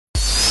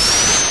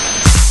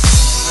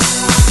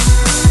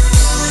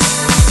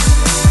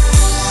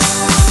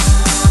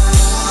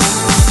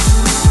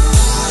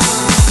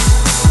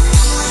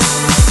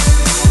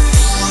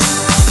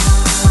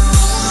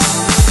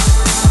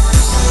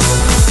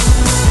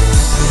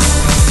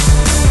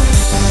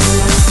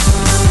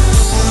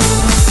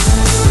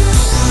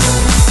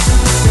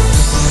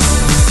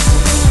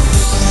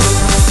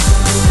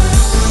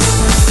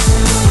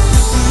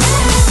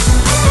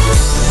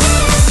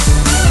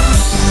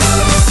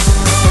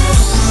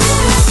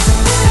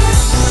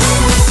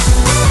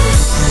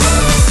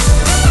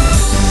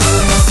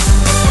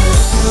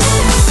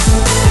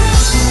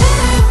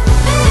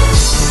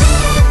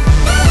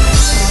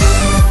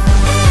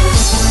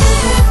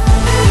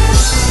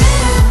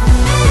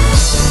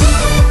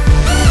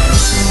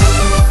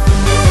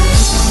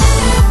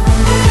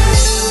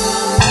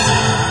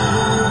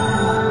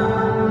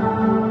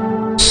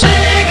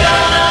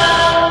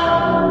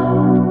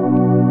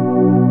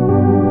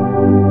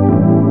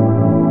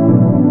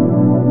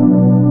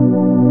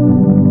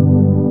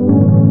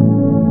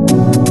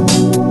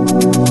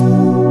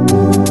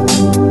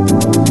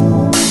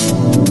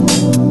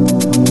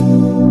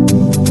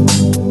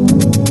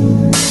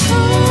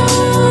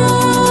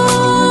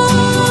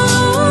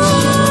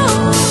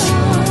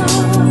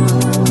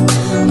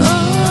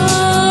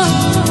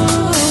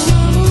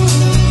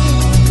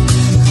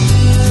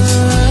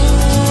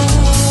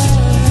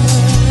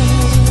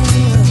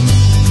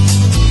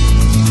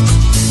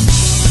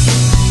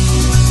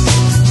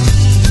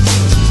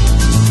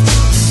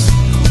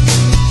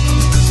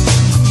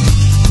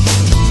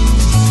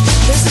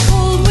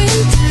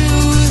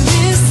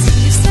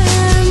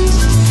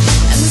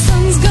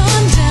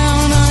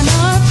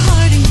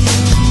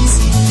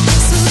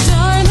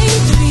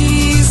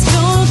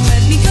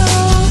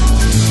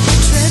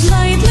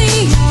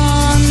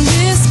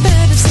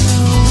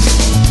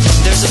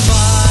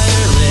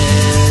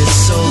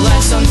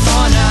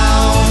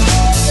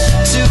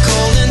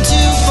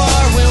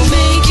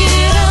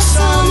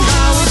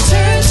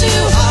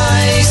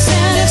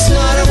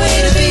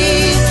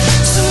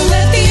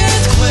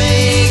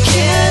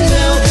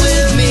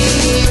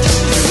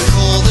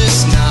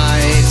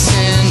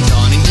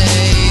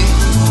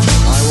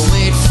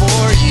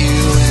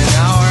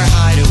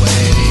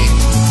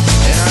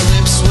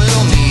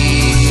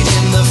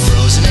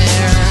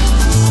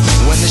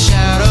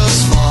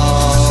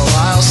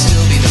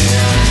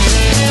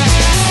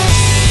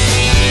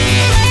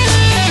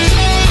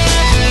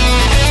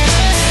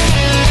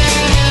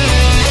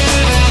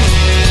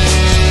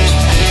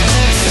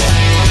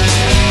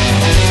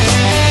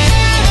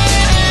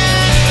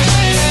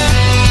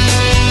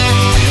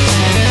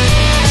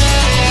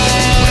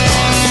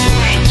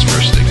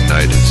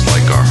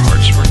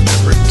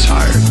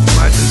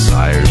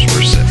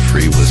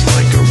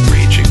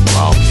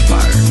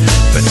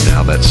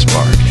that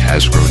spark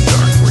has grown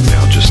dark. We're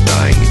now just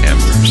dying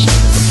embers.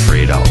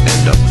 Afraid I'll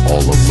end up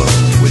all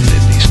alone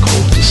within these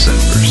cold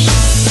Decembers.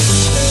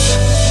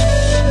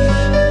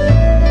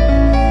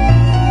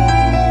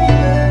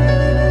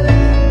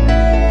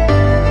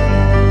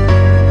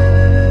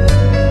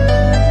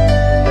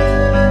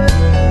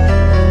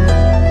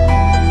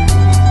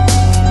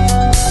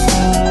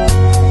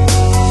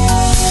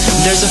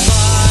 There's a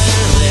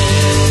fire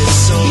lit,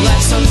 so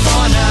let's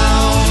unthaw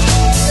now.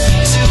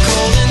 Too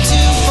cold and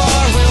too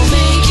far, we'll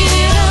make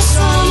it out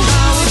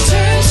somehow. We've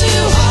turned to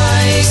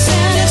ice,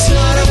 and it's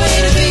not our way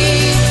to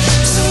be.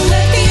 So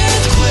let the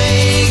earth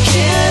quake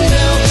and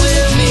melt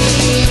with me.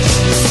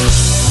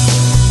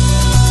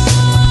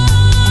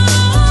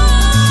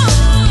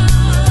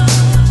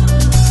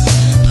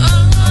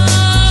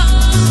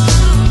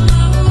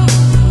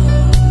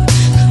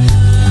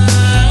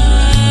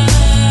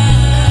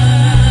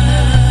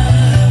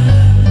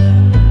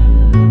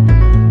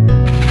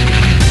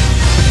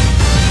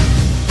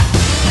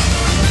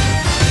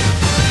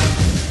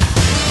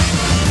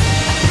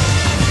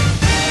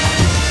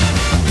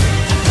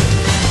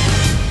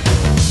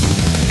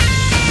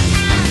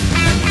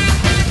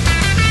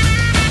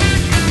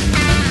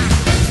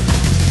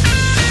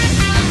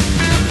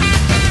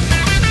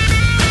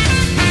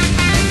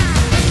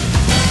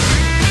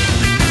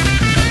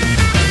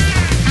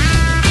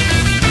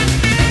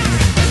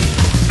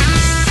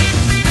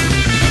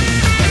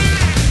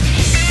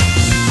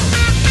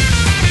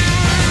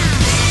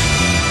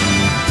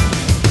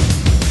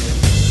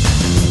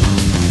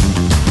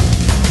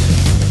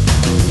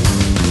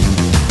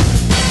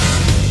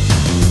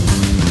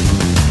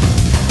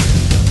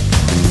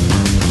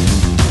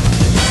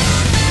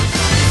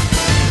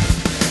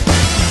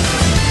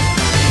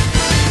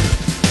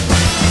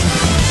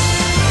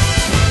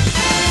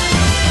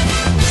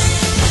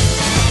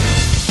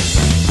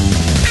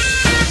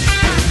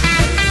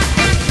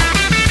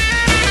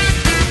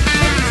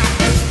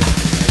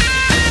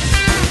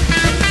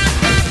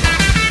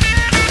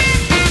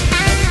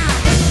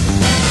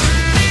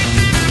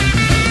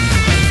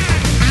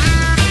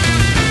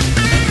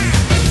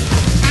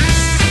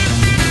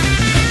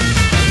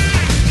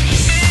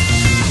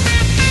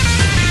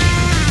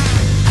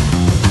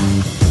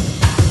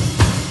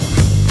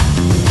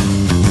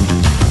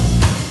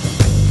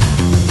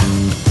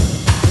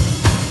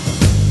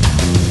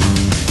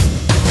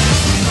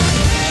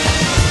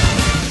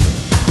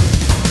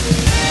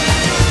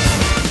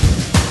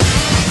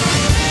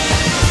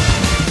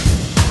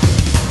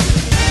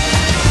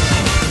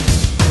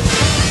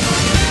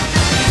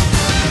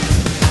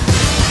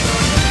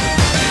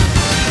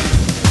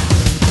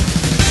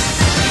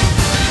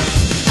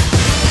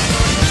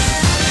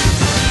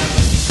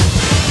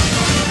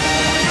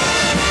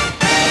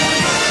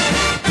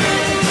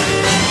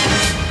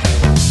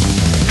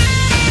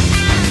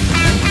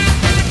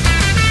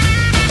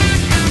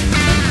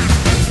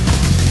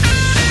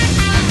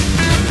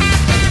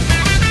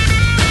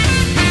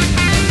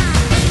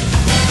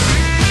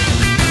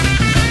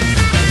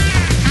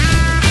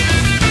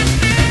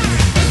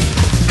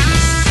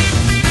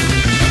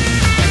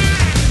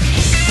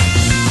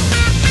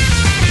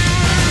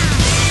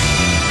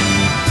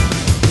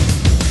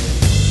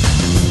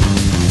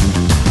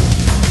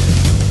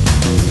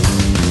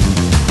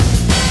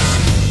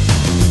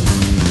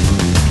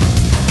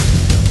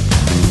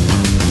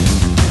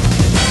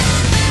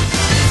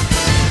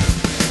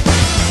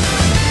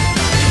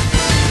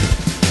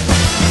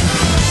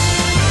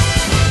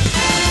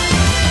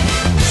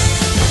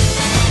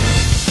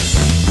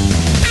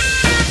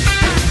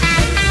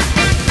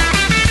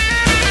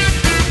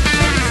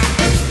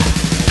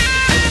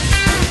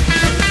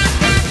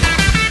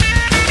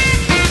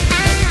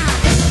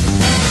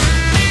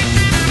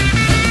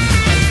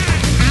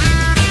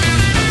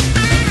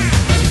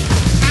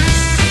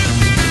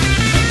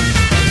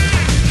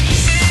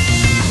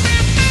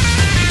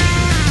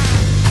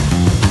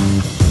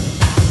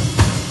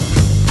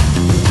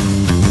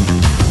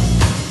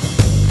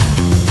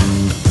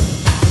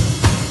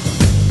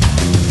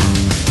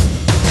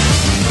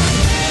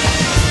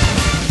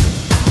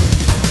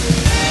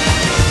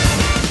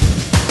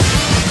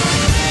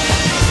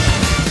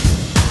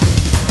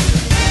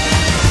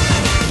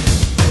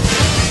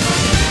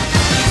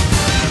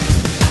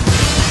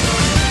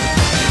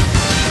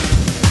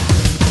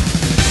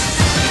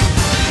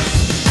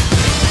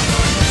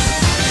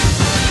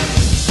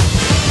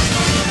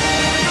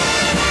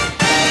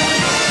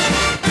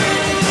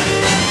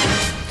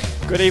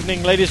 Good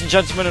evening, ladies and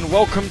gentlemen, and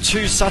welcome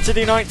to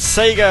Saturday Night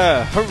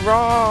Sega.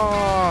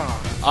 Hurrah!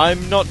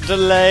 I'm not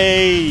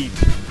delayed,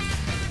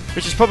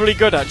 which is probably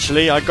good,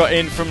 actually. I got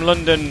in from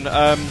London,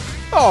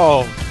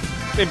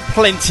 in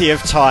plenty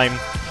of time,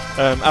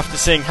 after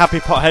seeing Happy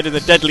Pothead and the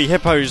Deadly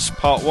Hippos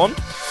Part 1.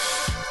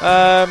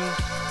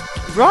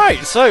 Right,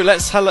 so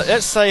let's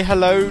say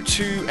hello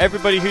to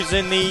everybody who's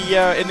in the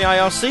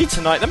IRC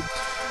tonight.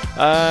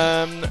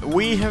 Then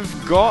we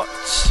have got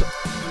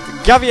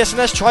Gavi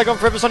SNS, Trigon,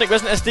 Forever Sonic,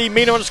 Resident SD,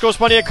 Mina underscore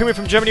Spawny, Akumi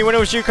from Germany, Winner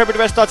was you, Cobra the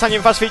Best,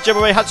 D'Artagnan, Fast Feet,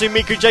 Jabberway, Hatsu,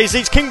 Miku,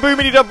 Jay-Z's, King Boo,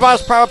 Mini Dub,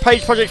 Mouse, Power,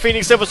 Page, Project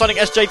Phoenix, Silver Sonic,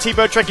 SJ,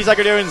 T-Bird, Trekkie,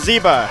 Zagadio, and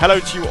Zeba. Hello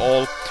to you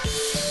all.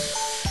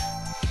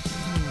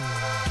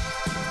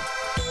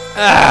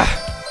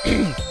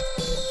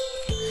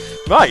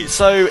 Right,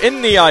 so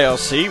in the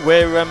IRC,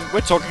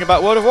 we're talking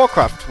about World of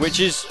Warcraft, which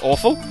is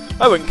awful.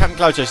 Oh, and Captain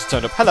Cloud Chaser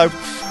turned up. Hello.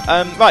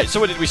 Right, so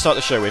what did we start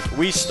the show with?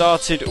 We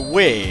started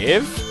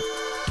with...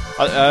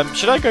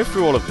 should I go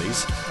through all of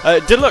these?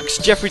 Deluxe,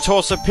 Jeffrey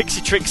Torsa,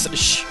 Pixie Tricks,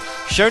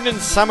 Shonen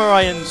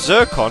Samurai and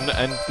Zircon,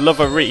 and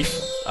Lover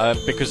Reef,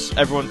 because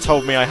everyone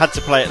told me I had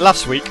to play it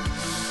last week.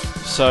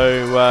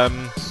 So,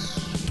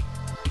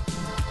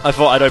 I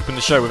thought I'd open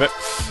the show with it.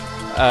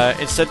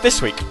 Instead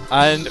this week.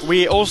 And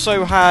we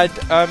also had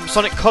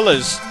Sonic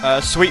Colors,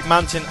 Sweet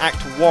Mountain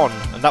Act 1,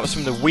 and that was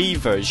from the Wii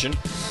version.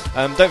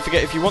 Don't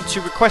forget, if you want to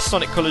request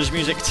Sonic Colors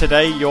music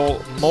today,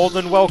 you're more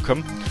than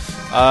welcome.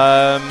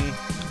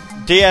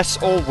 DS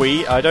or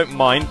Wii, I don't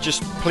mind,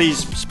 just please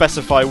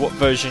specify what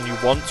version you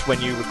want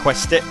when you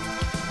request it.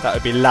 That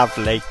would be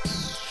lovely.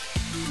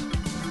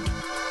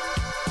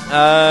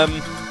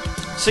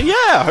 So yeah,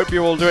 I hope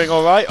you're all doing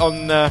alright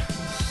on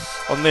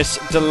this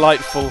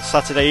delightful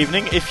Saturday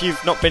evening. If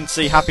you've not been to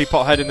see Happy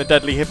Pothead and the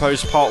Deadly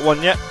Hippos Part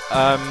 1 yet,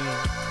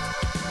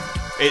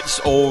 it's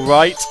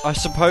alright, I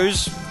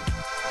suppose.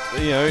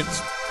 You know,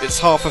 it's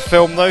half a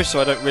film though,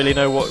 so I don't really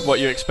know what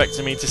you're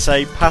expecting me to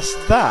say past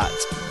that.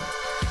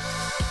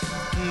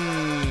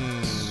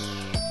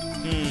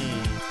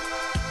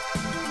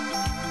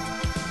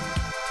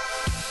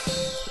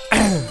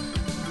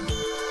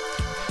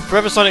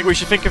 Forever Sonic, we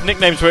should think of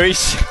nicknames where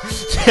his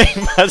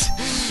name has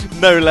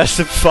no less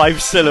than 5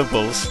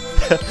 syllables.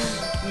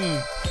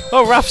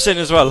 Oh, Raf's in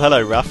as well.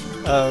 Hello, Raf.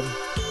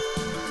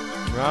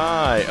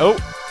 Right. Oh.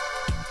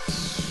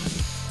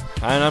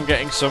 And I'm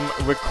getting some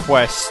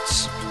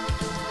requests.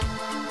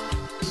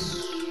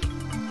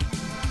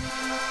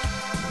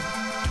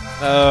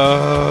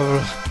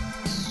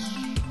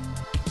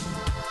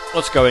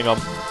 What's going on?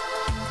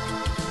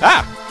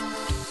 Ah!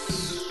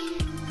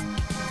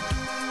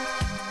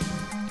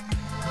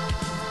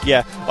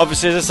 Yeah,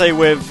 obviously, as I say,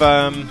 with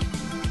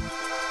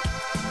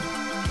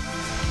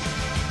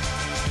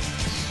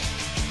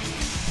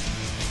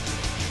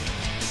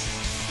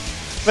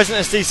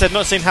Resident SD said,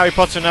 not seen Harry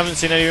Potter and haven't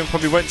seen anyone,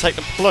 probably won't take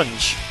the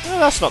plunge. Oh,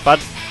 that's not bad.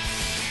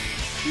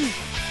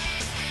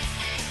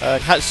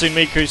 Hatsune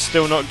Miku's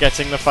still not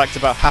getting the fact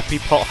about Happy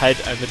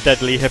Pothead and the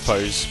Deadly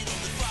Hippos.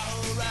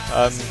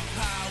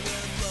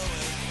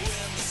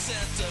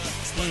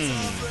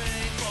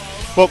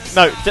 Well,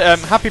 no,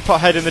 Happy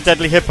Pothead and the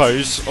Deadly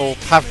Hippos, or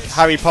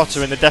Harry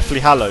Potter and the Deathly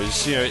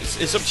Hallows. You know,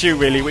 it's up to you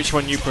really which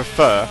one you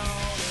prefer.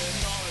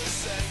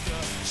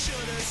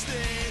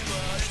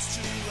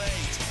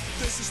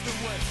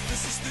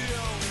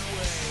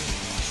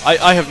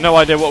 I have no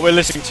idea what we're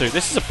listening to.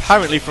 This is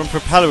apparently from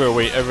Propeller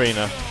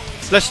Arena.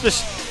 Let's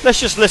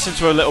just listen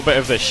to a little bit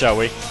of this, shall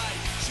we?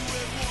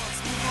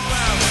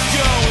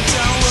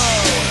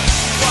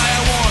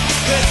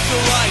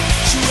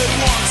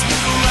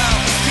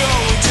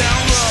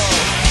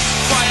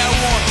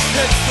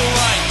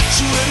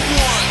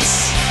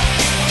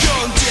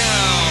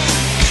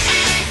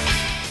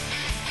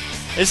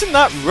 Isn't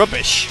that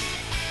rubbish?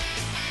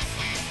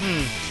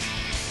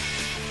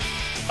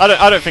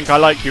 I don't think I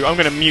like you. I'm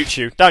going to mute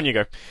you. Down you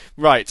go.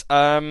 Right.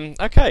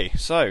 Okay.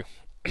 So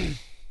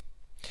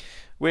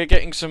we're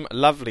getting some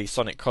lovely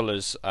Sonic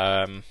Colors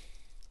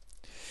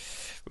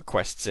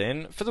requests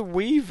in for the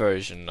Wii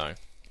version now,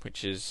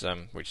 which is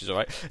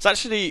alright. It's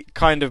actually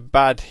kind of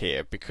bad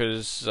here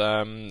because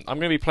I'm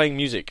going to be playing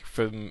music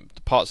from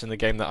the parts in the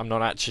game that I'm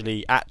not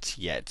actually at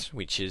yet,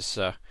 which is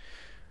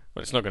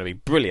well, it's not going to be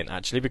brilliant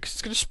actually because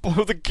it's going to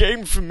spoil the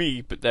game for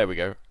me. But there we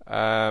go.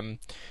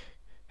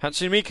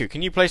 Hatsune Miku,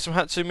 can you play some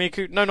Hatsune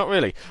Miku? No, not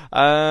really.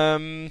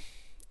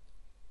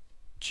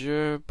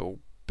 Gerbil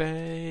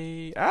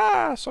Bay.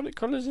 Sonic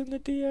Colors in the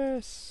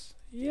DS.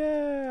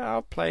 Yeah,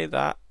 I'll play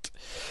that.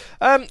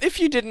 If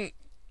you didn't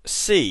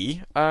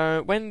see,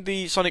 when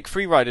the Sonic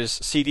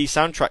Freeriders CD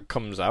soundtrack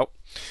comes out,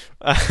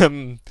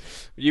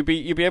 you'll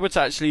be able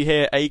to actually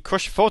hear a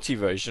Crush 40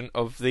 version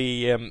of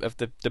the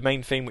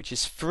main theme, which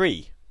is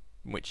free,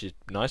 which is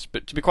nice.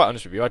 But to be quite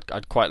honest with you,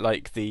 I'd quite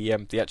like the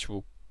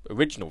actual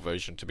original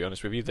version, to be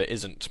honest with you, that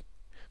isn't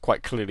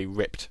quite clearly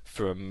ripped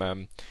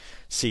from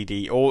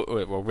CD or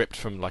ripped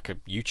from like a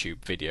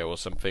YouTube video or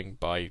something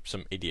by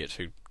some idiot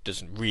who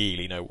doesn't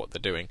really know what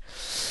they're doing.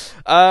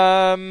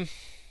 I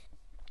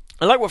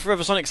like what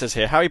Forever Sonic says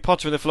here. Harry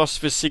Potter and the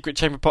Philosopher's Secret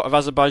Chamber Pot of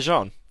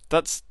Azerbaijan.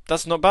 That's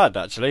not bad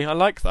actually. I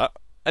like that.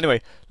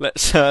 Anyway,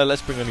 let's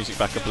bring the music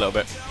back up a little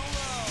bit.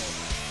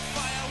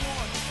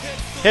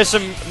 Here's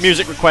some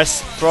music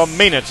requests from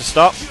Mina to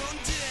start.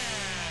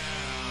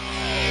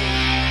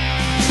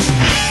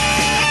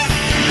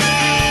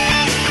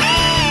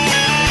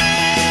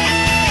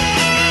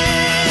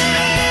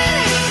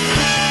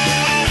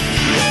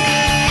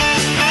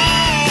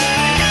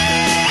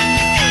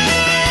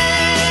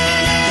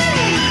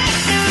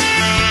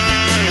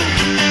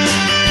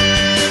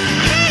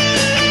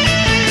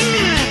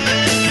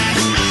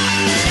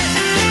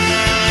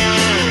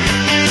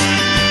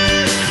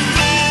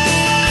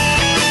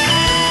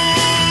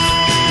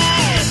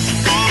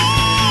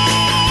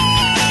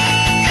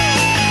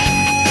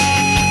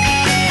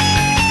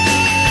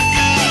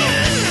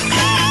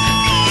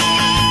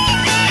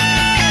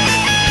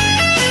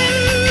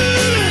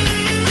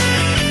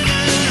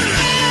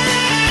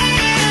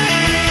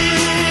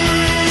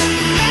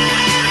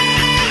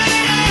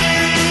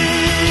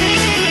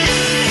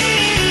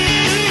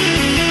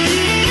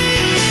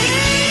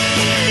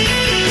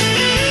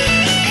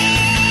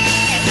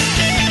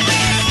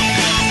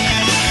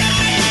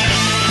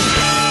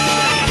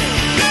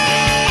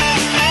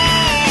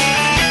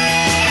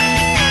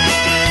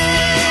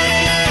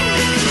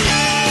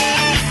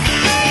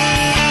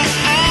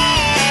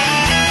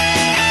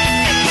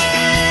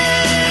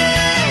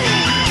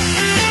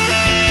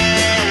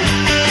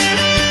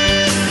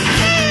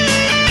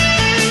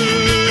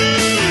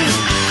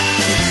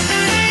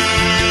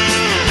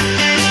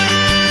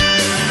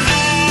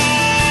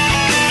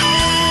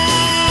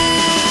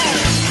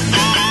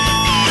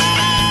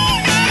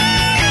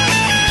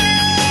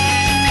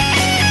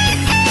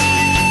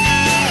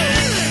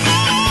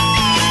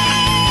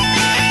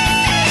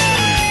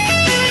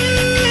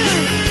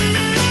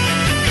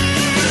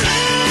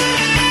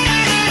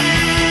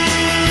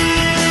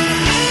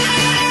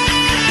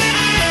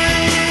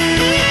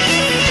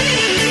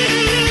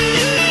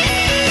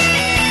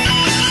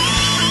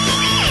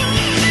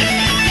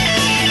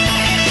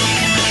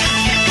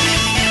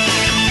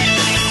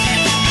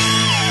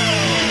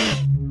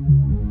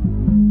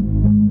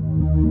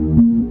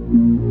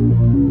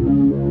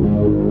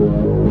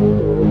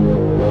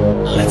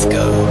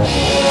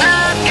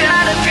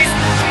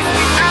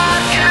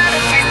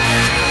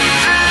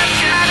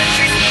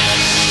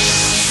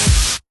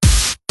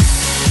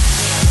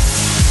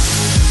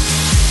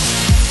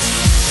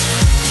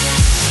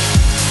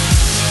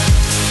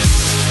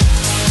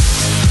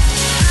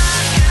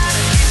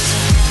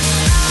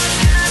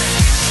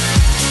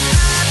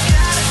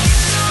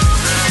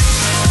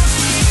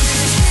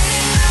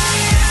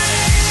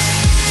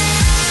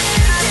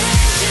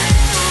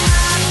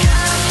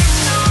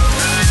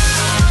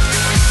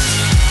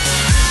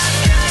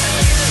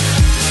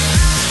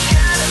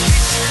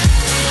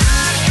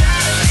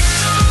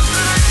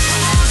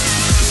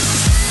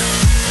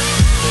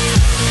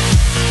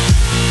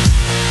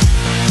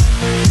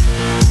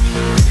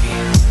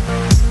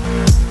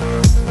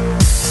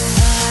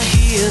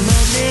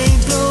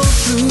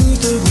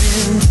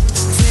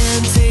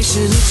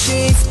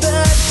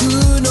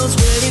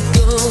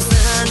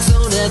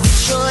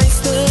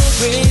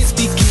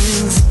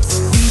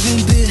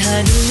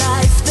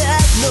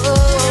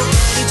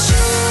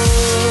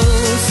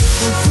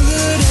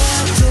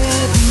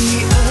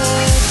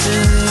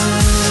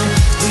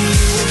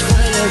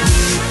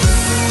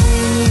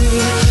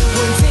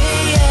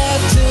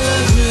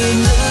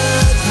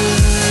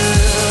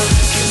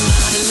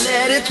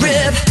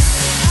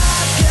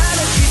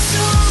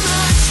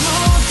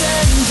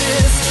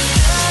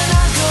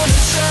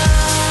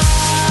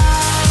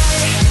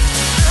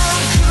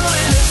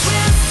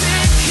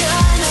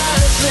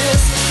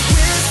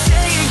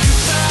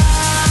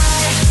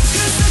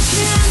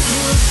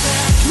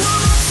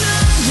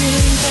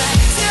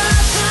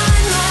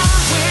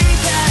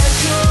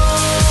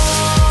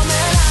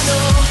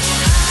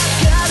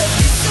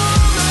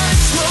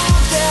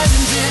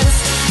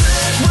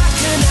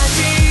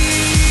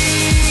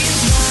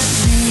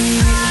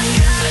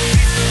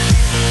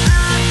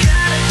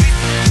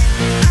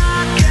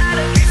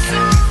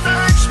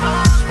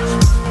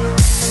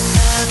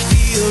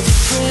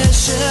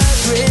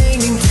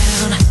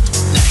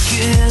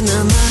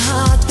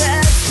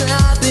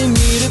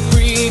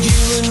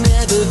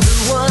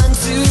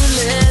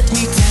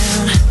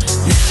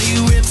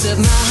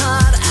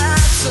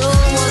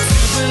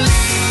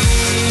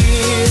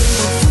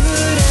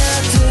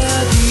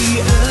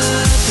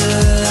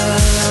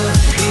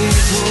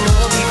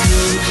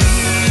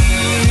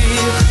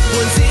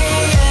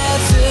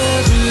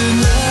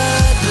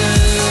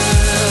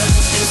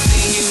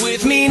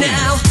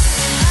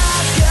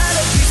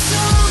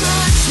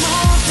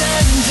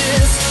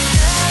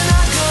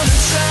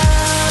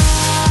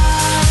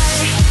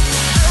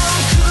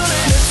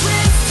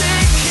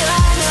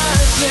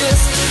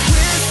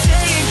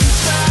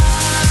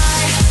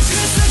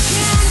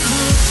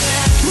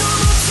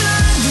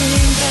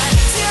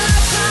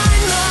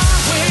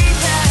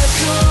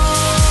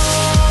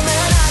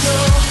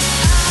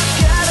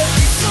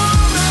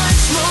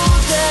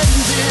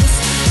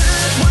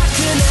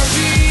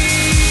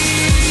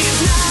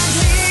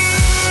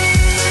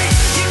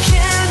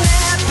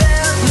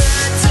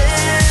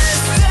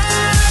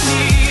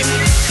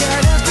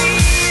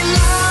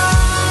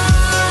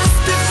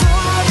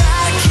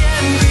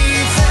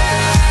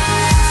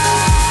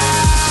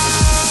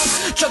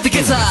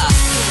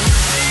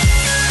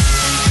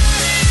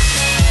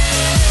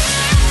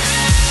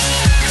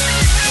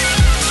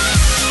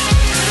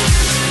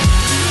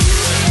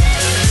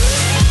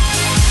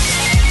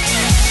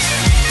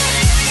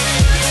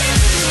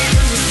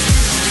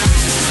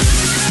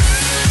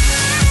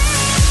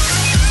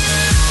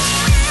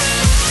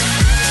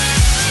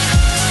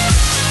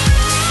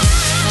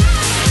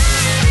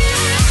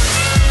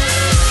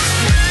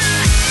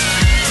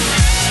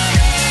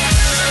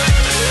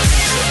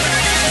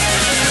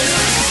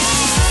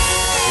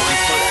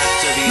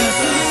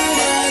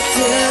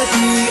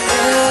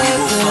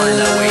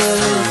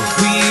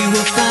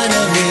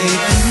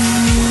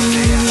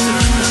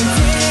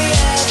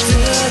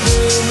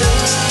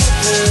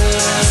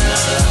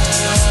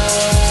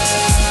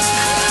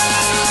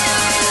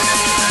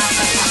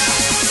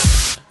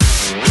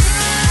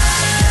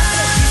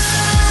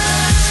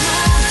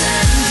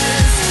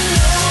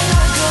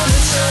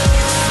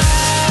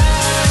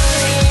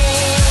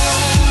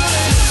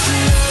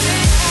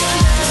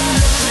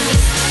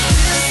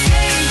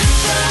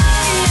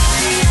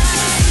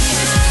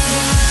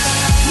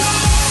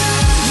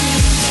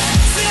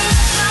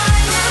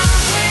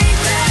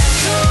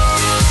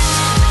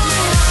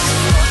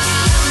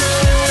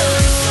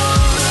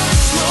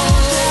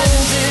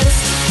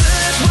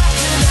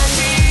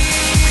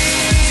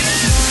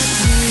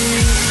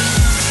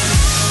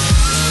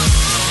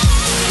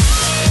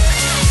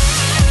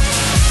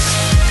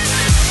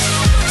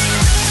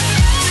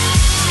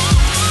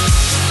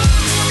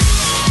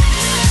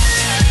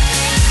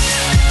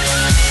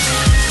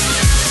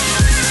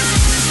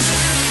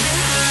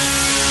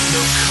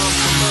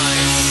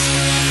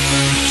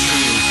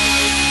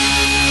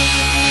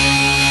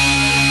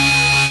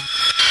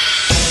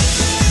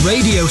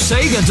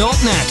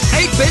 RadioSega.net.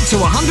 8-bit to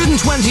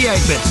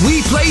 128-bit.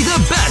 We play the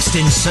best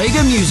in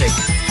Sega music.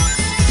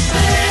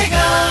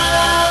 Sega!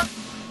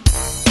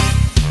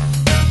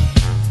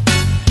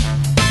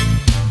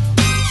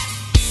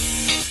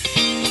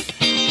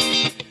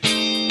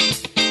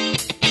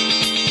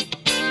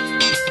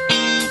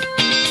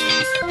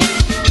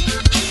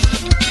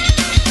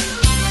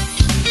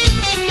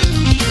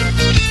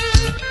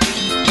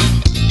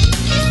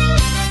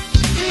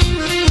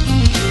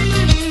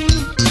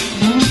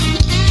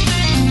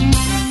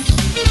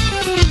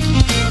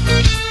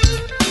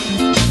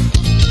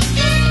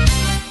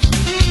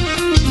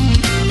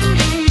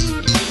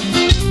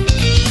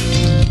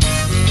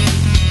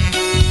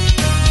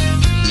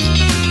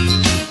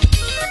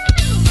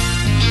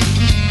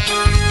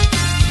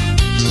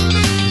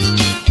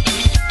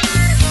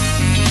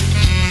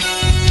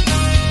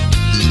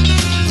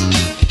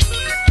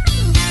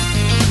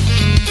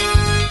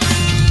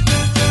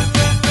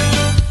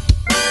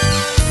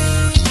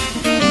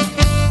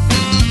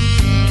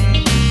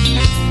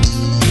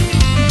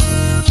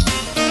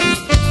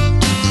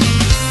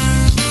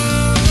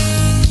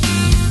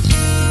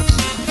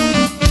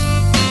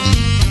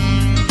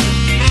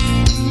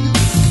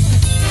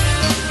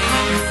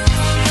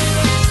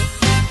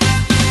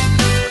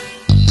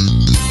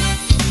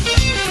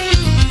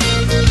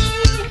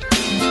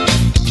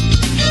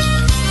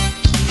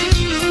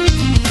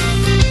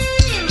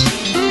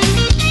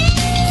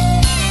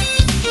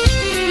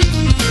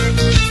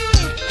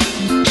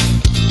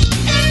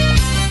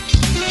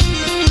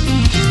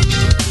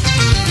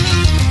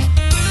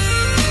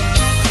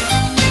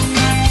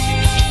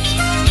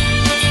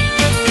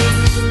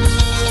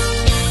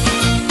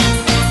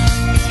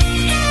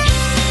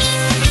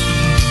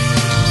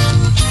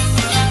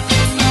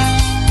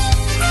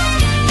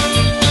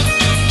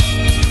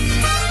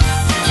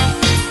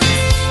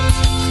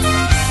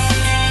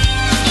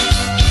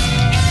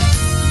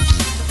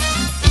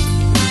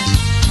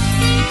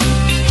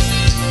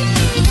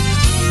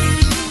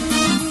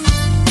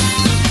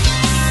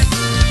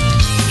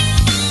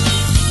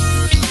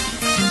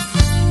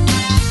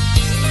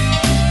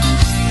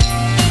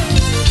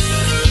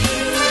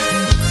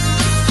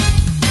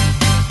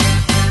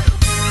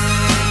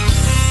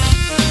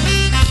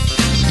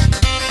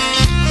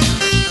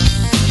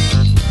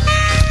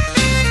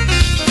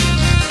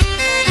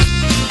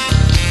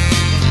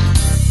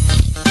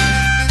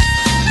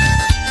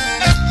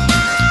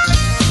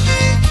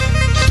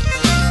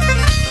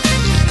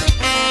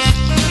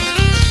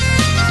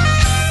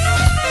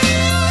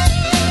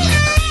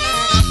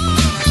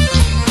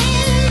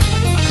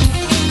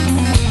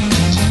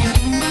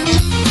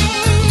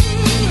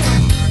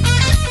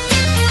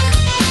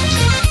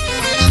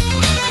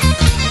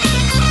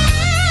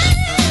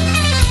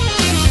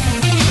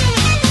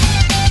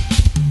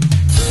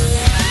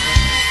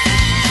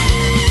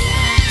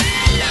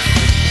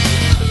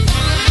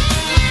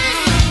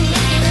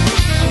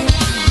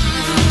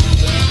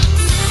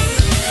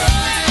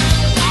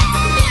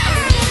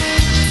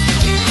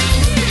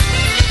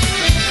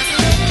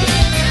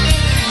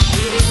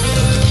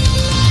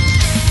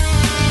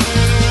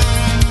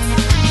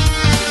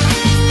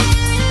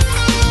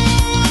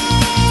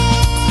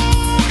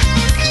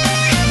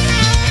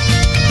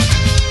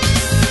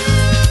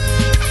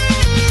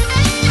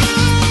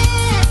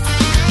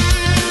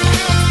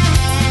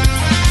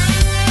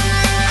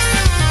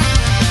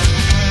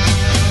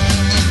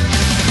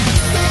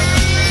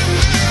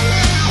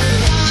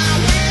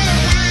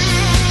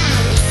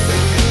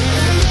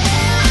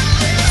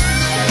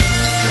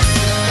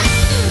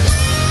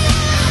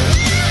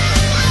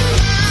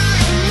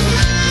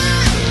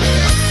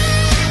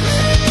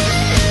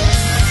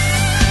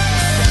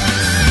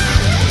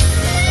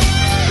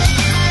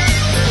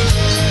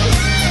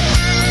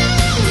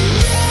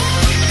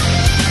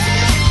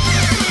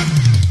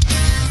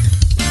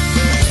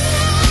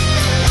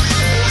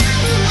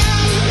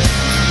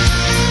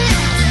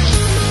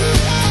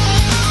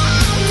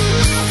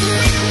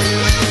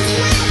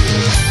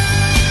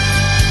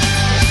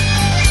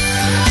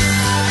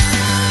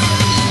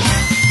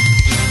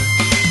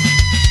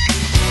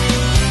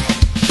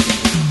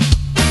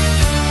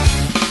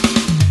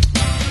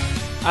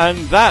 And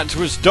that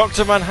was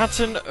Dr.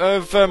 Manhattan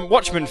of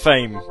Watchmen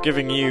fame,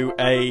 giving you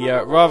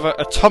a rather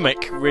atomic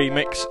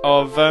remix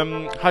of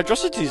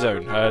Hydrocity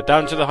Zone,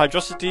 Down to the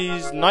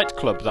Hydrocities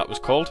nightclub, that was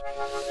called.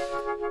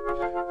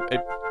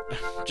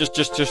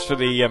 Just for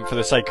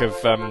the sake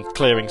of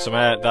clearing some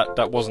air,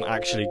 that wasn't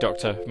actually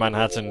Dr.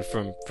 Manhattan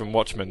from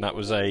Watchmen. That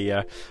was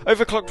a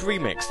overclocked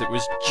remix that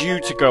was due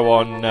to go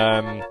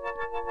on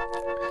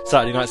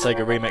Saturday Night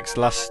Sega Remix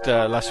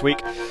last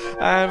week,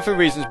 and for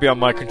reasons beyond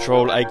my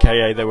control,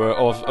 aka there were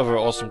other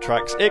awesome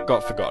tracks, it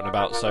got forgotten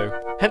about, so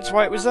hence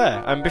why it was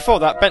there. And before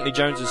that, Bentley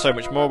Jones and So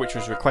Much More, which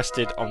was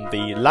requested on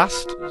the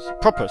last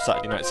proper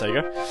Saturday Night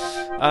Sega,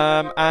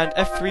 and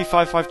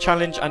F355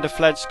 Challenge and a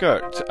Flared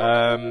Skirt,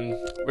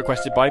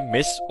 requested by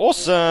Miss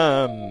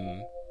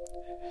Awesome,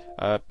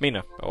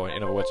 Mina, or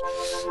in other words.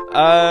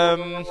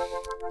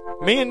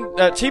 Me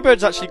and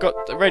T-Bird's actually got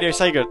Radio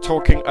Sega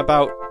talking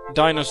about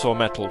dinosaur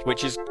metal,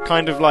 which is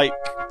kind of like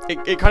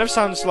it kind of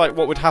sounds like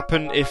what would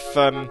happen if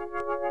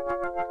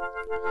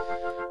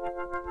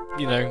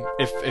you know,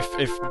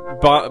 if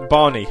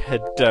Barney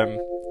had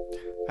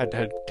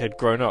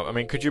grown up. I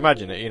mean, could you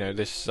imagine it? You know,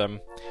 this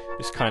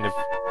kind of.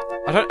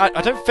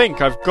 I don't think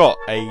I've got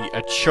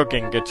a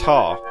chugging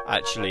guitar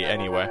actually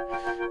anywhere.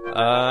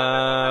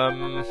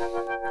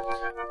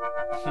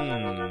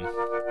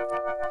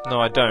 No,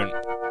 I don't.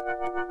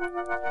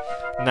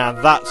 Now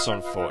that's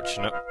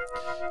unfortunate.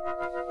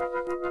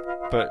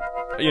 But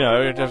you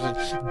know, it doesn't.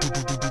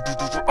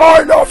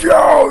 I love you.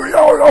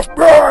 You love me.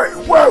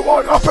 We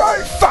want to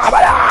be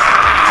family.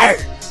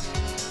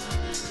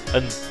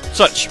 And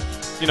such,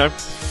 you know.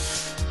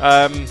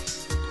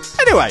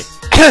 Anyway.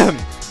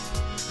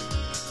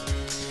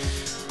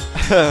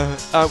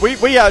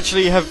 We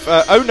actually have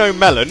Oh No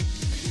Melon,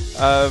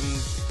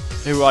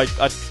 who I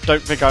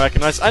don't think I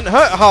recognise, and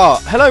Hurt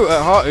Heart. Hello,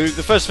 Hurt Heart. Who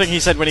the first thing he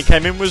said when he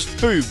came in was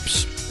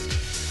boobs.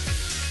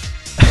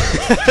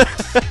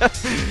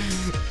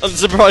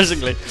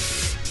 Unsurprisingly.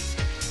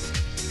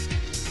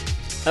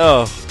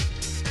 Oh.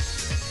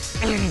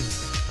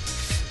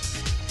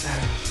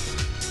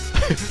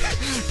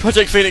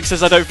 Project Phoenix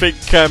says I don't think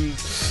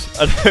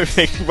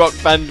Rock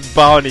Band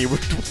Barney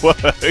would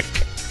work.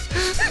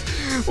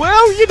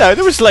 Well, you know,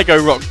 there was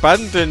Lego Rock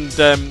Band and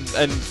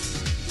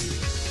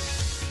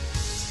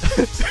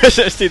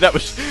SSD, that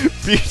was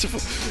beautiful.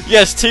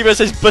 Yes, Timo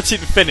says but in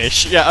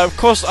Finnish. Yeah, of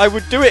course I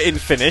would do it in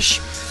Finnish.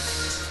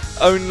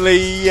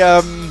 Only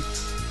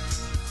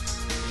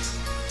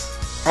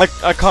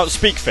I can't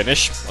speak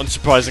Finnish,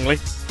 unsurprisingly.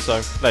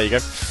 So there you go.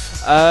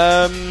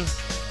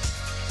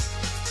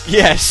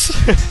 Yes.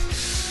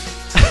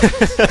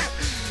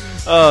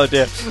 Oh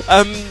dear.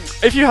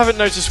 If you haven't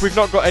noticed, we've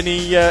not got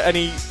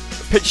any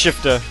pitch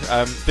shifter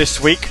this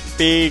week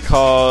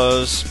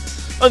because,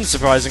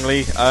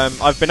 unsurprisingly,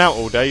 I've been out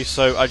all day,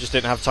 so I just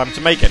didn't have time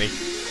to make any.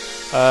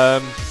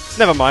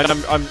 Never mind.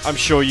 I'm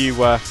sure you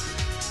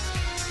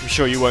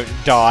won't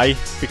die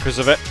because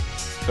of it,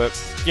 but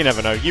you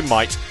never know. You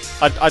might.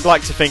 I'd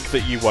like to think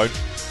that you won't.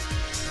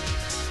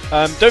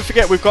 Don't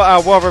forget, we've got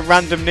our rather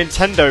random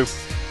Nintendo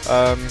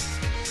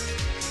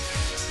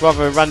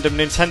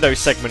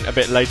segment a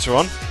bit later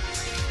on.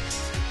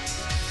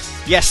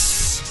 Yes.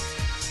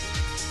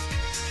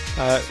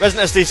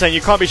 Resident SD saying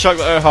you can't be shocked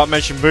that Earthheart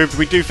mentioned boobs.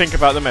 We do think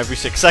about them every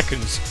 6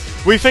 seconds.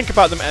 We think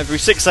about them every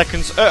 6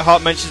 seconds.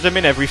 Earthheart mentions them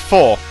in every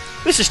 4.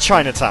 This is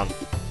Chinatown.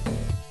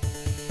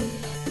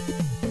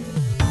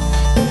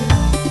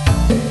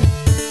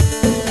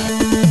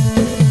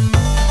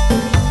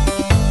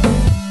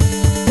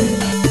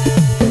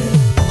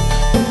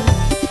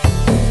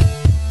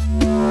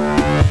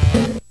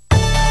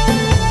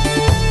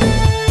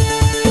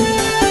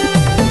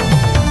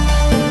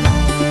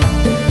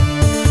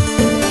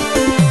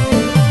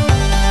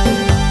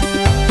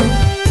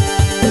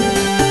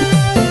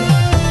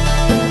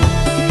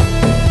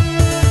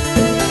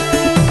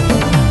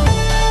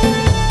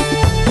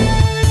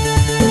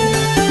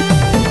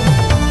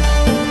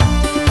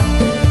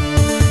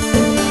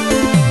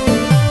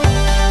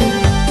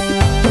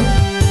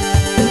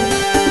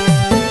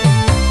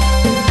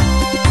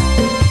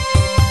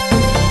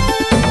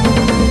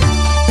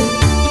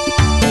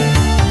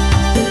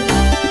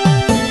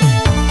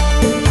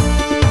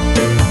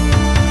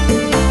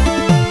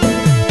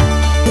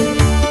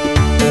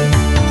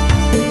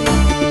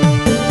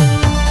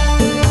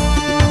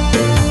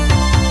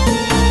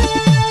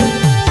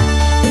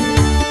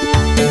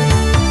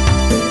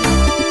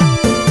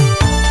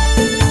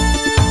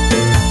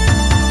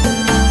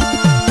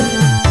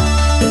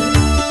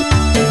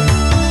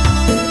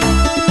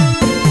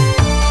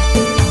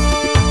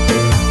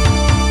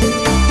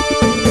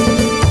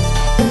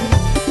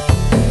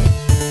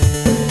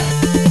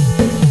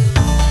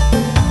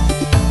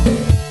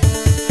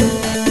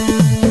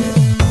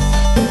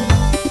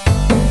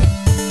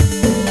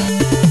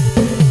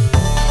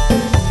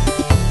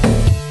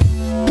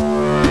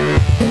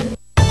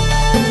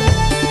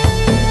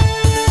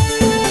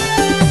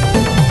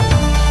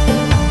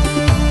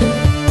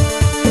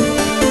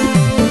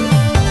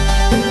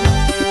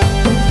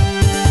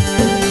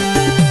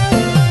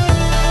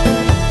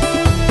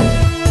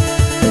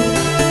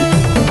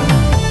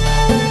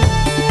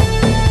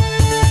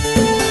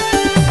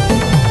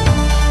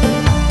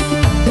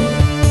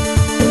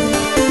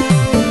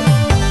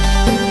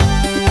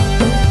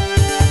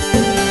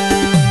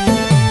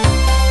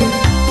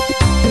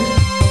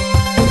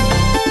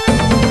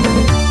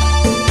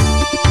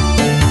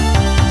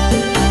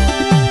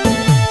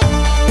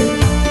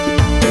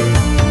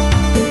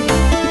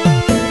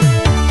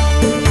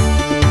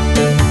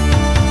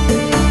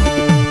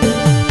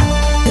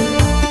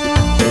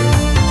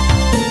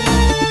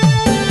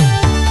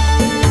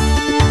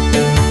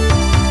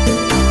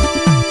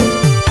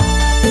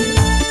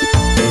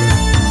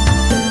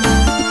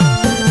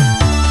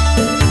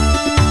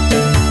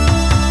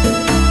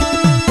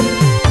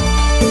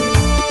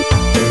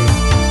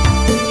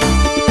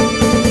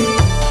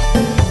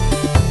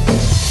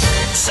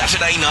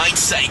 Saturday Night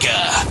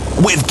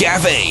Sega with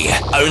Gavi,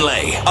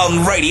 only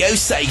on Radio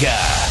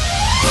Sega.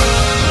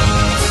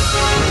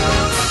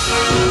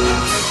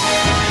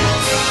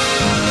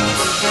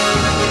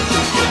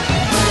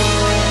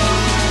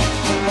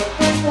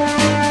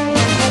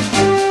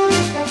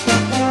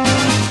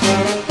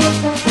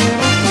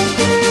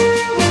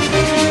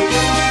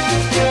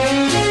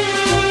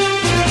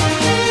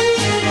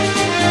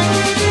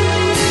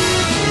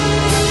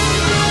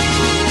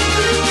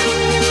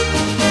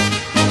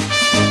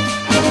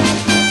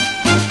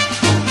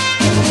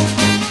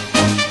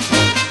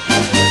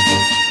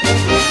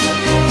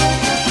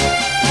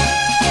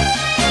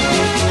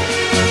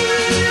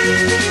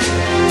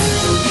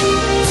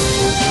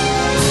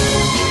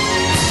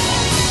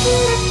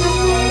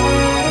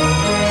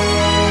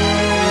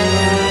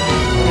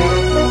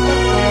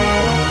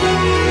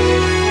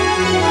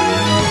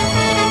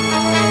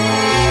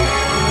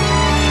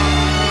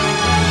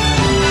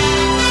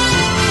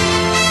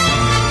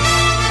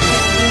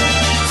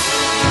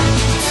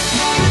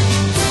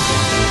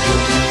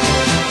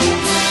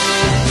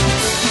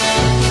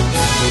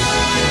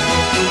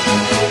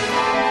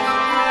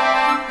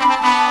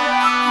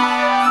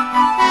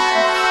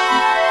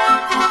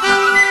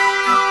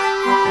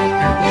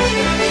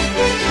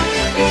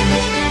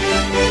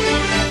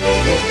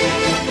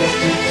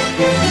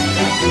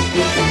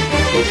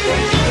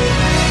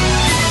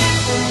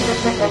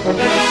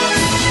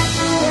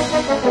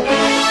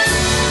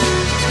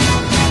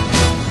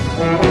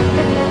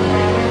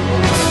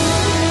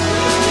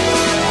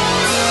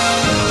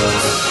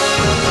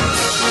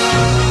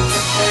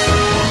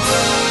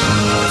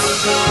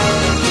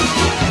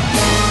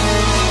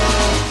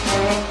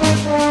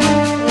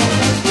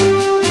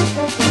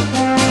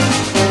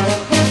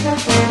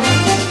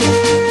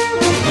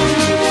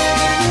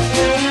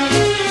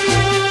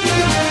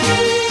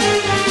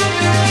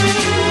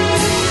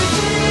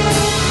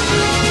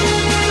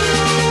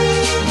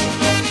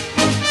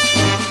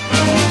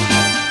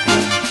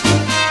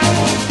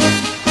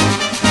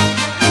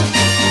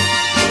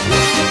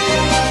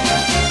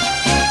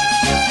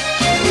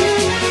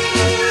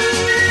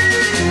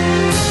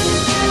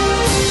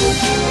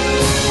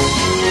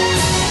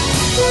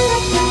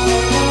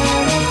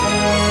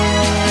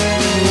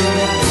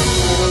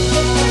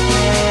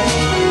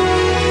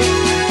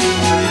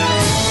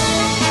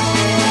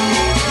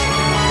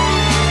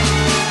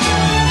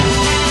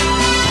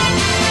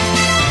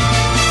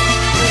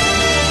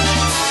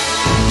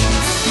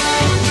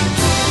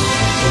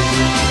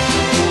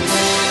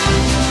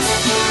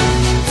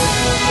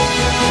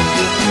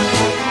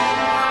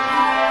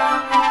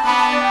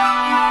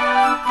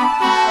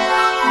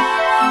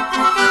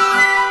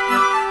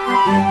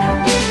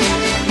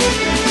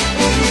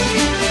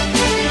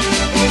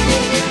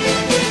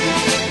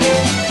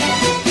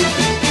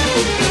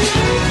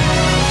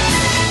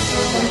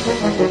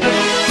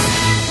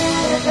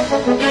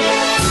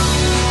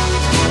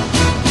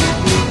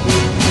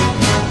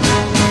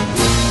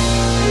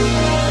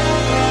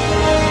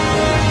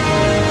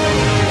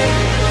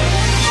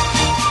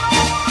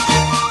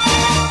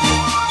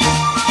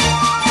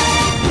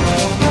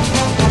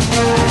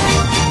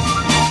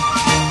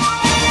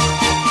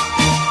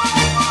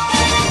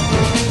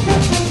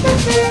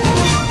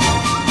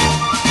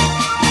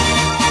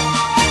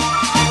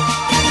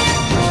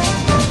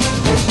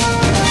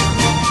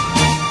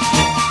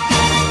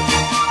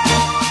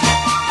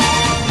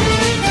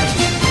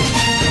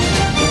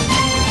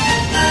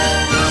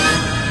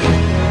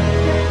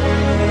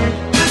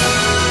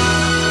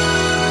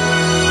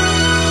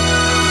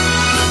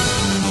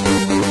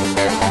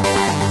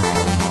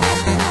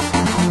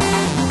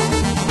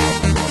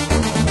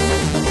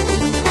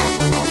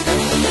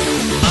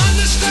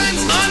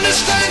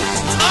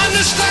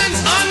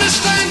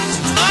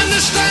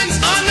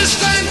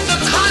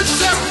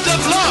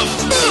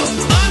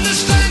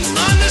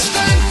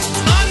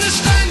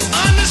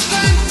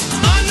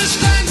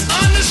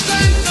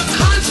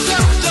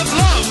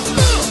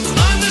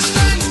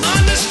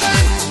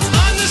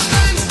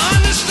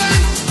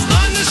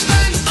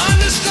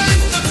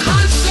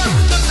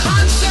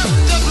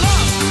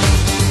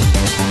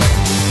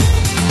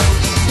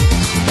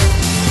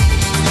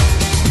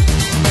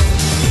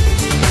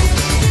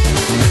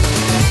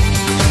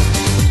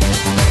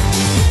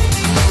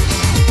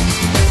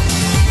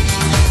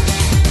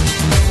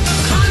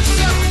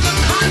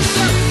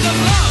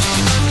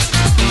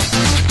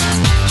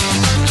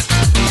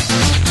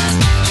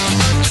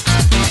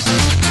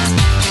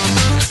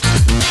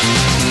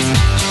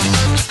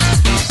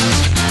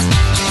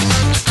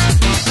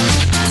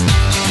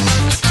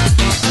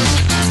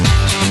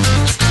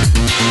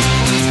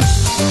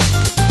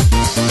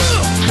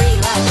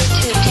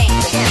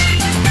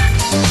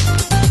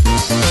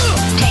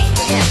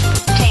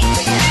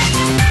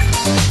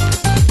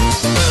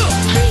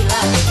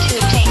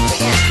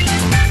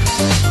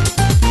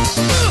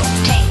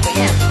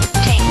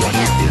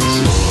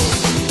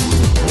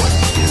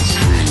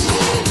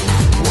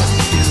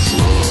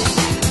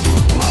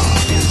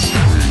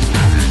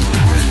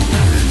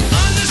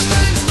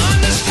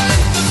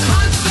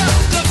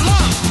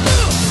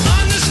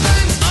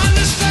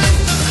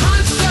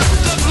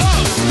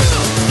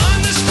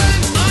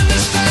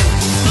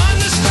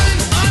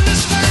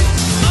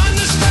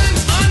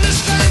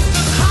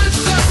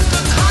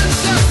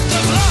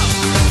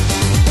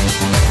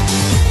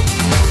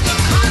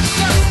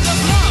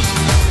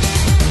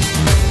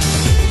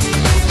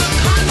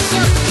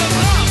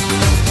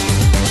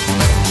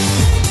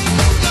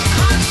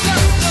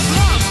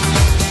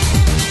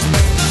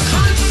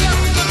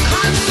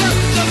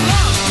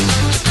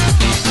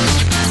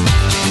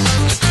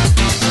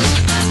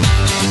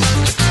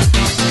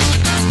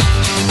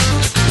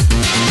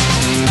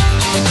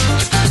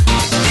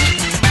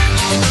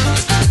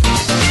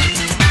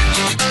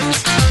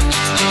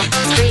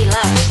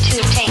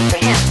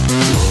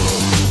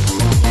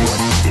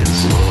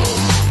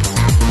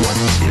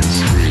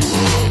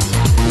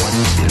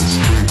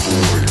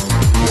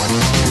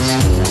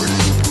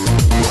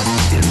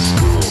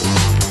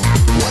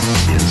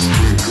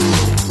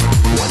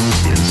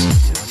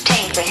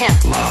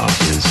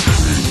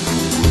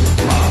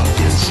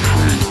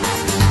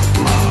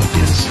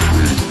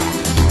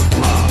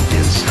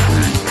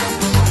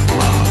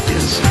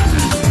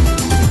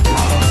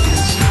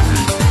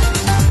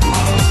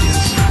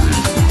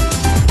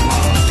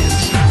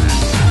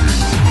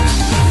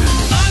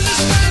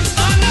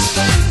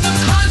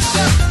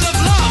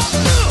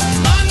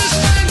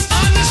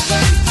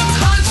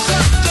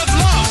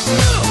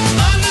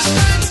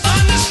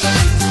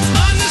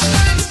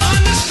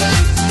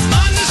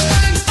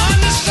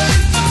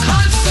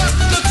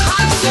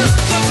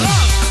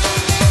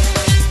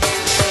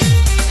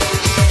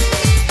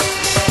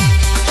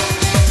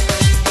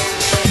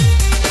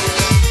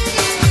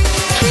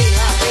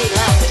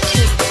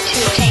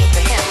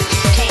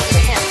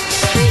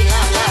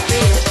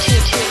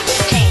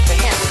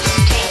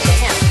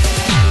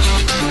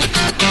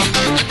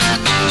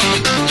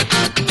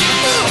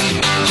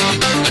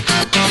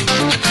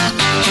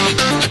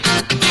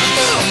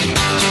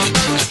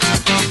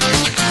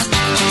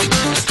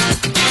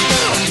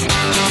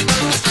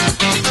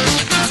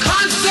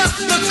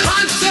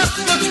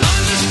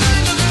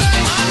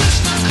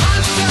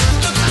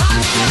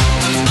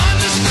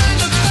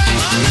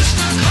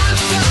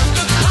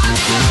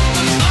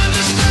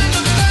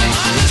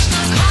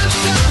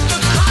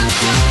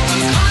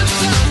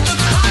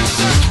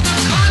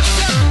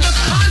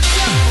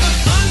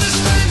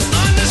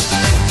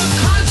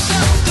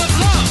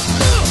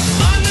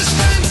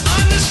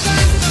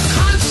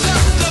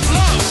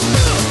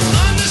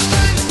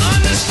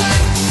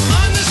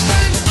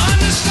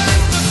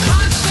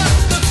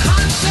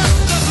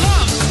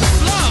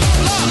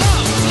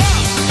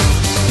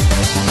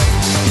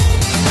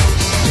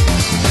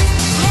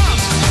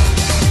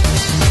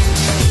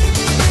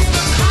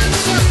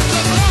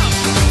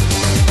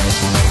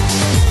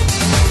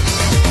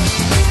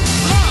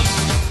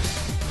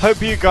 Hope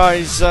you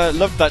guys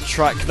loved that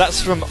track. That's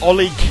from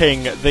Ollie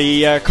King,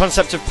 the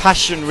Concept of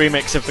Passion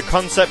remix of the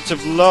Concept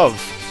of Love.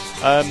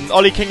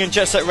 Ollie King and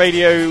Jet Set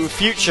Radio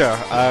Future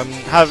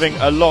having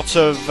a lot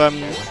of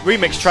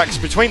remix tracks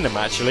between them,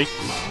 actually.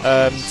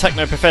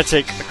 Techno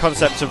Pathetic,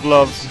 Concept of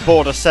Love,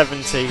 Border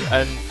 70,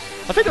 and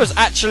I think there was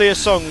actually a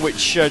song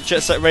which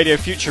Jet Set Radio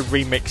Future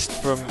remixed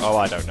from... Oh,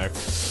 I don't know.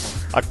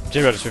 To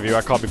be honest with you,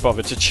 I can't be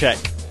bothered to check.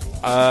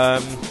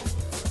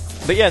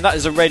 But yeah, that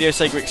is a Radio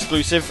Sega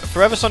exclusive.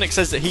 Forever Sonic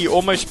says that he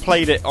almost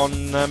played it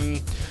on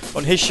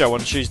his show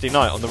on Tuesday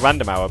night on the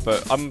Random Hour,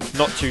 but I'm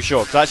not too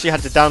sure because I actually had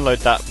to download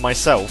that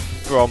myself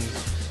from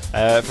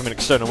an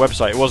external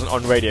website. It wasn't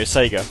on Radio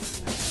Sega,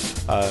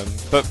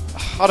 but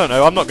I don't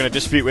know. I'm not going to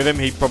dispute with him.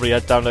 He probably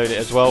had downloaded it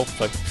as well.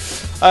 So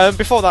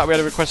before that, we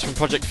had a request from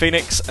Project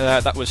Phoenix.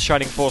 That was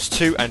Shining Force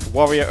 2 and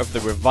Warrior of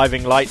the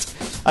Reviving Light,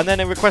 and then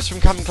a request from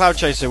Captain Cloud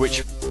Chaser,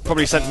 which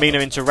probably sent Mina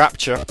into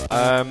rapture.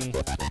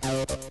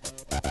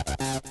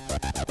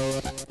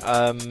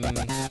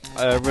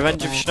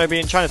 Revenge of Shinobi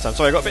in Chinatown.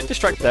 Sorry, I got a bit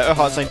distracted there.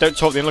 Heart saying, don't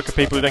taunt the unlucky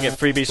people who don't get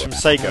freebies from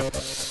Sega.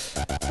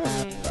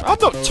 I'm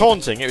not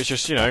taunting, it was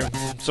just,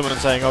 someone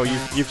saying, oh,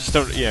 you've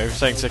still,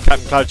 saying to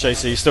Captain Cloud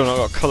Chaser, you've still not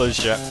got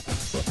colours yet.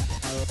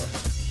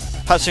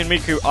 Hatsune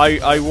Miku,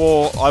 I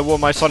wore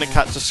my Sonic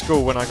hat to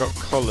school when I got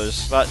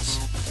colours.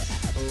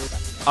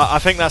 I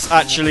think that's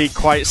actually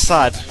quite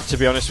sad, to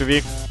be honest with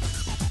you.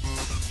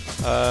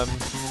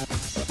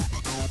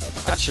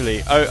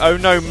 Actually, oh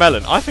no,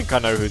 Melon. I think I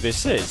know who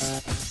this is.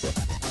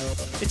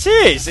 It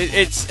is.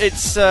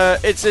 It's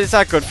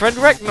our good friend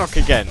Reknock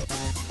again.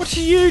 What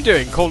are you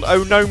doing? Called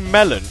Oh No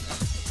Melon.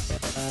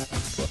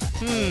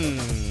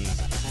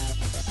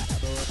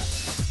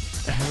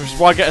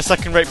 Why get a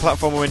second-rate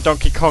platformer when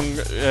Donkey Kong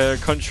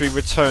Country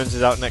Returns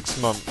is out next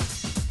month?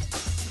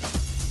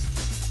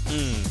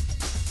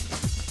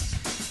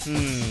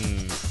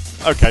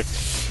 Okay,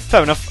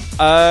 fair enough.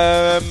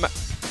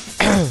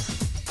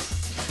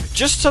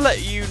 Just to let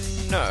you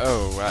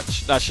know...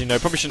 Actually, no,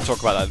 probably shouldn't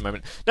talk about that at the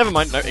moment. Never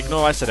mind, no,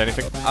 ignore I said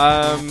anything.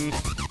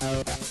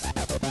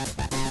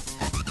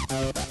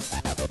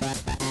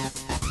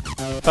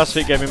 Fast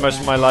Feet gave me most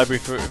of my library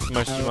for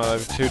most of my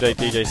 2-day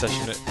DJ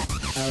session.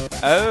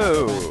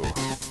 Oh.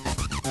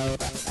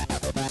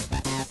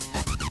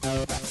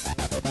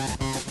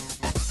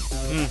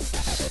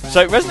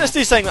 So, Resident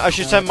SD is saying that I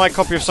should send my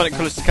copy of Sonic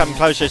Colors to Captain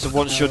Cloud Chaser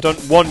once you're done.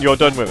 You're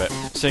done with it,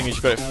 seeing as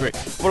you've got it for free.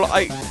 Well,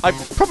 I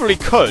probably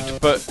could,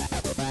 but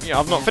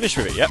I've not finished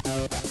with it yet.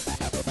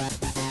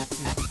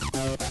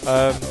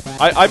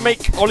 I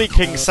make Ollie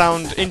King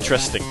sound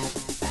interesting.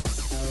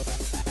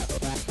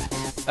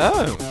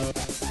 Oh.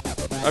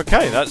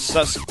 Okay, that's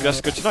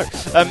good to know.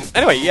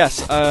 Anyway,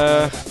 yes.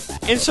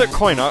 Insert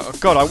coin.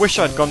 God, I wish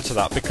I'd gone to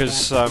that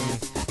because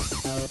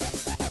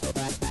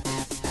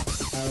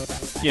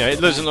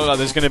it doesn't look like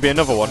there's going to be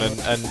another one, and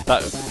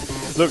that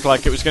looked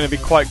like it was going to be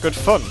quite good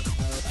fun.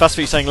 Fast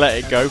Feet saying Let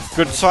It Go.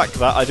 Good track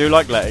that. I do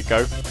like Let It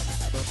Go.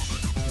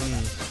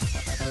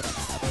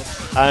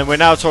 And we're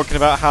now talking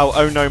about how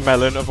Oh No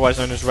Melon, otherwise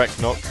known as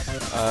Reknock,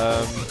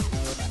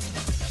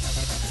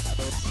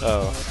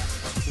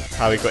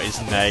 how he got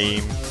his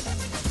name.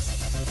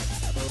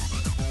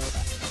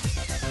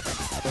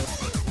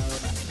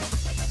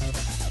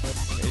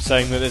 He's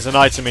saying that there's an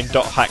item in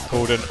 .hack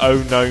called an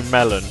Oh No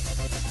Melon,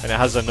 and it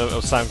has a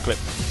little sound clip.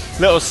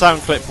 Little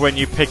sound clip when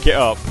you pick it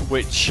up,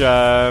 which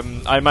I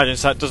imagine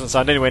doesn't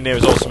sound anywhere near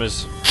as awesome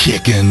as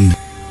Chicken.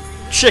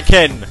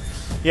 Chicken.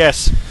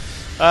 Yes.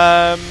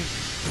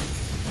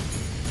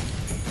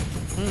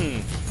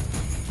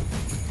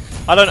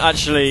 I don't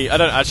actually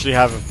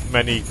have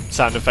many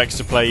sound effects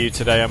to play you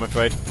today, I'm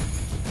afraid.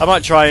 I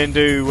might try and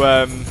do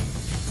a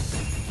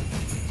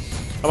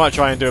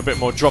bit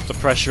more Drop the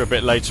Pressure a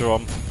bit later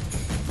on.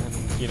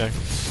 And,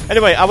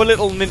 Anyway, our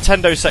little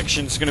Nintendo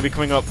section is going to be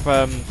coming up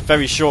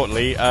very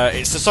shortly.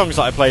 It's the songs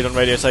that I played on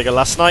Radio Sega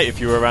last night, if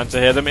you were around to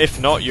hear them. If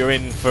not, you're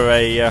in for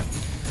a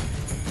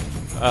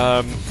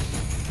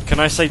can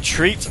I say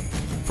treat?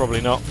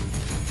 Probably not.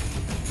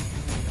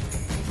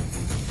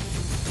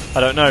 I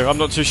don't know. I'm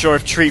not too sure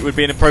if treat would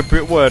be an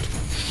appropriate word.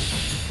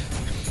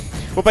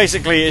 Well,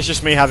 basically, it's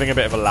just me having a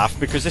bit of a laugh,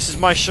 because this is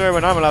my show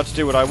and I'm allowed to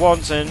do what I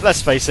want, and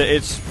let's face it,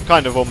 it's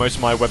kind of almost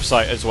my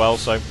website as well,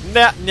 so...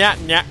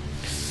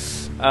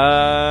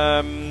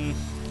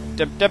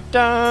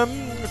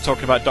 We're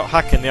talking about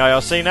 .hack in the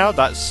IRC now,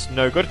 that's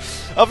no good.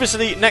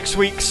 Obviously, next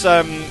week's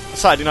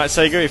Saturday Night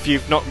Sega, if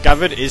you've not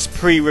gathered, is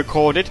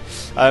pre-recorded,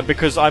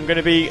 because I'm going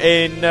to be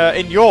in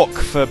York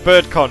for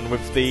BirdCon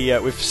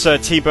with Sir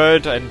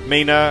T-Bird and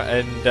Mina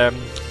and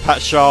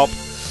Pat Sharp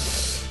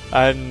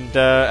and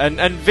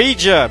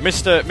Vija,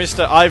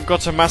 Mr. I've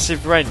Got a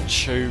Massive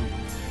Wrench, who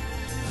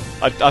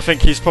I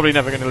think he's probably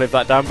never going to live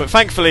that down. But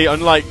thankfully,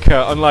 unlike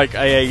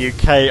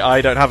AAUK, I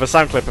don't have a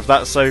sound clip of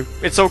that, so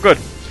it's all good.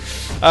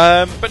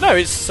 But no,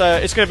 it's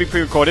going to be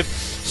pre-recorded.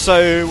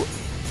 So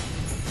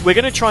we're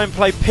going to try and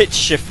play Pitch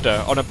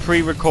Shifter on a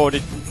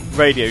pre-recorded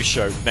radio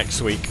show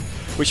next week,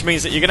 which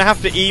means that you're going to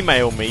have to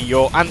email me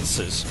your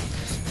answers.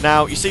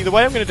 Now, you see, the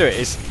way I'm going to do it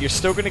is you're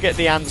still going to get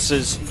the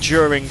answers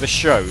during the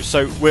show.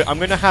 So I'm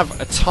going to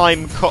have a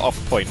time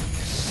cut-off point.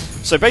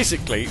 So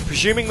basically,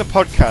 presuming the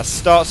podcast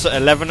starts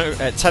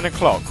at 10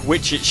 o'clock,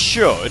 which it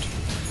should,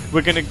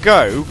 we're going to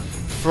go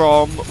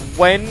from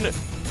when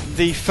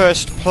the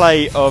first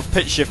play of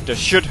Pitch Shifter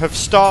should have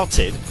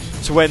started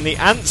to when the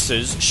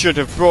answers should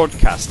have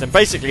broadcast. And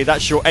basically,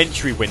 that's your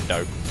entry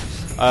window.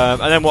 And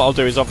then what I'll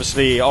do is,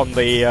 obviously, on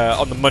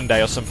the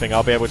Monday or something,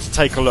 I'll be able to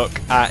take a look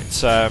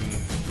at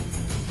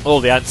all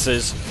the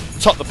answers,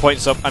 top the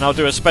points up, and I'll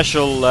do a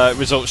special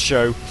results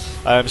show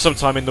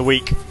sometime in the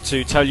week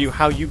to tell you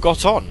how you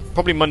got on.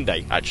 Probably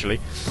Monday, actually,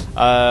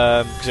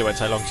 because it won't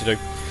take long to do.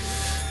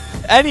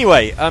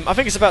 Anyway, I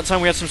think it's about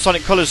time we had some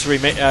Sonic Colors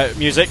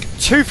music.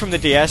 2 from the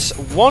DS,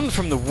 1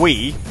 from the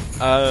Wii.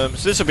 So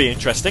this will be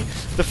interesting.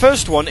 The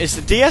first one is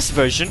the DS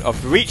version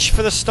of Reach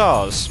for the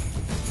Stars.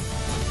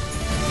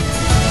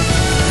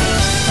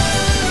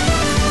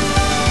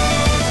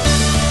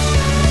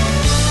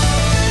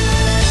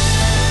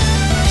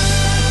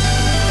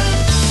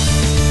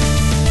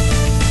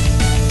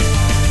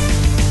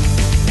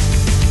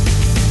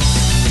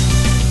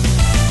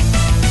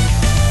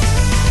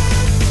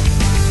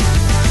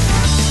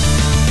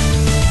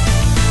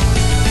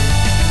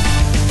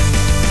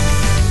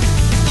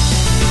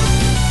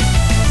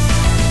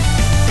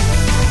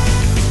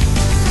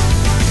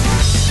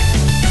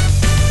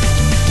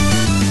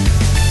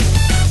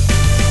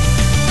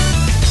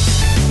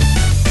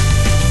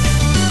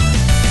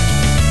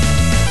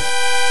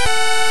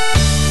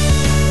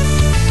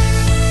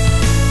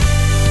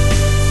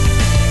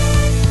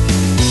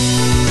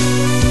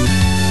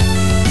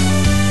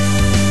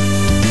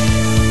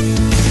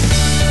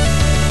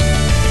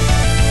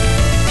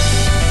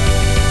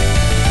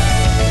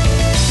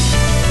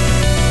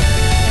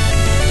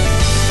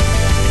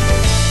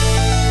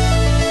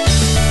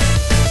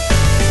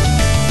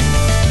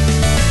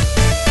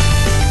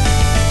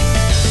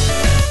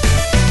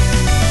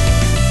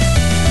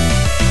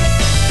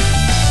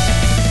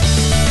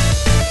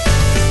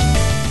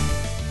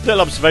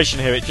 Little observation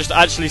here, it just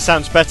actually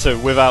sounds better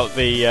without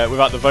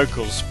the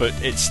vocals, but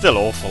it's still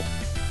awful.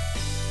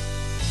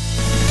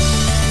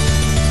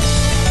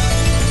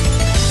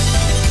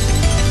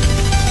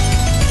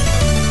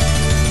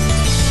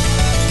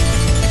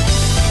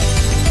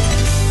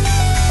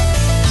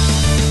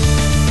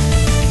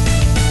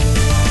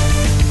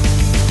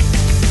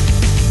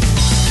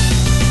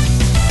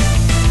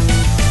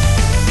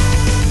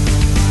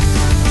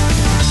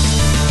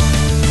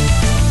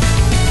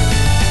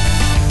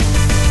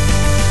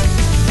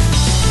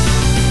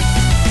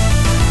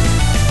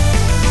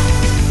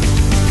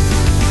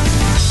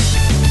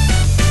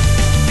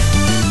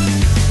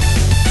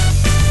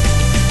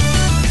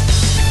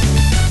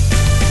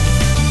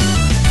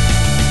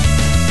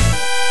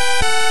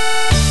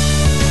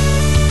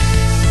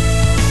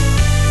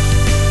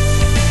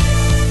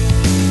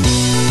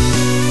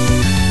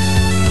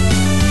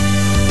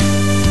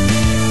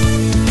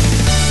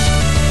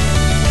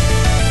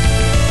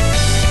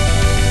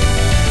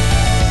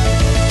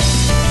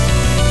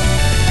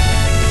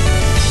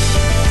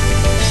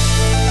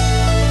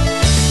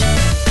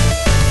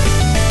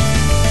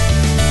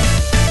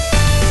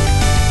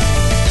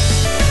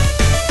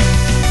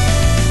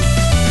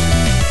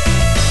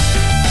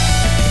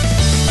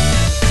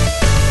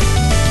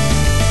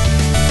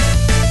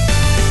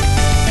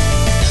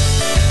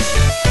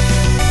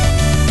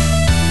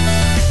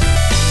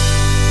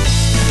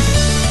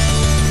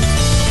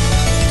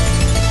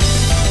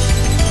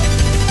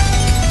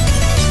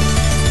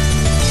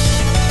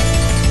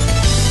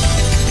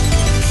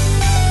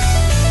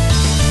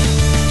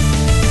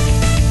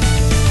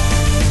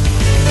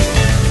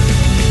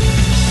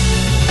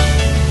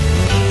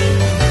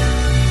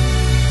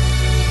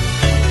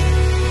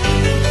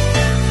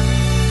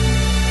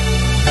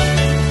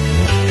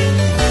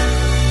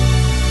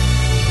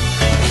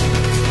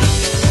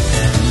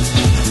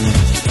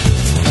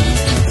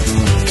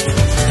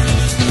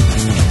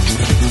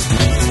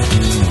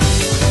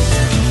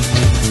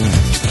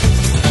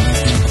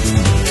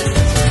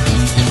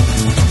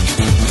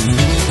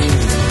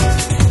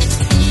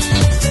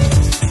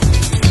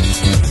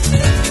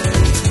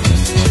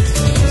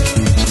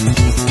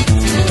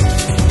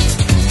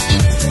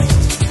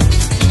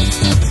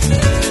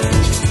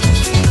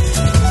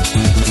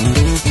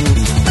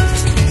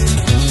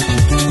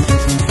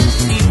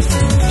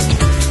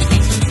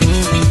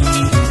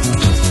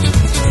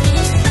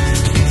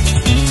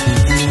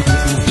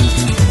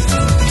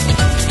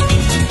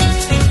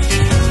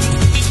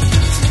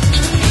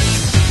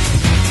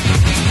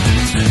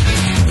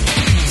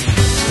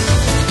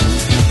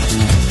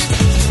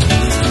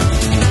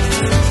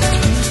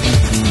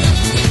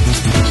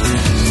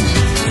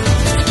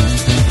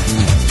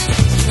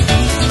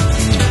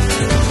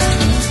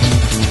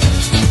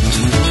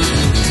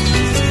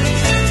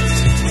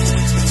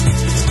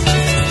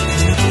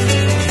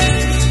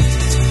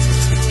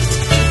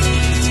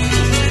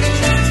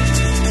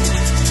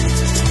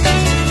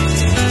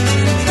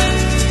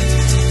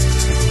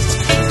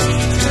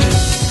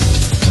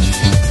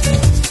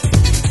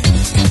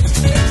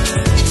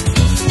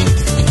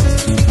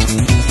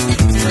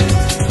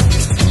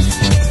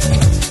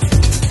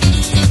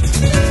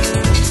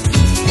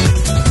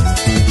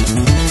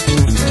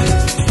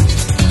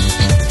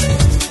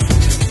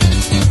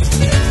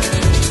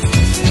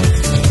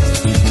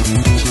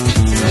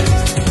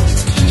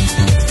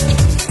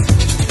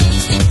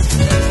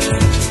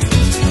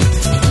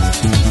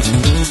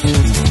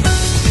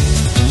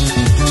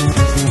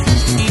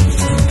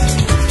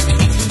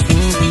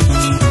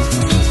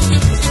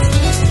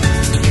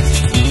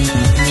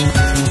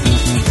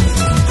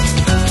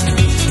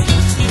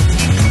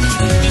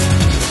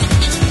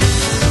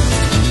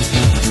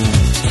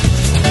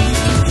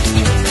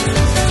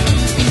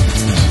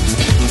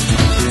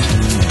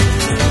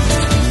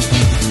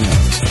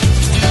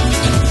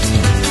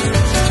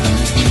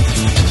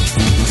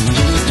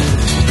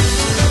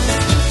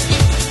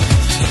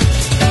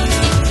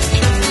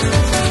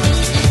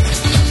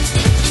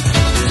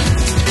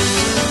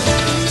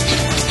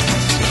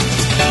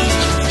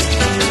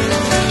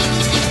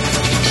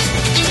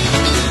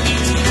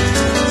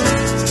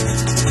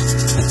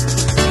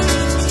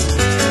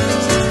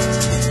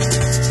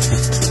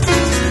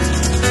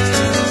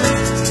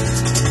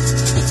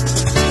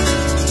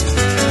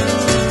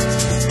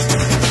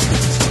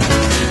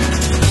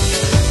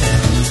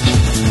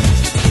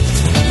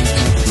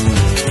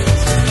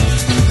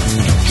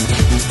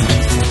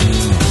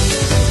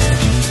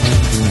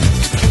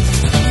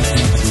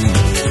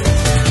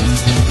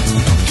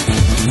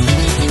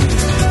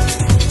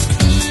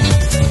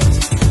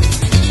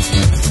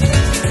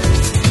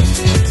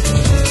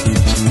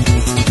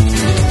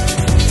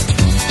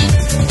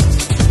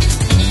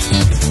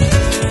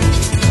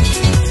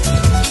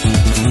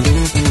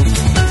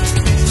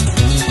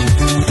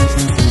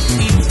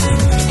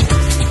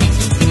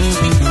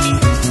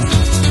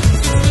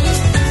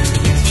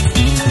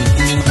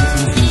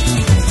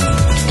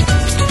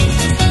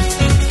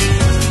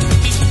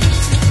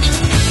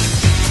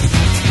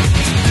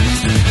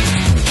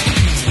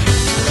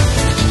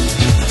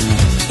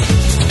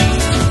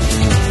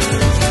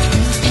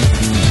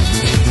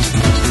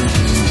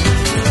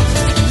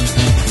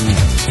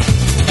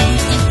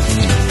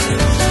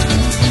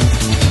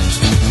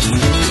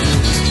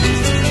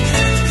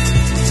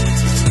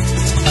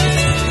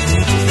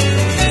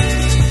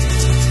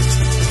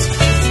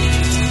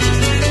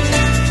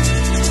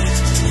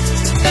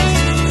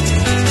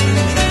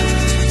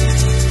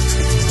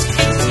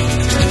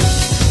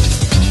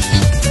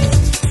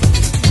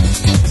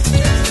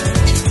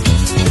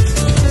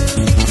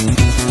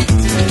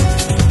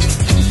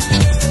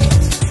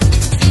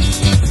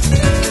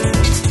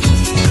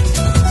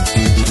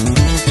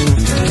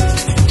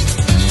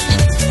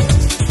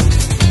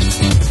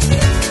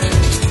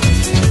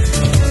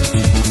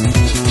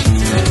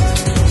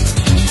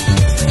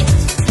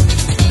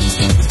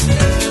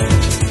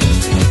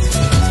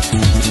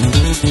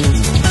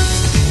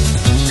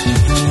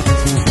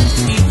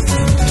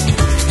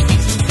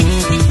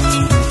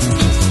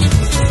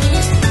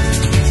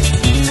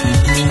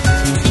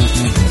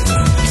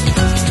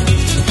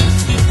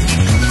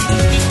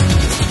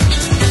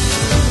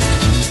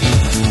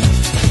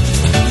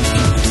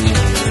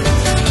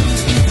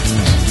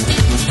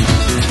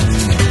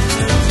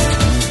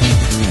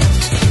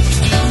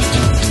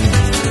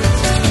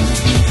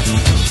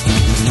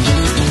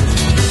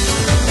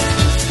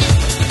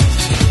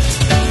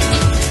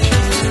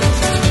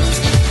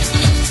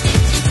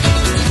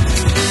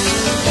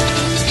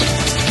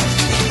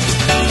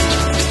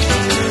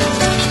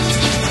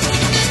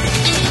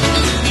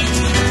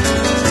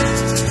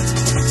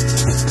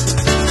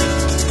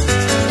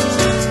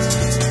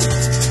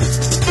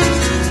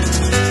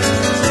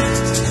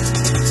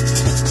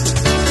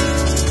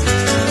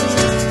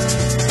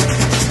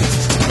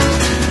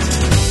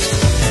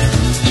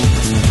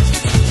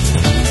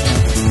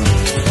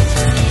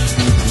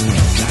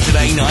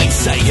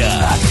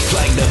 Sega,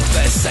 playing the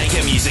best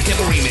Sega music and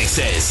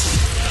remixes.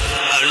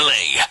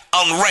 Only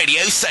on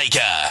Radio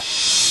Sega.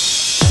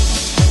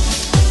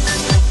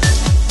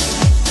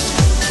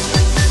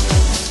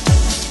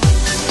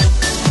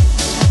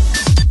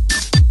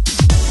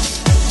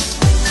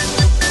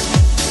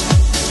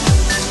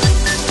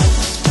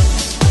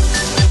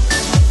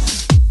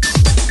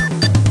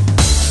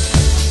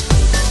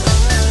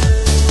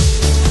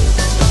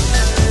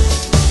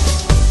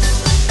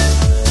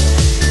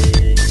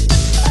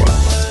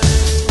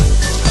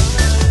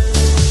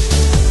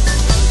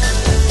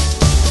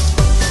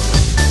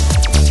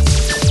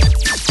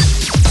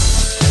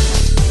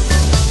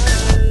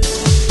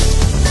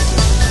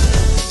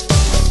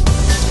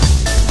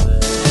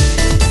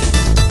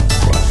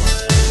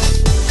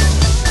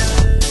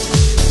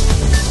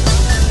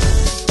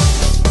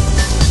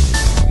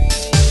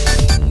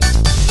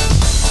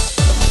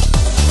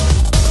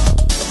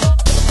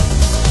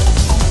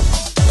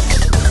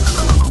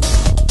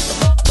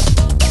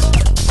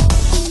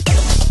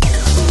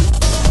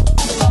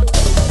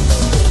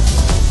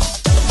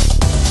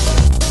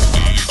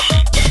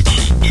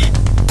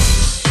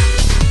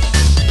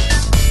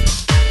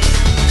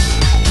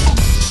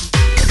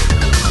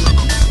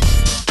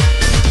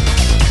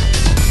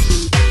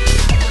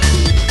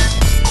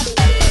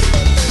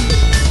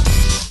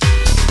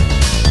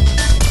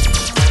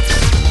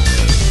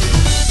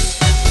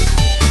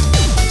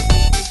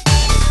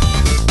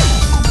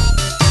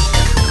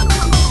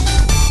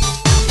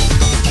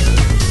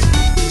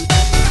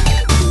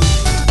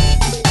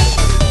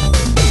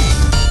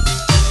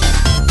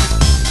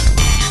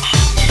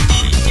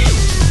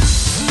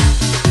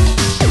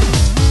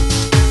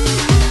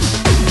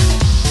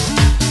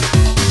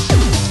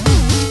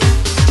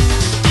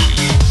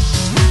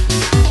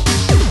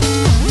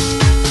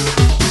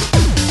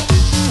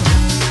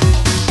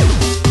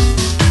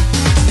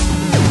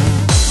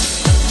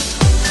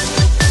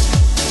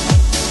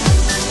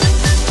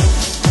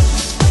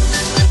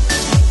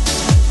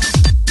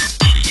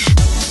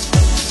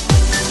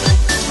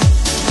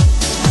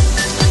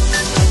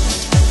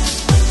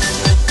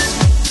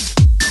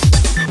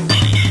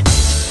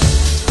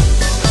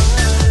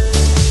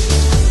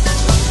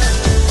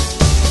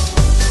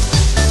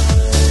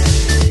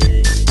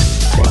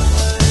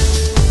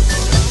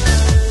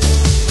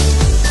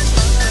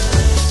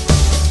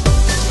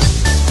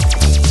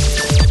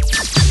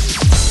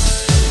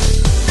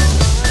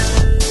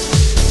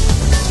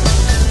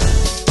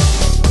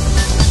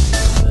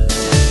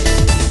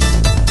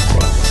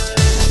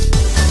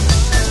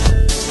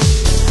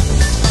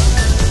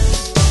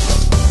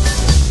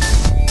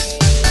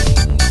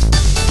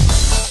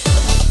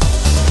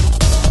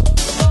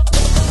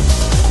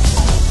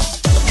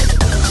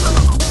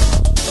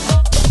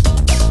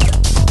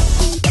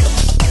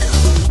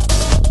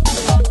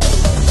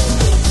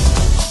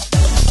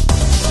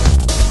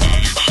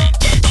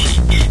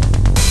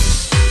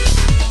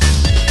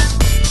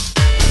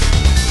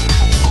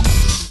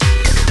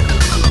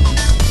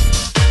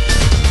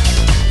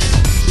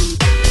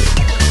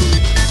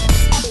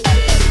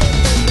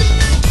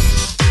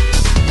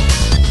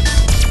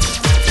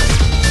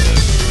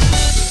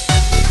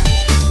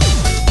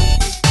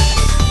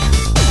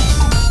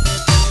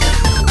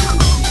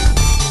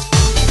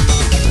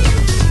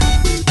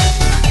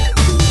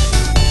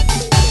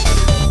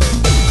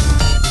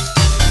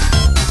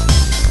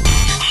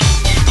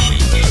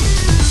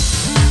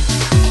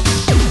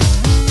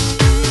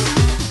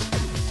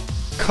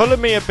 Colour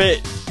me a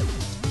bit.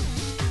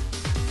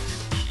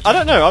 I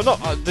don't know. I'm not.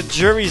 The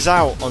jury's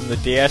out on the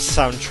DS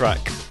soundtrack.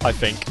 I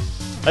think.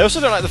 I also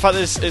don't like the fact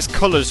that it's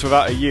colours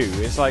without a U.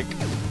 It's like,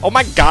 oh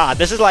my god,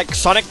 this is like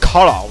Sonic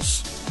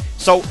Colors.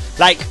 So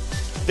like,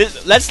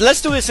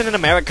 let's do this in an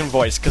American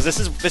voice because this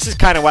is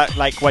kind of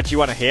what you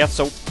want to hear.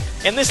 So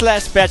in this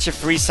last batch of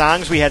 3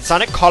 songs, we had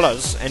Sonic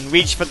Colors and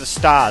Reach for the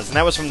Stars, and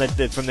that was from the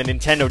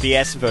Nintendo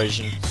DS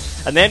version.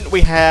 And then we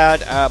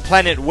had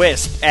Planet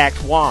Wisp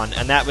Act 1,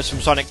 and that was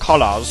from Sonic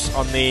Colors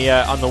on the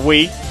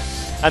Wii.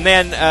 And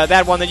then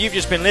that one that you've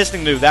just been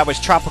listening to, that was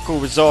Tropical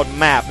Resort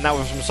Map, and that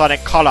was from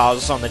Sonic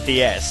Colors on the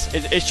DS.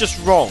 It's just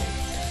wrong.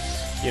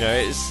 You know,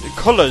 it's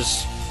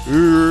Colors.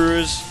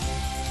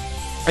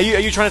 Are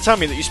you trying to tell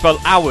me that you spell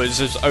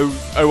hours as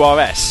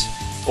O-R-S?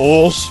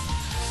 Ors?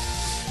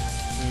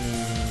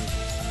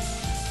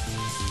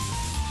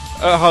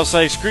 I'll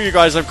say, screw you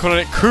guys, I'm calling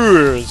it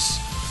Coors.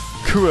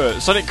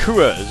 Coors. Sonic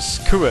Coors.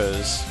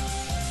 Coors.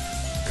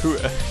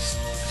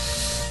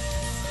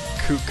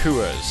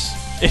 Coors.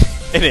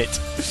 In it.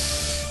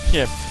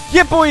 Yeah.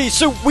 Yeah, boy,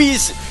 so we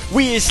is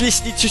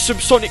listening to some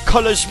Sonic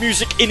Colors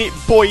music in it,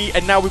 boy,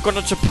 and now we've gone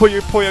on to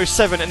Puyo Puyo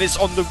 7, and it's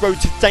On the Road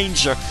to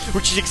Danger,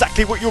 which is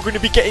exactly what you're going to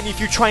be getting if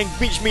you try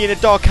and reach me in a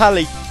dark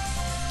alley.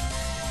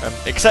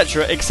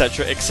 Etc,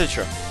 etc,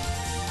 etc.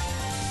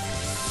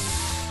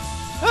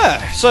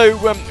 So,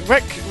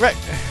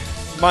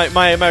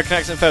 my American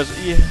accent fails.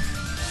 Yeah.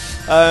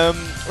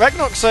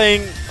 Reknok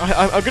saying,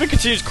 I'm going to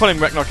continue to call him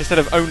Reknok instead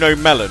of Oh No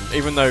Melon,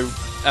 even though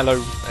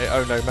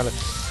Oh No Melon.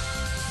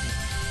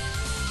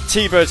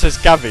 T-Bird says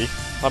Gavi.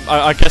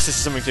 I guess this is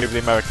something to do with the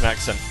American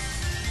accent.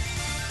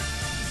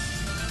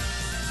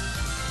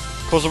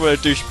 Calls him a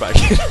douchebag.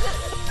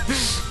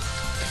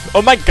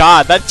 Oh my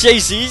god, that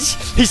Jay-Z's,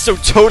 he's so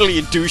totally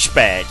a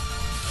douchebag.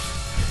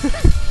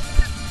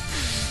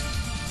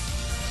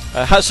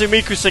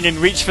 Hatsumiku singing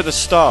Reach for the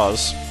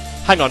Stars.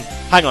 Hang on.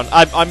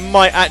 I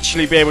might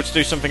actually be able to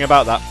do something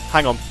about that.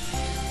 Hang on.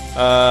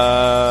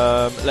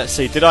 Let's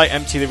see. Did I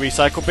empty the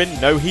recycle bin?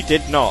 No, he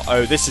did not.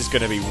 Oh, this is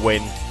going to be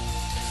win.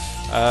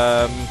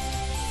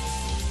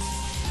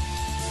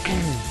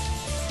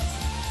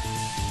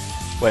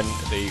 When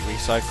the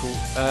recycle...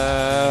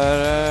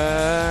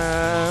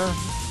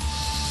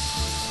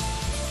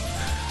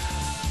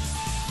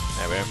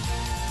 there we go.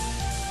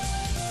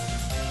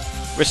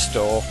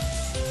 Restore.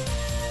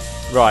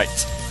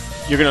 Right.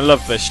 You're going to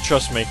love this,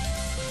 trust me.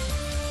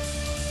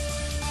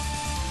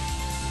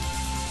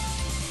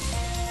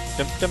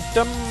 Dum dum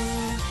dum.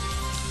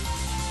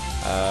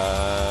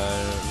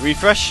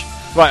 Refresh.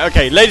 Right,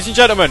 okay, ladies and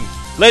gentlemen.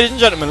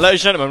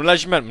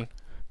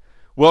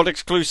 World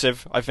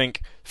exclusive, I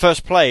think.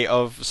 First play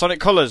of Sonic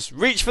Colors.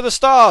 Reach for the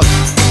Stars.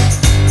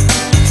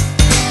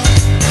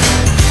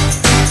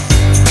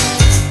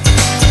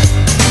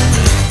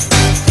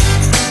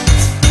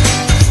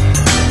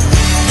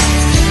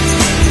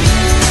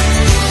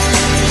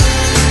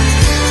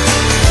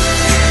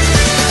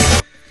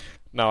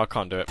 No, I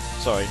can't do it.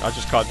 Sorry, I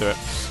just can't do it.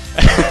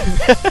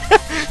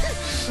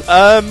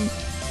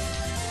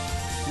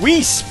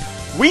 Weesp.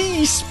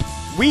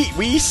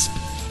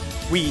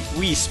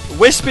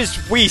 Wisp is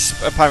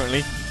Weesp,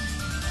 apparently.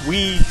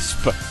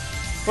 Weesp.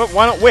 Well,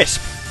 why not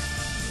Wisp?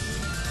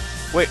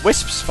 Wait,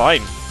 Wisp's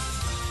fine.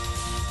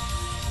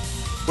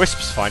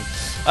 Wisp's fine.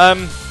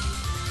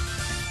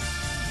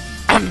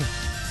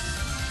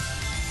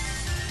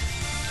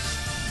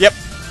 Yep.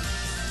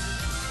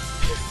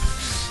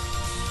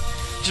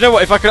 Do you know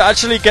what? If I could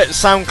actually get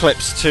sound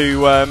clips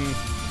to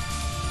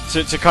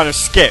kind of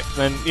skip,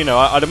 then you know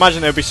I'd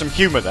imagine there'd be some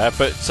humour there.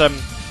 But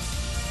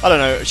I don't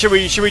know. Should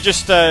we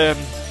just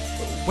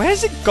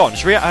where's it gone?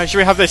 Should we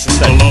have this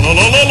instead?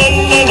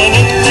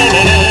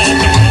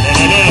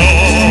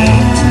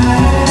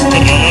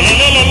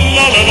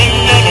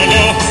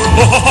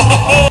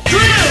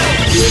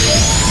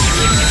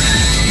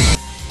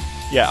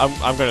 Yeah,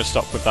 I'm going to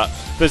stop with that.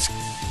 There's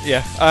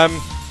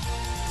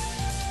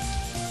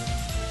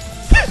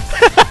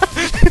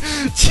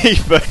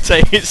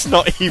T-Birthday, it's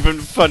not even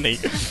funny.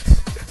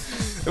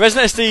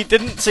 Resident SD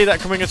didn't see that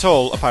coming at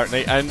all,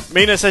 apparently, and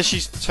Mina says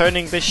she's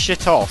turning this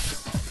shit off.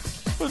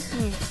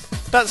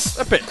 That's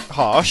a bit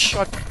harsh.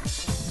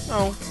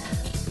 Oh.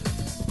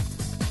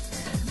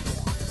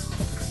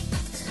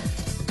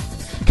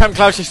 Camp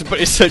Klaus used to put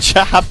it's such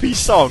a happy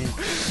song.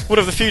 One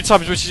of the few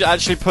times where she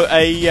actually put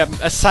a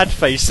sad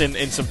face in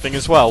something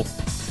as well.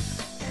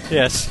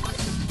 Yes.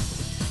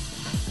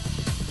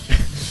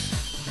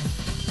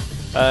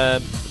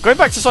 Going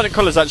back to Sonic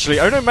Colors, actually,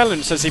 Ono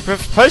Melon says he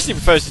personally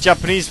prefers the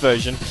Japanese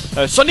version.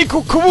 Sonic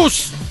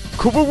Kuwus!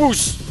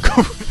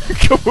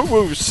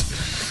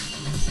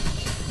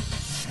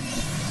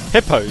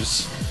 Hippos!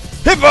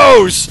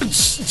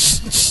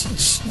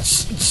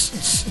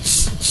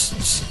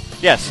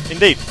 Yes,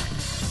 indeed.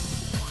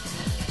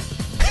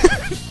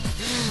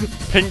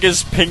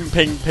 Pingers,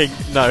 ping.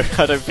 No,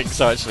 I don't think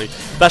so, actually.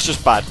 That's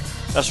just bad.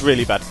 That's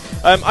really bad.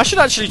 I should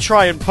actually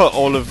try and put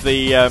all of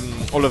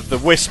the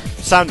Wisp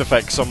sound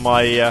effects on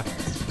my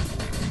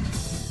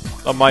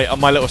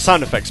little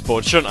sound effects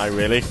board, shouldn't I?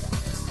 Really?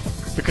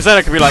 Because then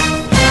I could be like,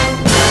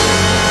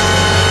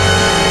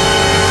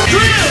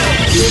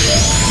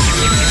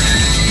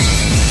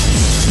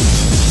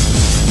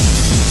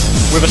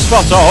 with a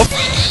spot of.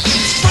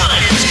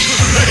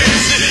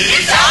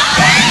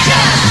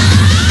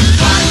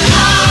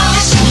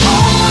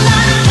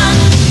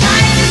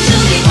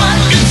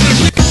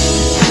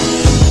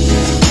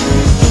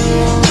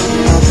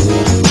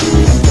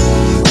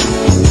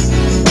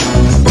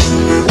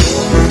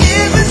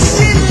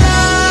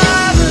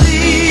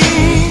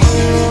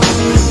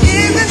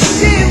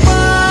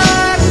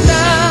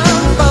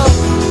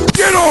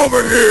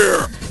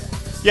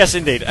 Yes,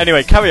 indeed.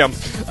 Anyway, carry on.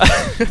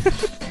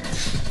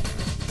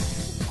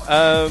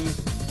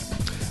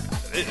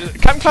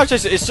 Camp Cloud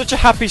Chaser is such a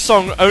happy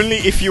song only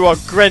if you are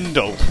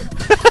Grendel.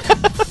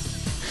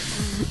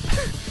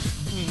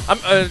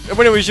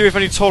 When it was you, if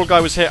any tall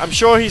guy was here, I'm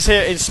sure he's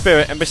here in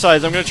spirit, and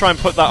besides, I'm going to try and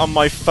put that on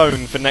my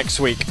phone for next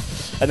week.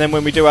 And then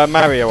when we do our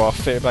Mario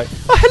off, it'll be like,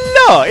 oh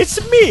hello, it's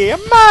me,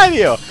 I'm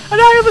Mario,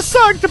 and I have a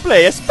song to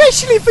play,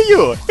 especially for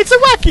you. It's a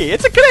wacky,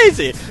 it's a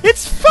crazy,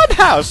 it's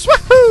Funhouse,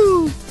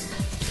 woohoo!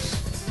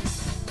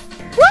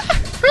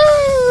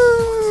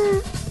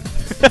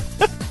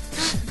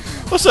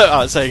 What's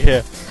that saying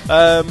here?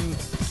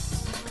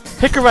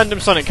 Pick a random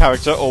Sonic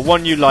character or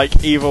one you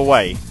like either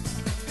way.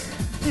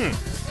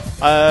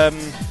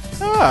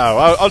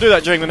 I'll do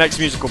that during the next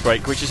musical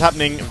break, which is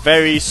happening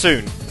very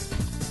soon.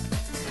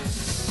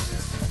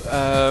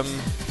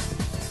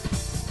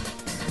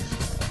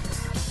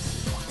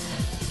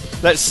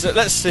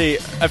 Let's see.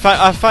 In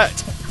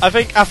fact, I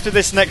think after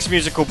this next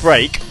musical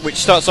break, which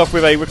starts off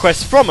with a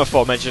request from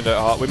aforementioned at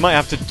heart, we might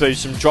have to do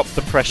some drop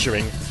the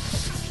pressuring.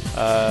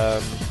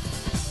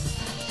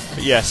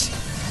 But yes,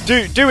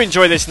 do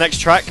enjoy this next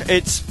track.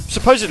 It's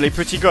supposedly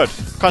pretty good.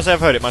 Can't say I've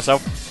heard it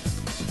myself.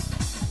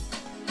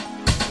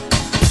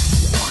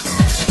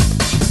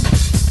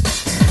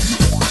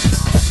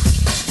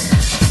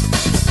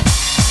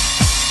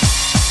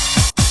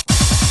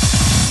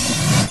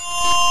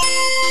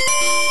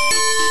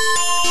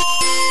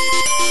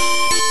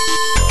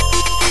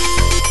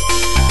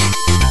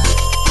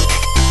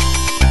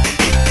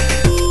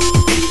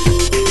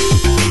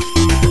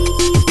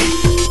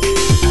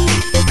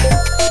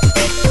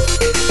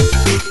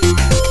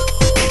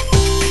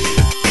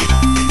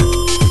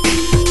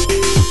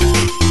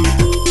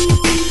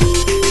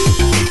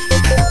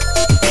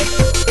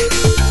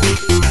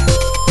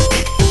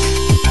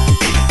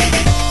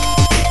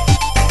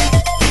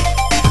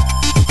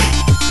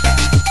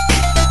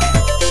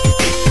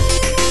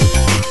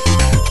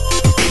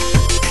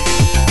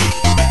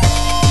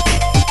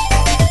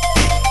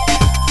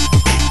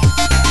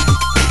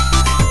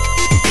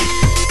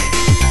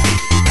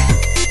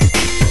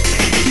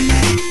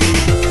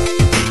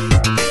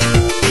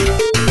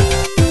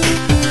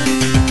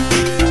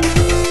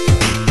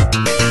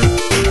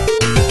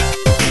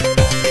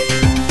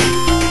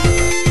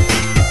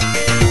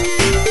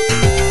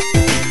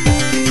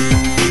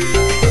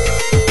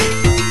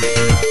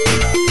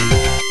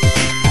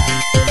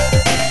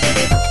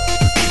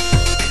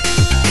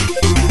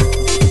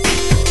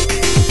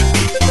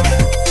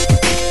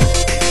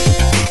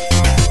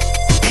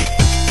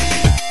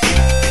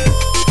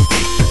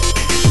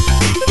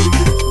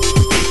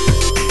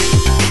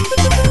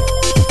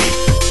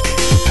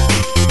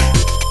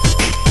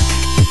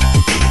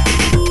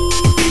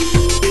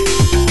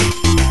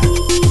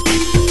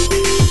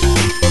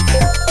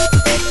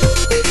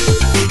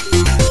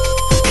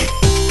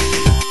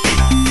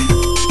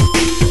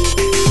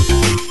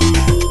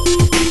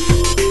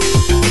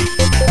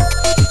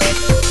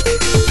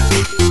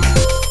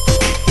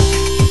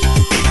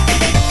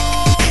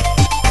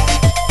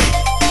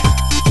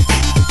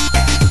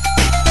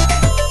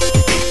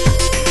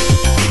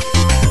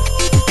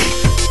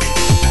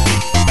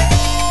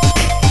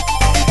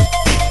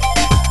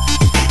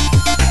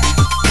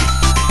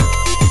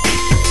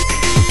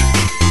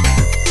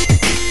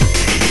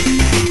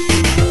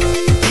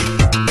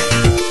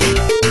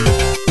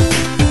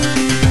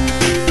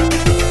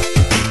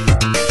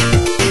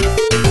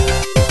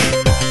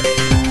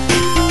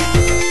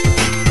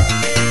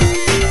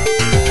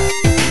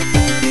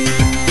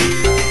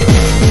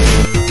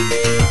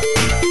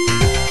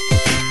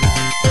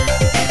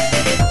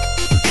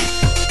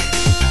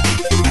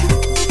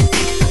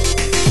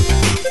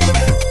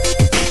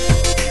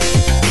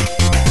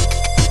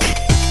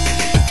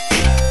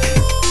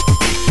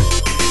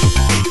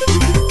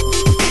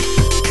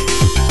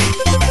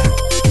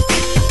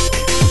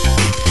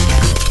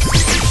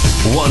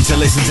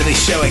 Listen to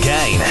this show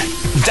again?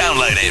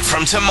 Download it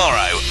from tomorrow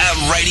at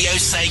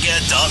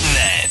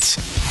radiosega.net.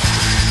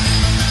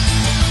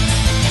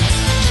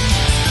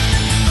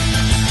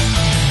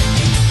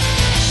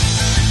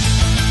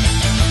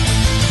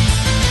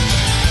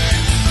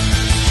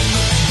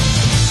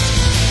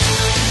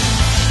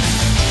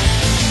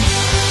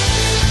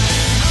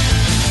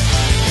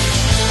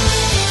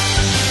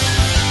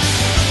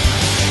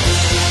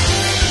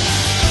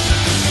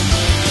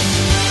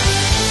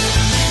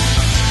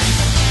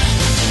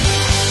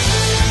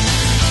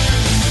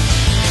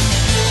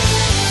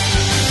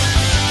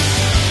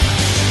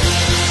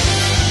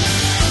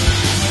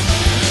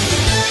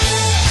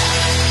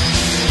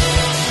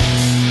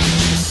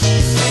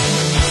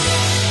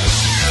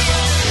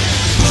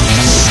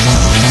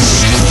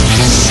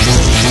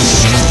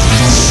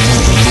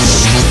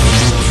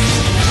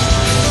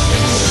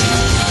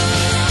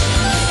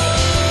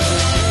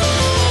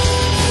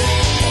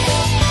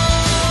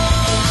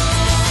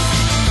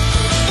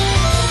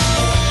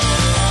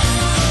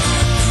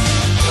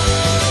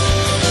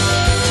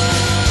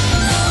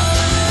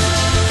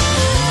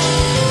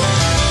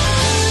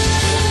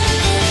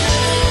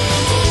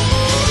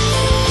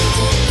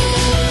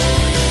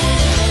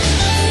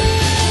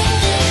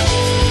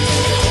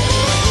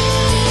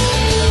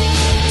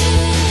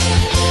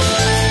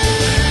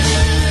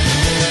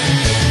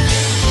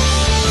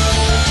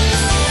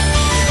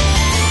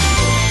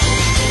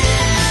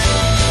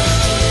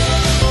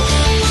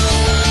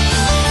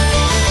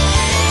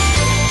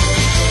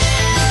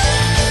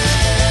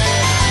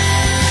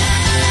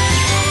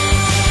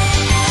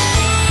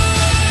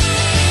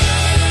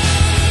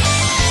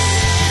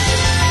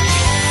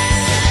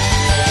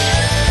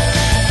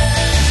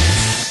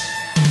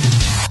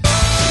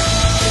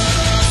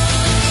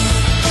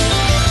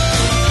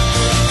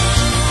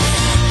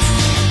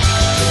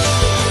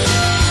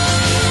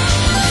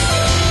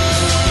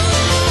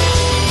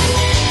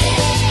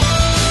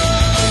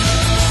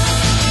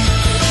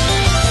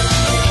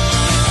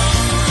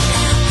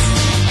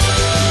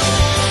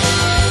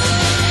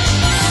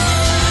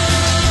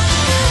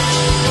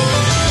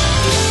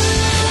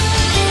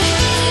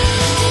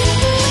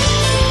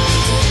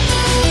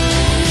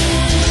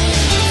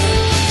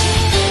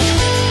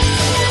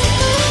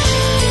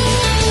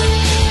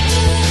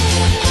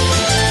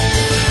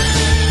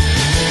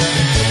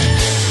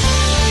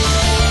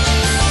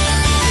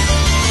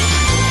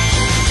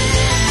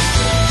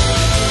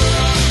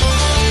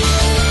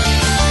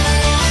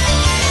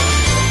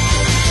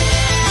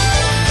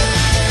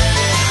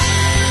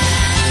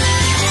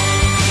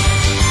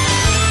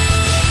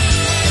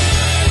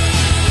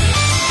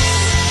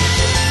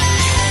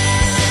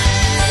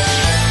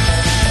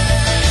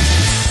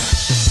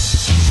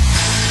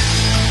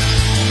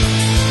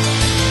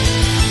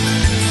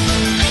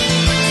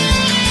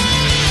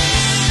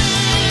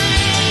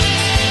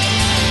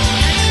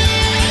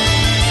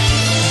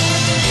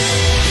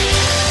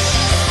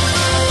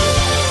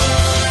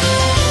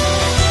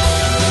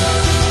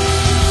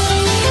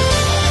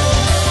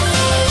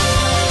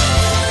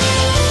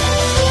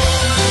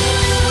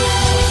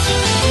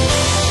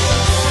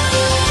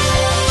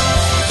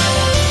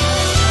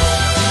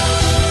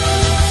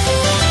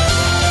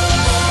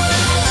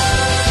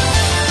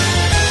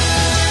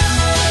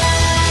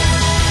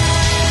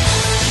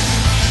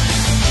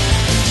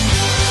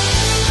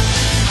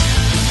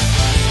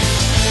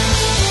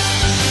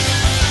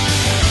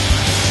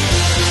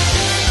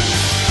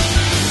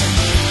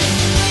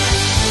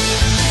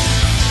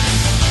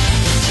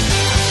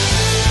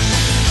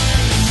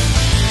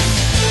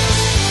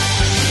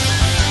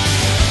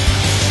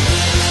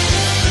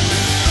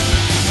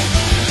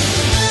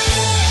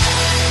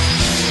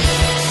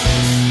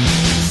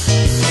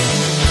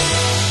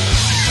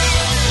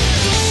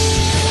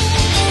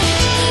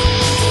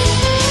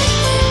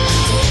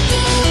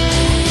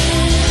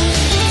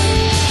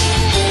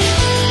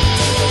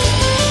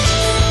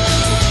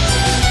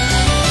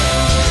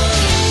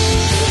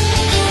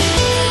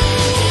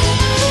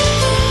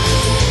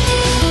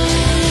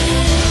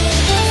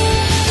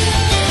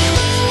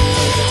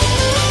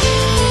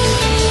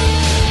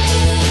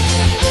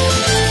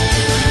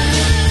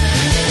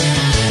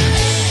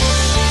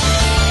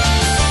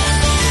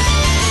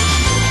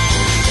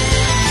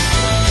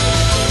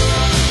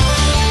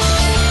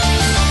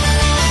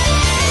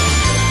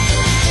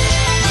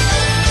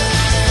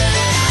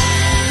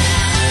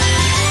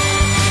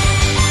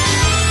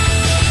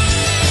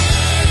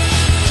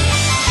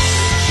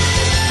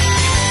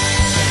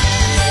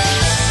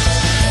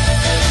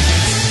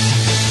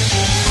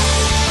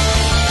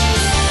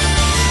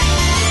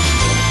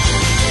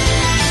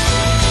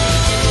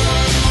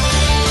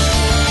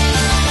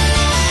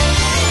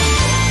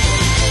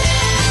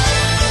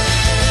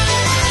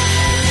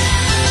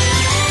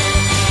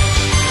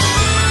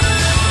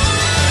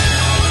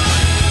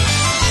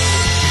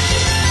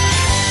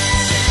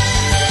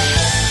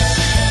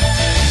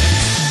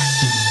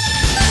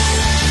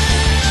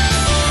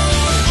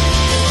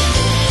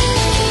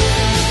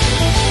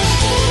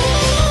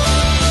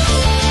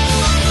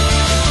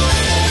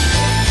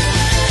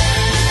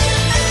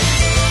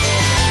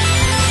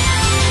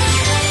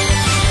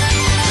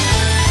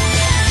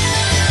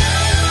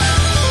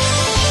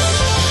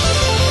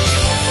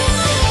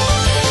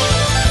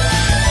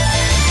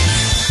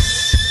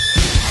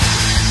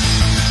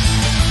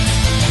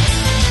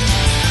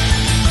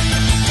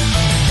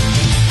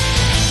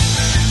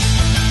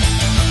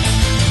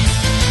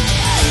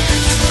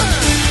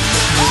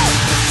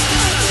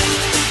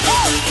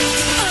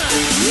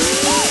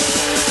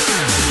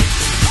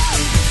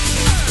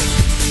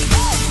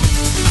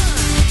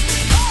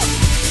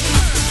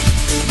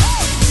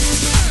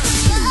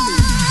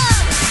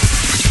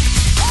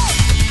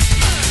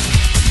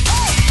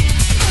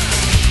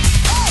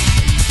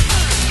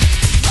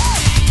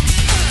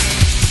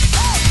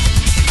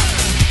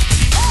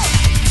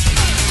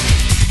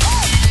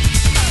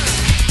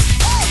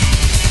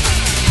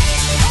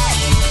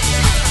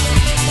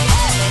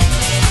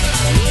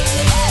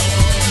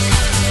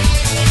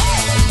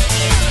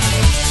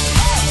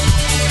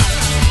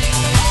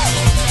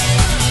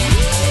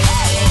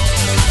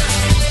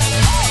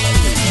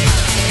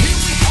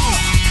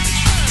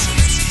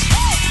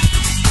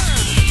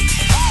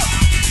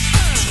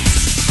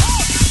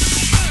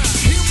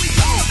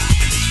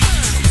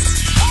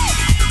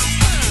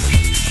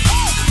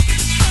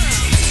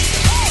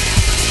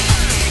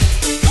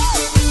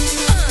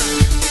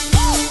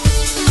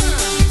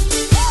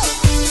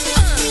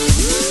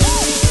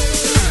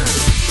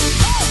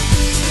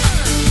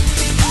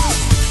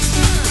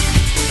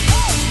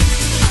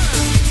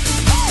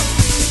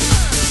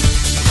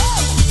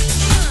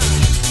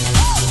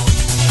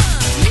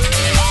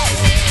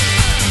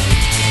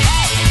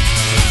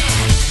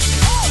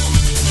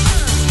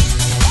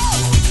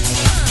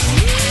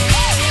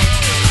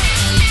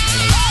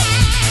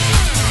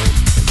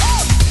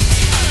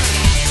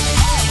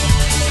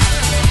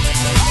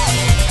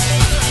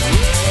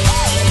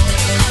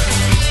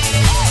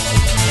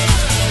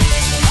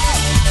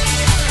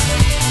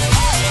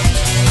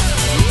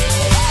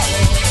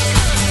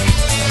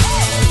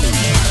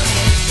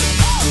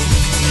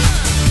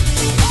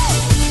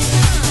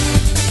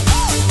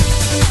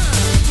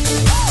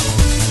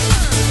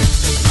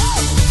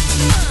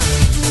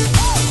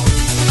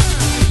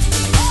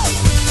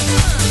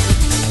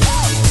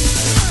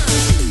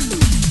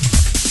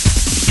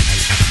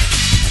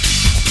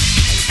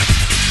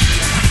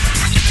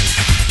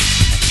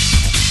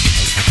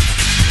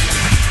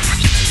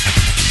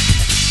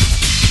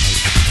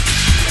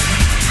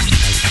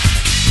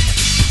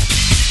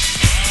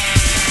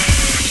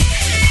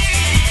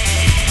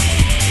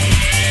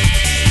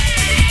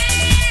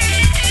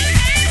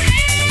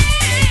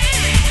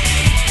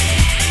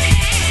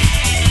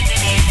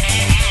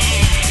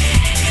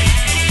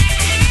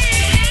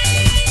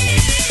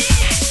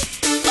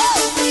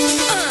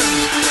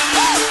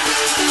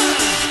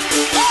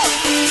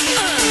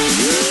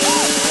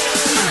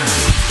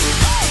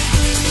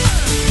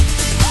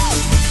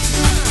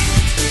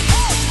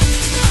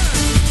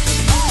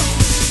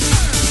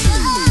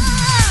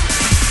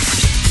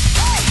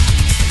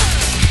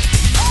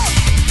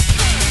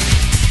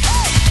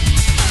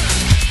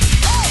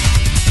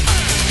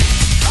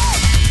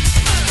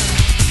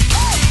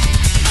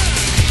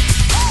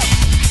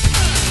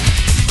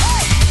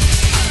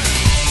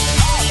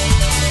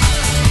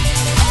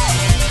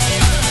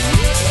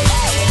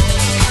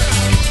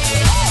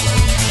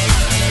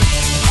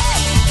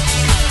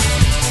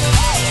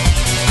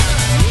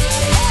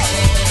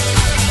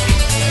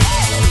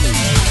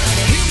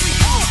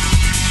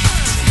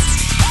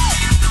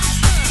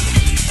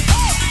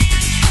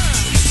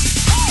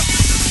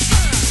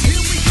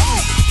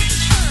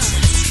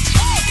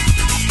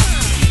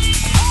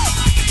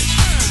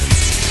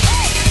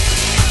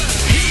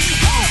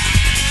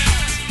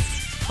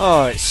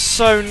 Oh, it's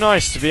so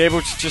nice to be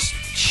able to just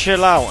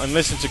chill out and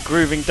listen to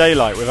Grooving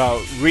Daylight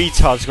without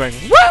retards going,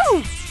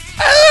 woo!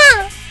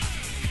 Ah!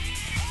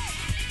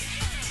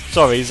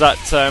 Sorry, is that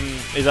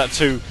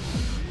too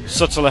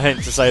subtle a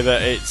hint to say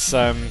that it's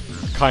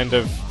kind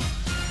of,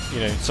 you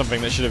know, something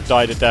that should have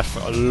died a death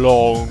a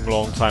long,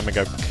 long time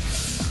ago?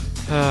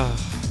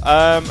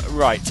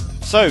 Right.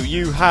 So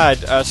you had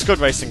Scud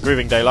Race and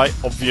Grooving Daylight,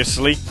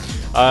 obviously.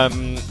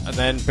 And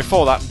then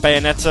before that,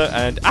 Bayonetta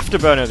and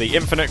Afterburner, the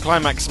Infinite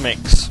Climax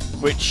mix,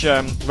 which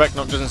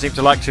Reknok doesn't seem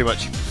to like too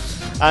much.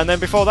 And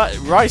then before that,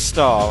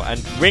 Rystar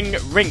and Ring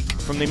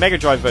Rink from the Mega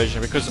Drive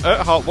version, because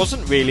Erthart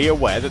wasn't really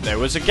aware that there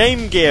was a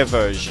Game Gear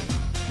version.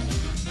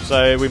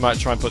 So we might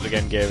try and put the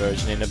Game Gear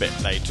version in a bit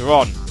later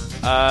on.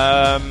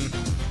 I'm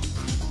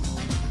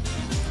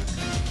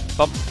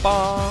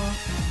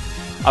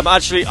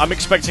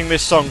expecting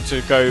this song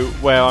to go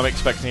where I'm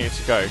expecting it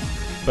to go,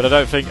 but I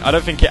don't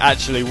think it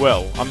actually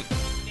will.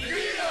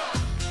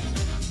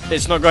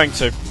 It's not going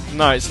to.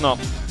 No, it's not.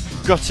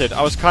 Gutted.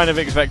 I was kind of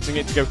expecting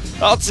it to go,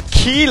 oh,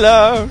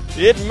 tequila,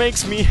 it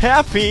makes me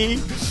happy,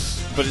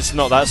 but it's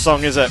not that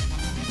song, is it?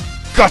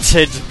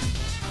 Gutted.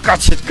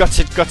 Gutted,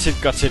 gutted, gutted,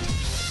 gutted.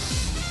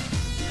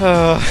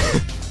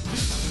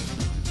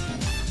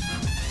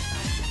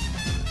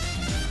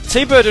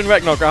 T-Bird and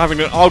Reknok are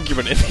having an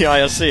argument in the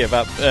IRC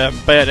about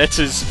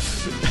Bayonetta's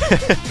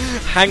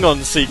hang-on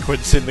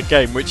sequence in the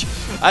game, which,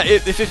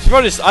 if to be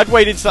honest, I'd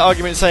wade into that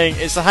argument saying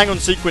it's a hang-on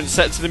sequence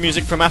set to the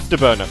music from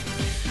Afterburner,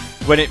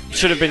 when it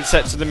should have been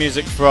set to the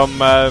music from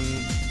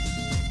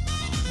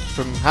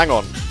Hang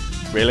On,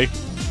 really.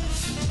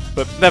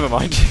 But never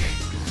mind.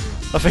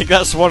 I think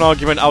that's one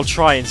argument I'll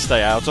try and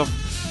stay out of,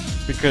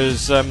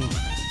 because,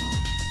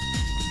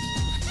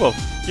 well,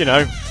 you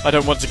know, I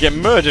don't want to get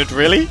murdered,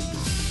 really.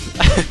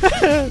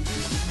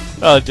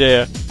 Oh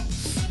dear.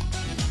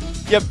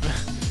 Yep.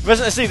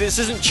 Resident Evil, this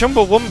isn't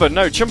Chumbawamba.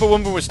 No,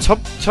 Chumbawamba was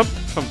tub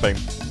thumping.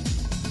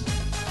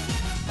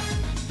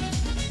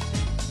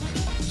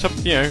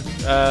 You know,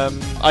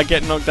 I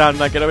get knocked down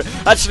and I get over.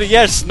 Actually,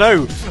 yes,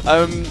 no.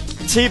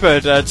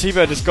 T-Bird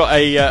has got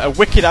a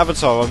wicked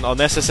avatar on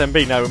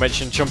SSMB. Now we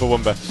mentioned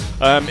Chumbawamba.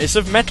 It's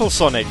of Metal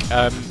Sonic,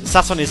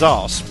 sat on his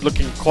arse,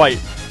 looking quite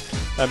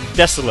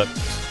desolate.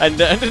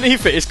 And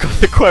underneath it, it's got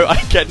the quote,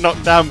 "I get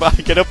knocked down, but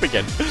I get up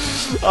again."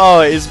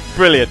 Oh, it is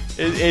brilliant.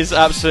 It is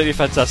absolutely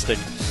fantastic.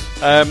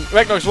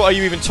 Reknox, what are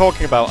you even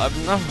talking about?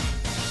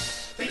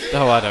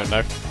 Oh, I don't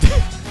know.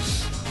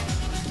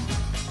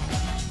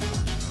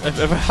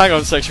 Hang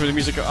on, section with the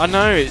music. I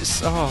know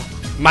it's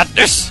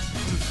madness.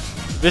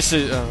 This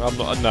is I'm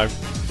not. No.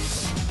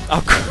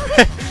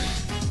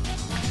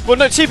 Well,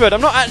 no, T-Bird. I'm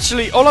not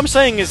actually. All I'm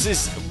saying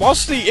is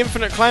whilst the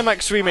Infinite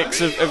Climax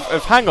remix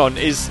of Hang On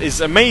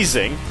is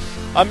amazing,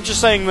 I'm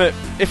just saying that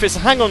if it's a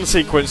Hang On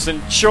sequence,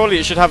 then surely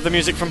it should have the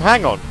music from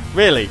Hang On.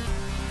 Really.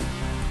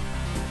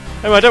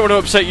 Anyway, I don't want to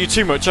upset you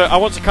too much. I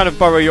want to kind of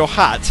borrow your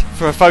hat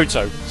for a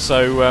photo.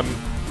 So.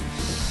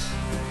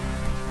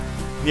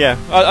 Yeah,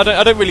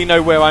 I don't really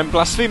know where I'm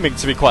blaspheming,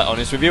 to be quite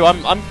honest with you.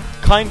 I'm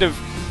kind of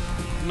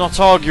not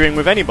arguing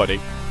with anybody.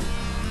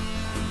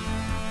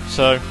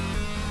 So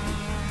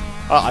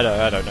I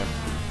don't know.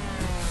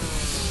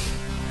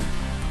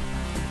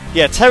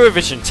 Yeah,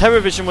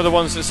 Terrorvision were the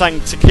ones that sang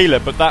Tequila,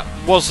 but that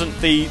wasn't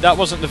the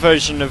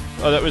version of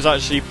that was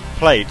actually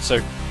played.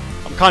 So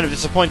I'm kind of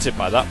disappointed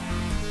by that.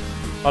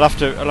 I'll have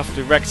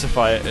to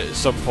rectify it at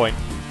some point.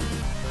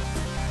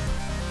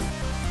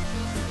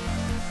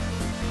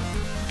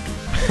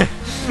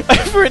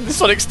 Over in the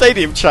Sonic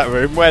Stadium chat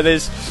room, where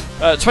there's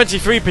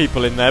 23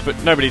 people in there,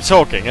 but nobody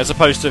talking, as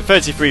opposed to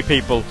 33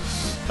 people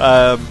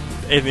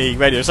in the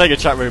Radio Sega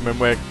chat room, and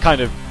we're kind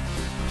of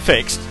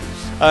fixed.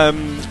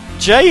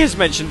 Jay has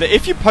mentioned that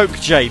if you poke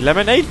Jay,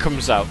 Lemonade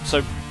comes out,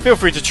 so feel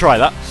free to try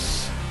that.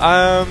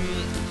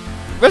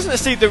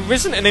 Resident Evil, there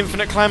isn't an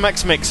Infinite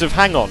Climax mix of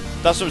Hang On.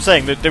 That's what I'm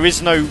saying, that there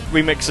is no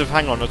remix of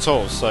Hang On at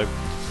all. So,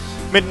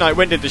 midnight,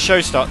 when did the show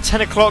start?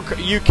 10 o'clock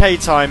UK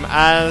time,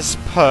 as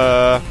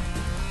per...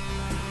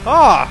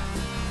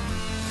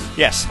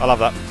 Yes, I love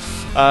that.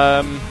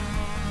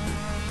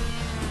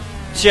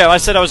 So yeah, I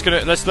said I was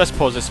gonna... Let's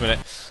pause this a minute.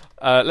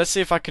 Let's see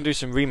if I can do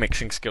some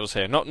remixing skills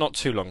here. Not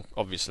too long,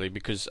 obviously,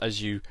 because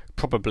as you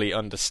probably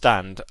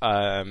understand,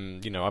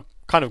 you know, I've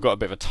kind of got a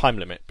bit of a time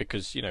limit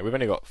because, you know, we've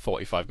only got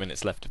 45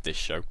 minutes left of this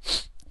show.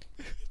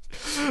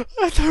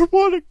 I don't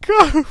want to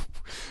go.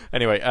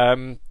 Anyway,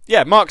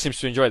 yeah, Mark seems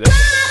to enjoy this.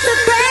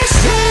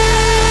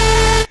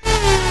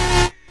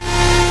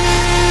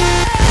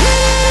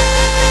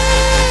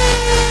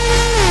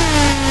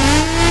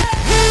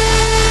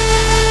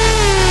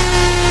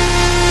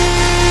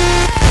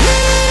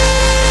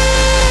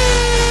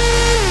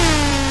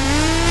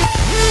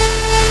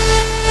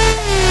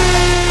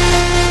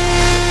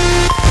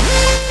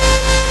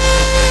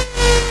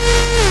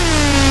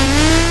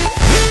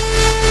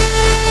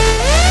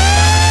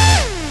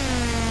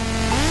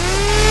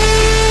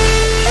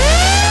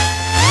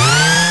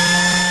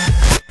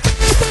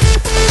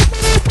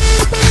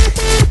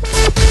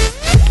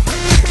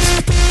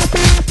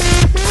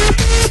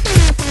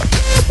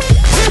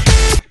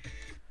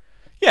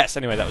 Yes,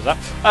 anyway, that was that.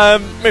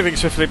 Moving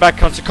swiftly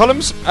back onto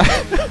columns.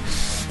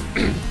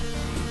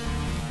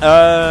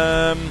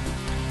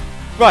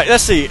 Right,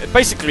 let's see.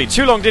 Basically,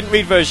 Too Long Didn't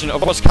Read version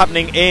of what's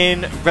happening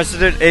in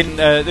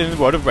the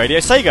world of Radio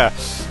Sega.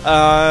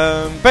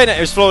 Bayonetta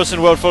is flawless in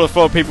a world full of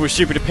flawed people with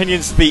stupid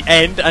opinions. The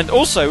end. And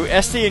also,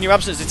 ST, in your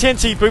absence, the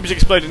TNT boobs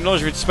exploded in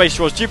launch into space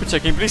towards Jupiter.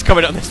 Can you please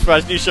comment on this for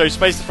our new show,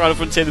 Space the Final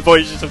Frontier, the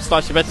Voyages of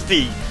Starship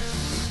ST?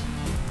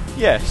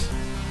 Yes.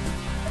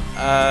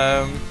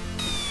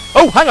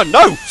 Oh, hang on,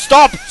 no!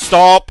 Stop!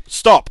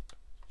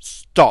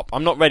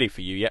 I'm not ready for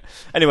you yet.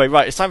 Anyway,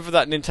 right, it's time for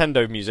that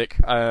Nintendo music.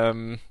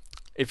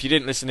 If you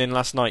didn't listen in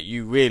last night,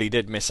 you really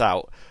did miss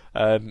out.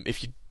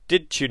 If you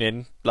did tune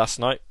in last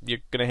night, you're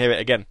going to hear it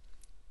again.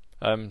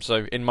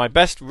 So, in my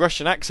best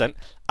Russian accent,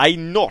 I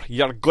know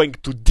you're going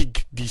to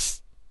dig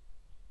this.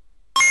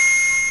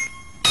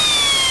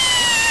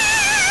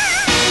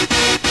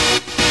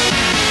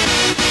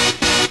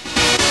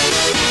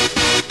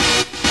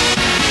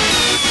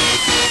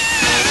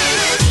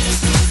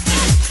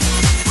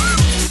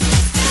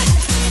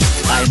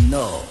 I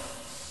know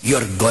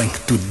you're going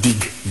to dig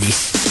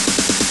this.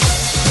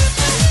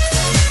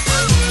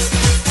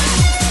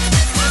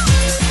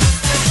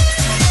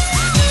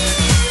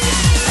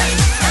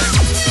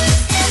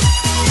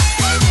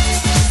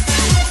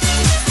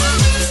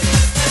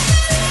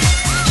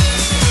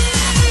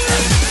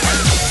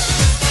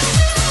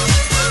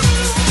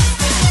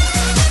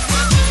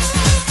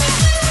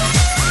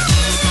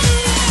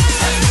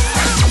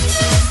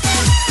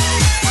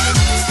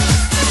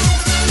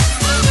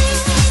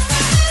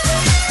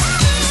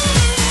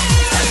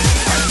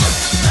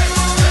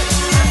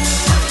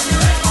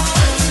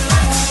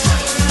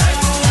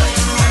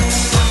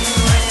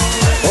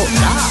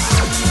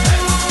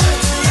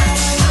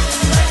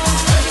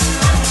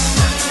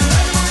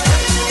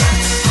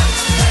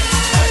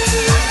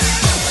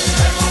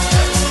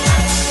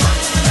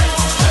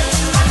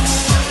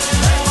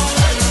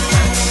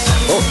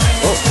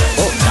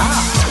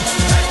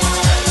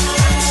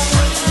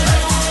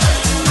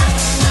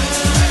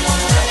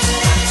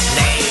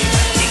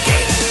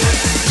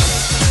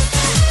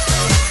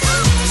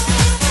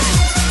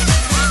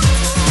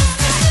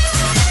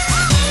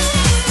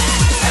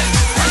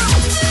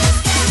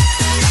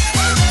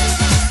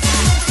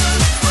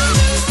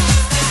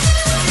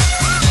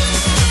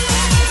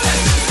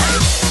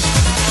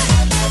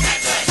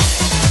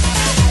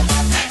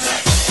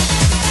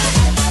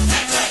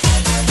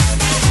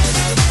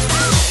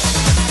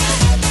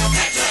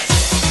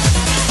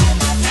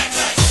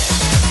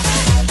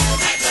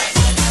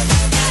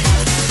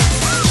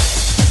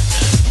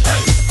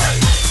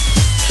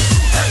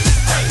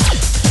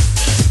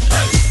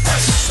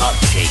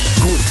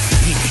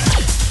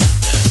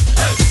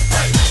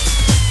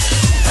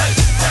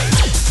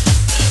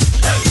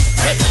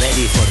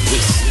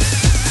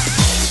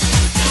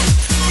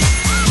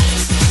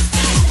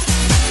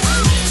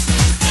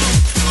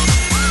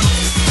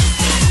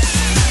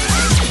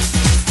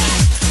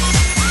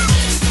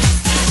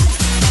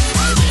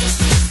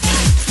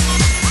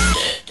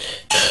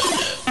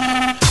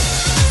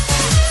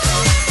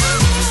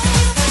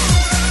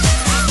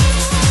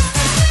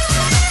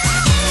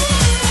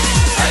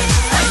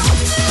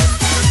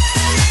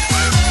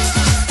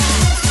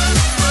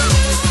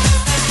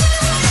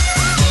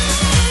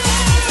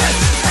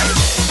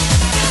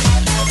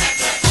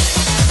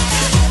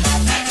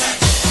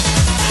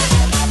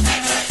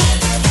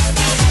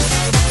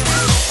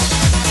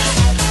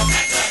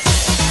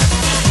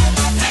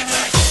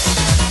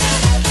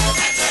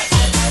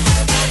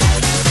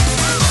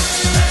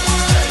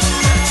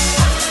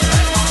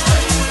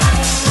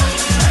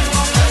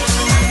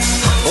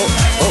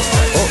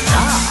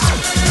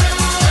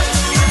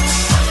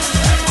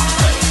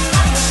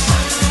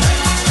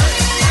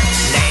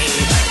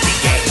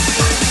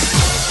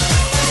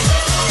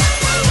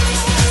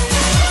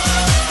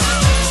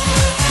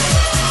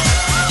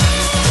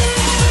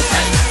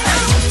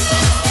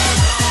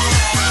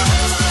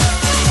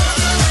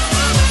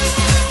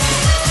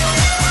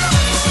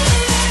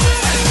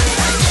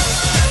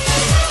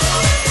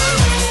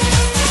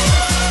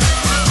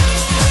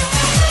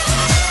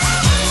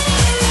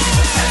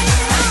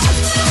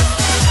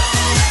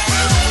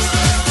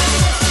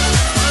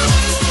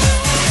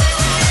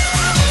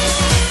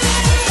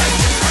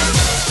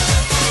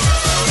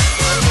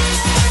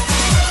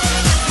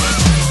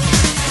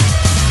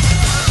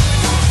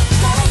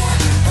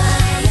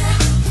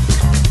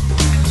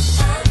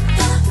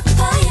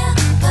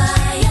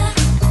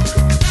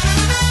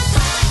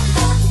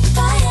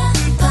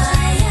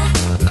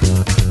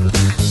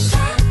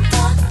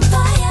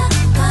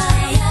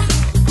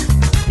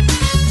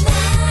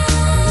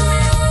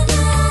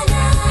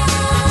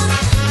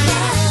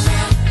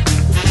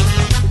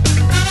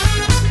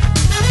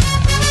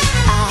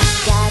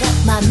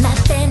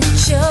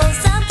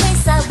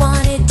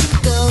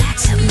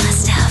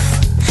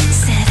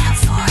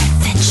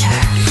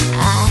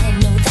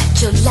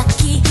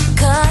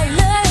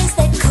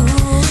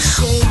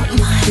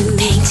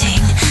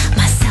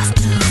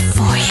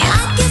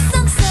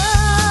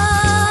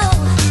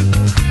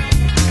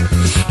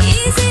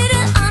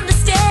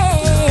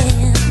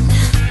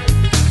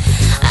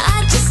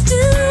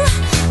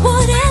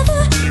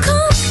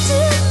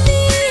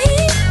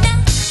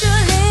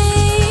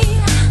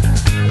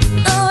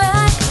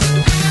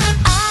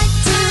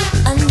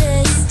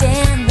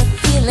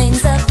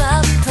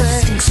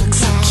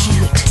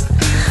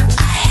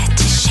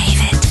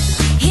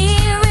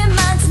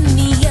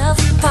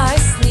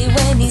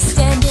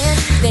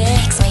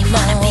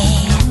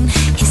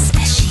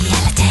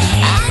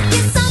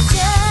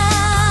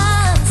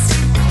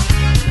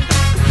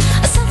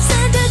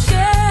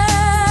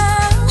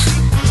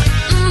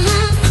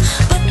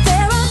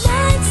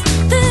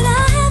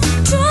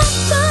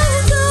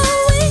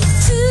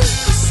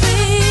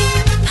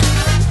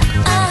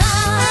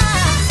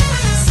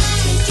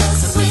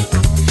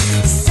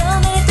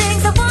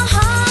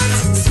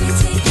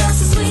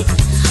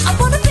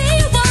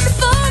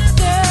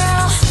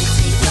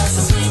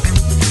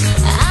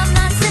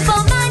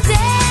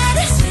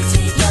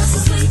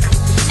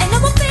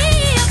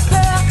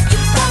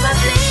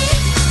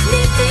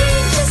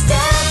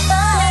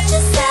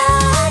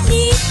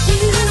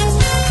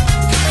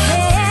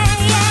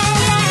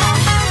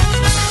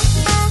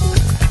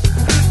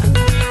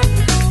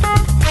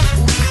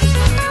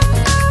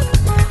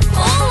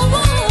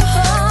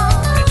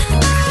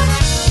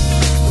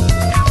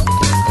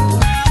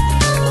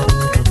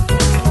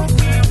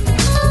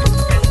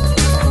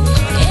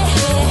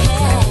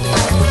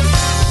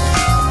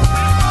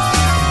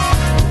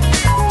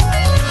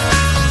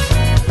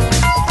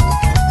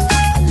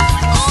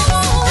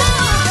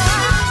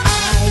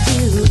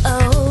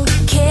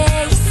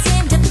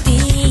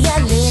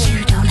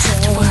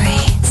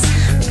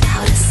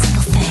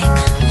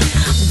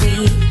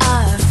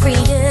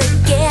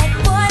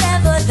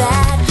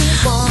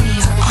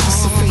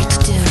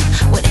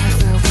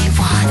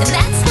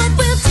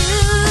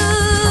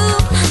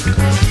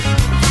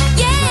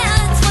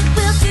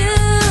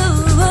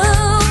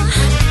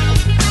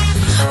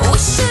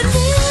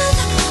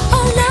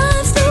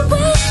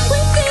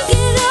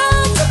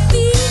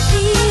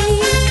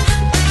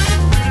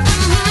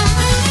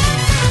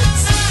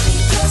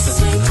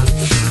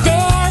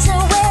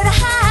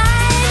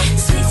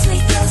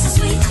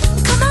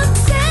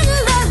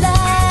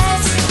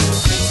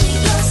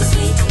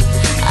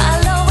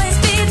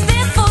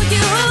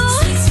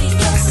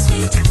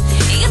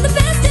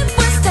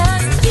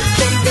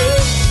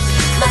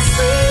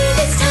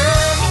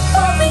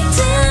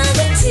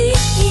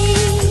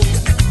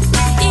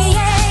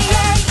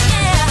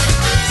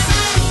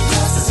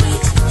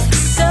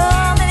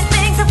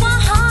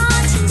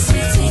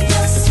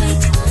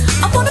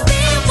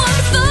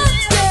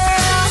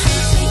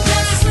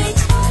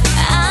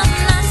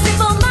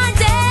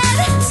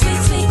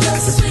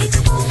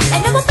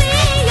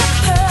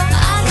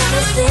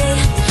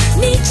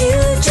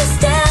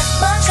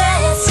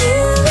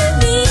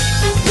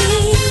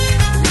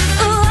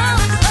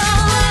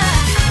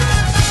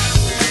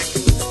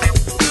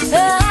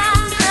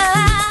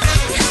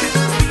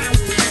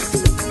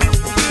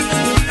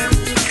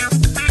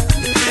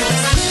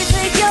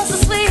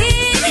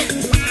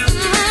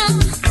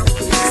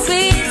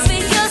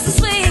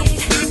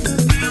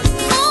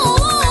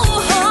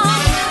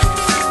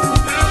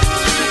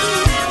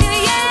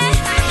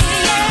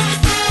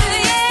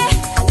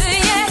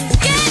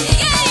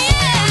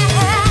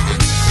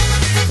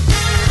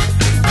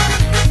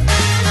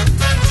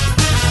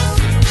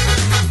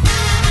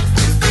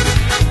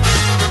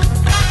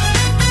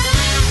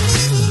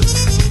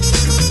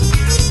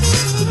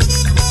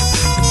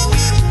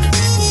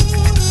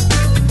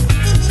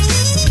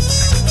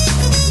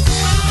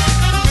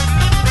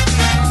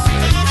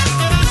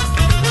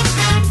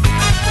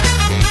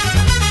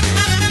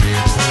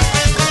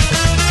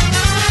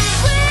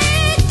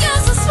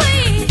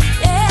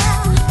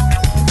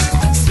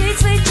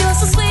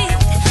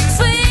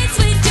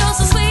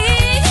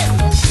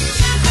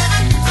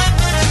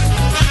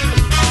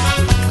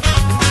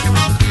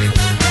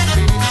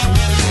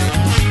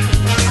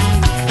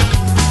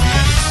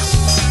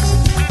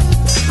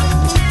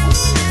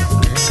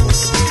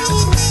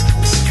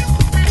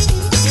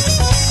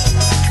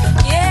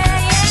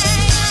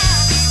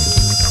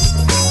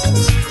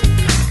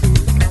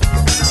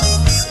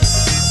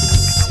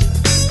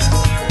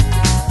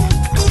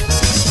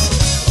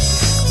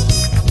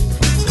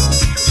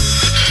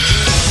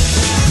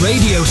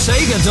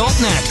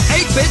 RadioSega.net.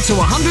 8-bit to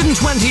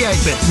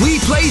 128-bit. We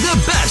play the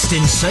best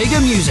in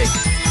Sega music.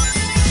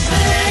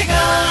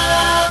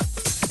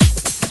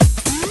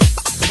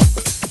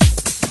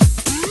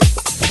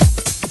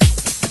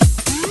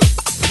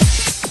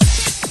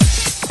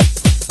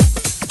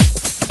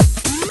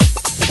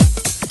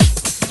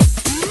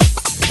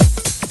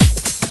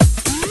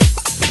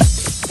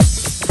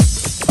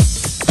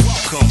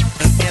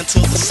 To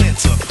the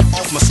center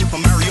of my Super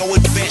Mario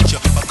adventure.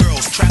 My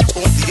girl's trapped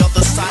on the other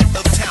side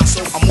of town,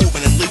 so I'm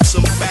moving in leaps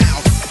and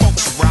bounds.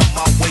 Folks around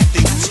my way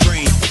think it's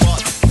strange,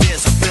 but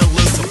there's a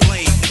villain to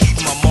blame.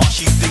 Even my mom,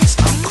 she thinks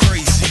I'm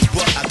crazy,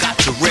 but I got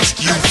to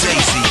rescue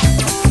Daisy.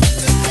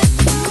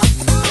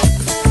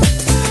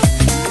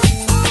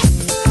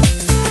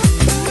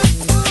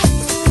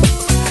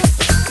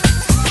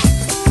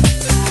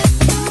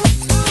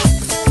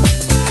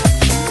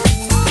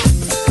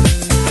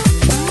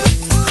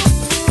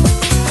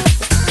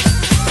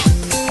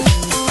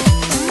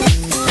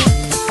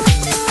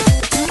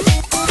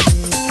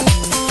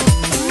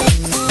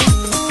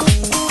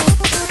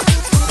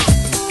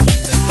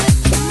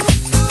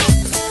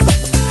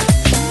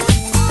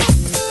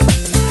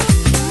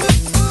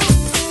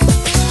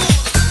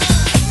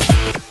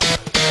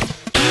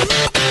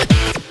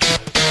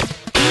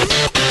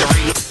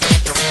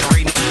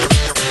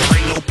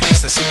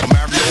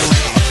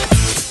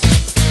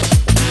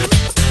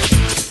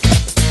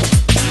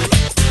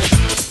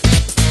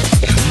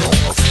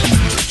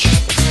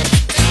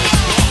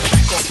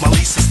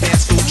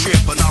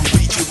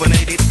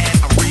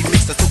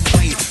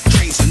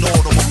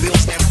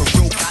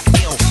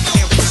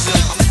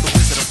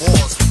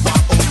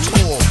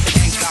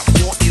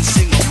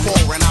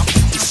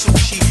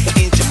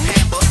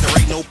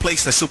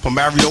 At Super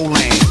Mario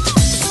Land.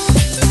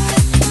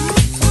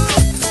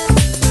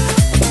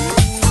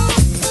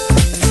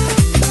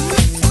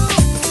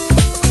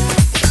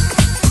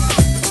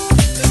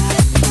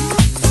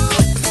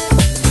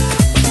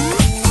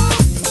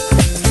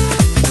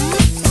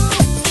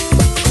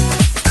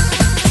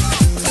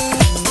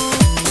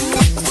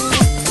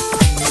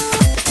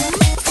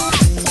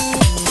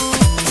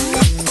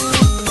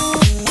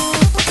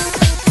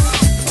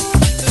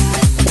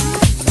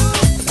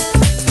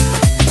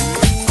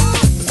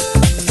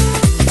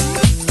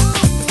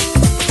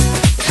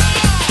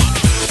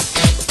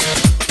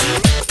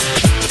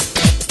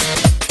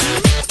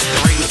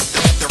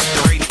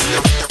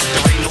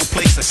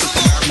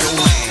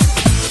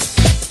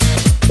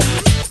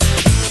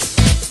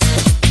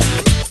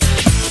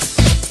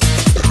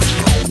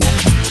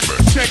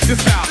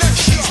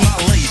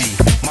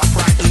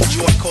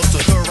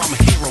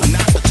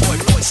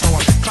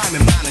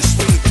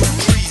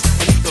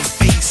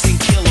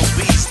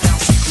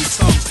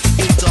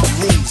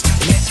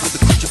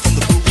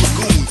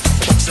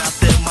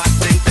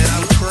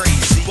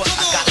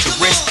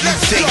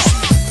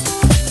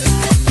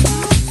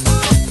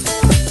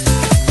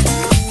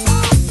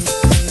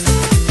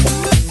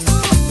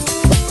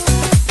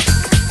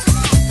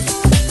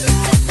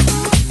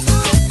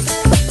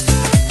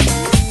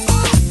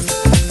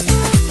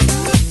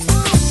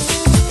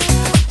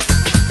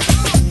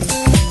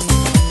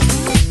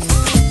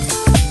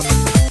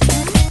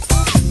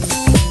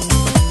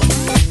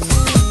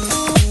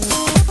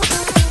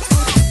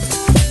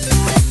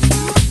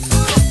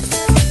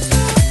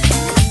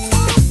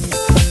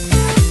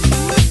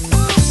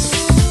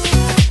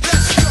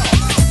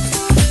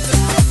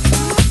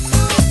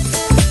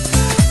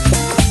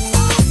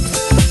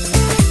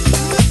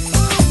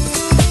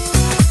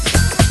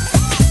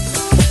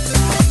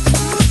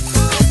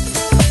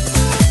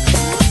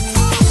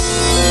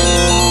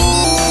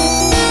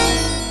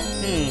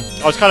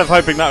 I was kind of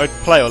hoping that would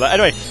play all that.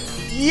 Anyway,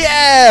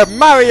 yeah,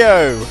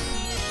 Mario!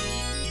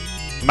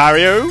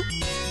 Mario?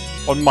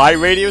 On my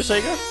Radio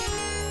Sega?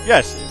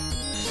 Yes.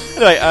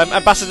 Anyway,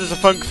 Ambassadors of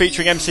Funk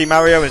featuring MC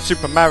Mario and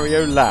Super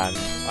Mario Land.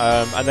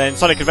 And then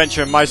Sonic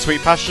Adventure and My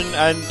Sweet Passion,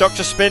 and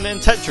Dr. Spin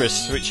and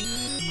Tetris, which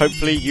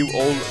hopefully you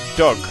all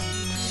dug.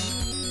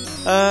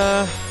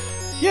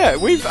 Yeah,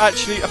 we've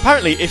actually...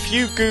 Apparently, if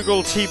you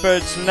Google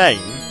T-Bird's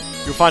name,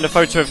 you'll find a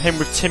photo of him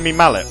with Timmy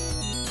Mallet.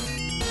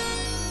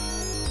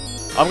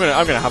 I'm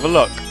gonna have a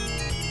look.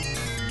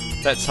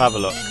 Let's have a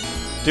look.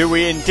 Do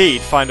we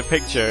indeed find a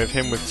picture of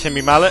him with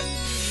Timmy Mallet?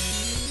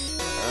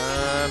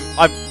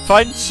 I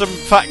find some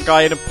fat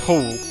guy in a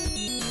pool.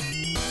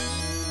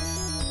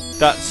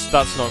 That's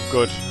not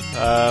good.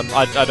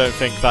 I don't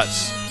think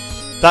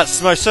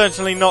that's most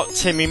certainly not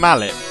Timmy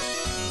Mallet.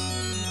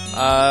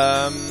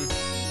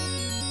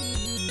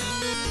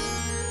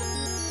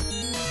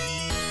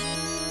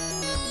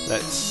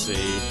 Let's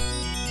see.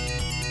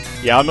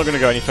 Yeah, I'm not going to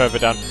go any further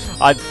down.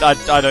 I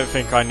don't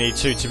think I need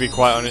to be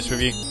quite honest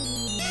with you.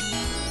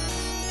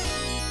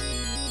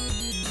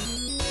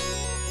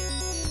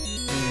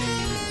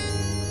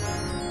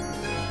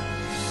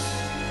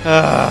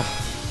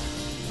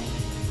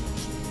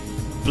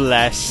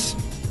 Bless.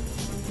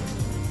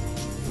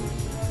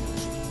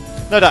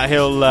 No doubt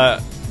he'll...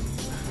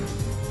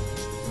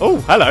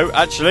 Oh, hello,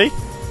 actually.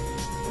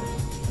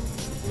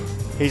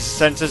 He's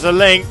sent us a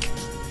link.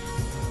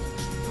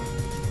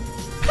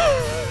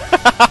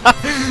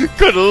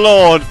 Good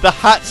lord, the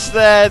hat's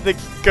there, the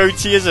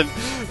goatee isn't.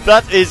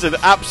 That is an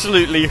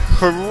absolutely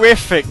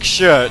horrific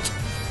shirt.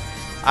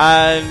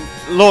 And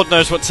Lord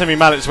knows what Timmy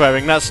Mallett's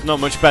wearing, that's not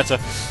much better.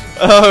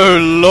 Oh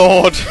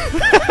lord.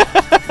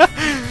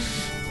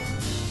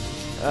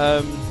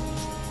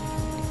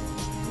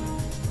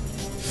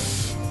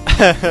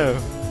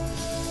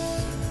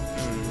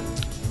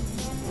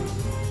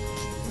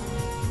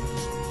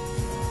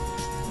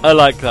 I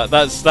like that.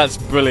 That's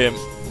brilliant.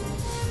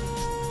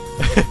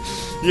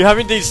 You have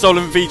indeed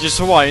stolen Vija's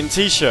Hawaiian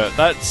T-shirt.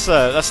 That's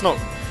not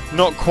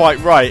quite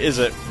right, is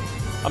it?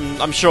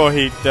 I'm sure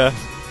he'd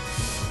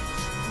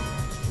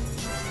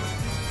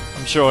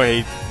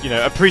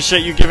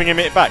appreciate you giving him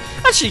it back.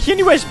 Actually, he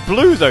only wears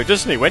blue though,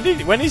 doesn't he?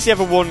 When has he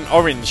ever worn an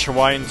orange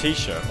Hawaiian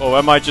T-shirt? Or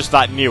am I just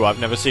that new? I've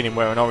never seen him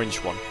wear an orange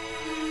one.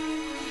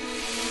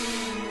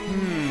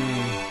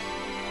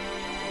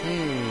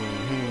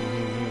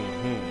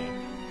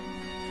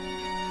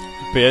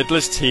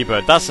 Beardless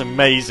T-Bird. That's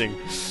amazing.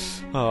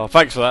 Oh,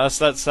 thanks for that.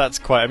 That's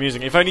quite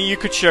amusing. If only you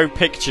could show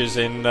pictures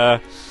in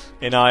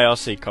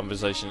IRC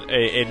conversations.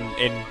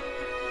 In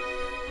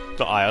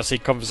not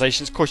IRC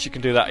conversations. Of course, you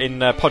can do that in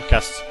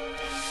podcasts.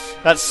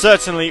 That's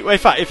certainly. In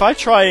fact, if I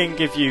try and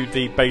give you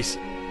the base,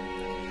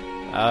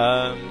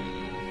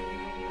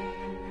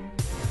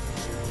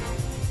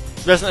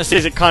 Resonance,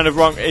 is it kind of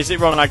wrong? Is it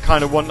wrong? I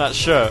kind of want that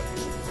shirt.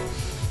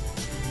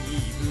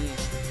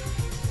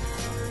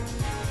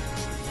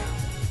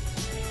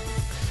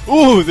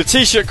 Ooh, the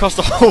T-shirt cost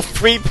a whole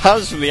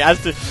 £3 from the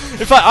Asda.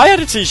 In fact, I had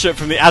a T-shirt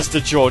from the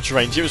Asda George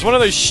range. It was one of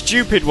those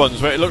stupid ones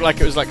where it looked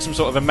like it was like some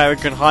sort of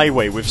American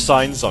highway with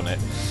signs on it.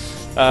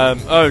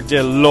 Oh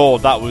dear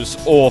lord, that was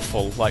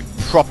awful, like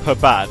proper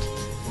bad.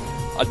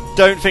 I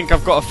don't think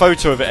I've got a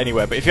photo of it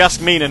anywhere, but if you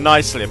ask Mina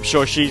nicely, I'm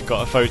sure she's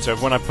got a photo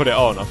of when I put it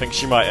on. I think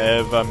she might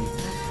have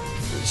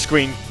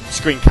screen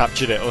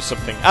captured it or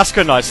something. Ask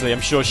her nicely,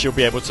 I'm sure she'll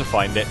be able to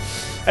find it.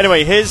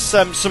 Anyway, here's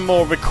some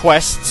more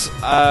requests.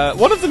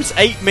 One of them's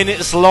 8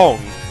 minutes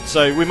long,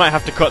 so we might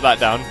have to cut that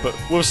down, but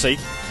we'll see.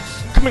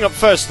 Coming up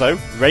first, though,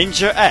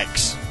 Ranger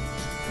X.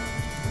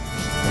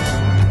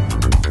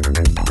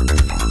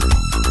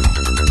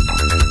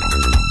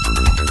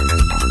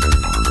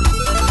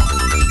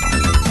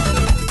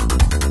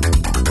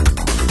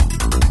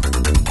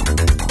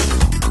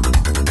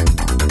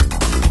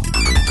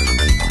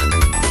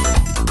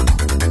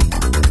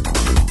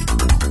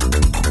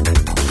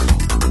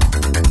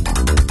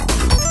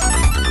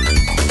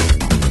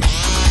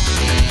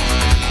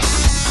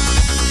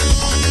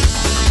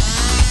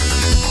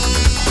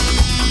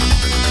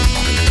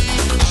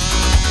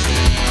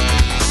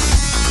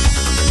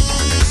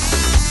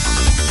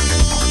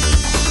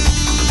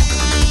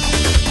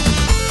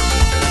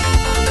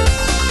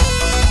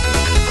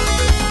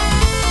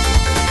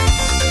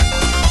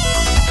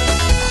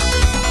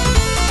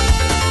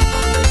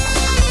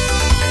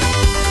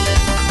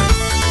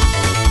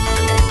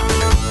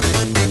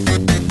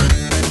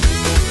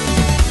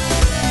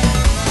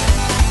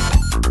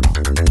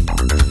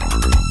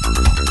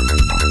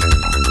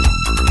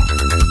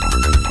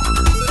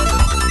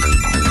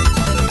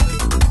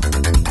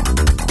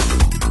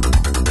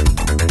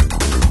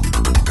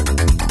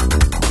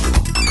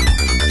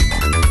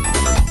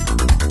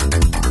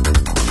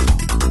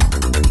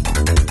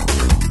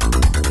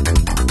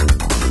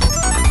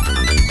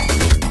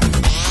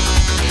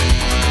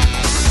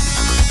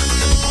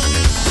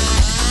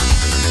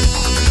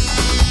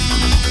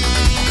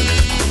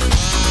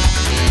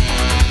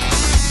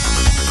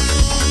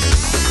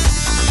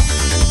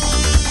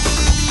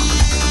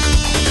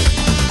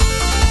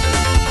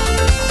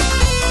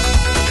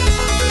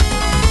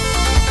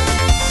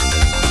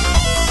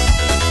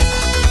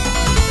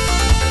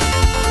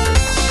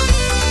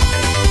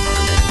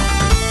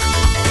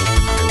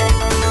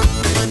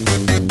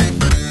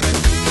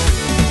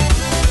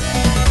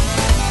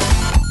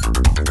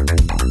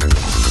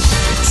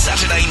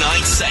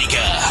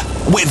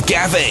 with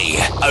Gavi,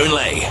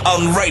 only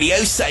on Radio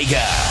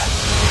Sega.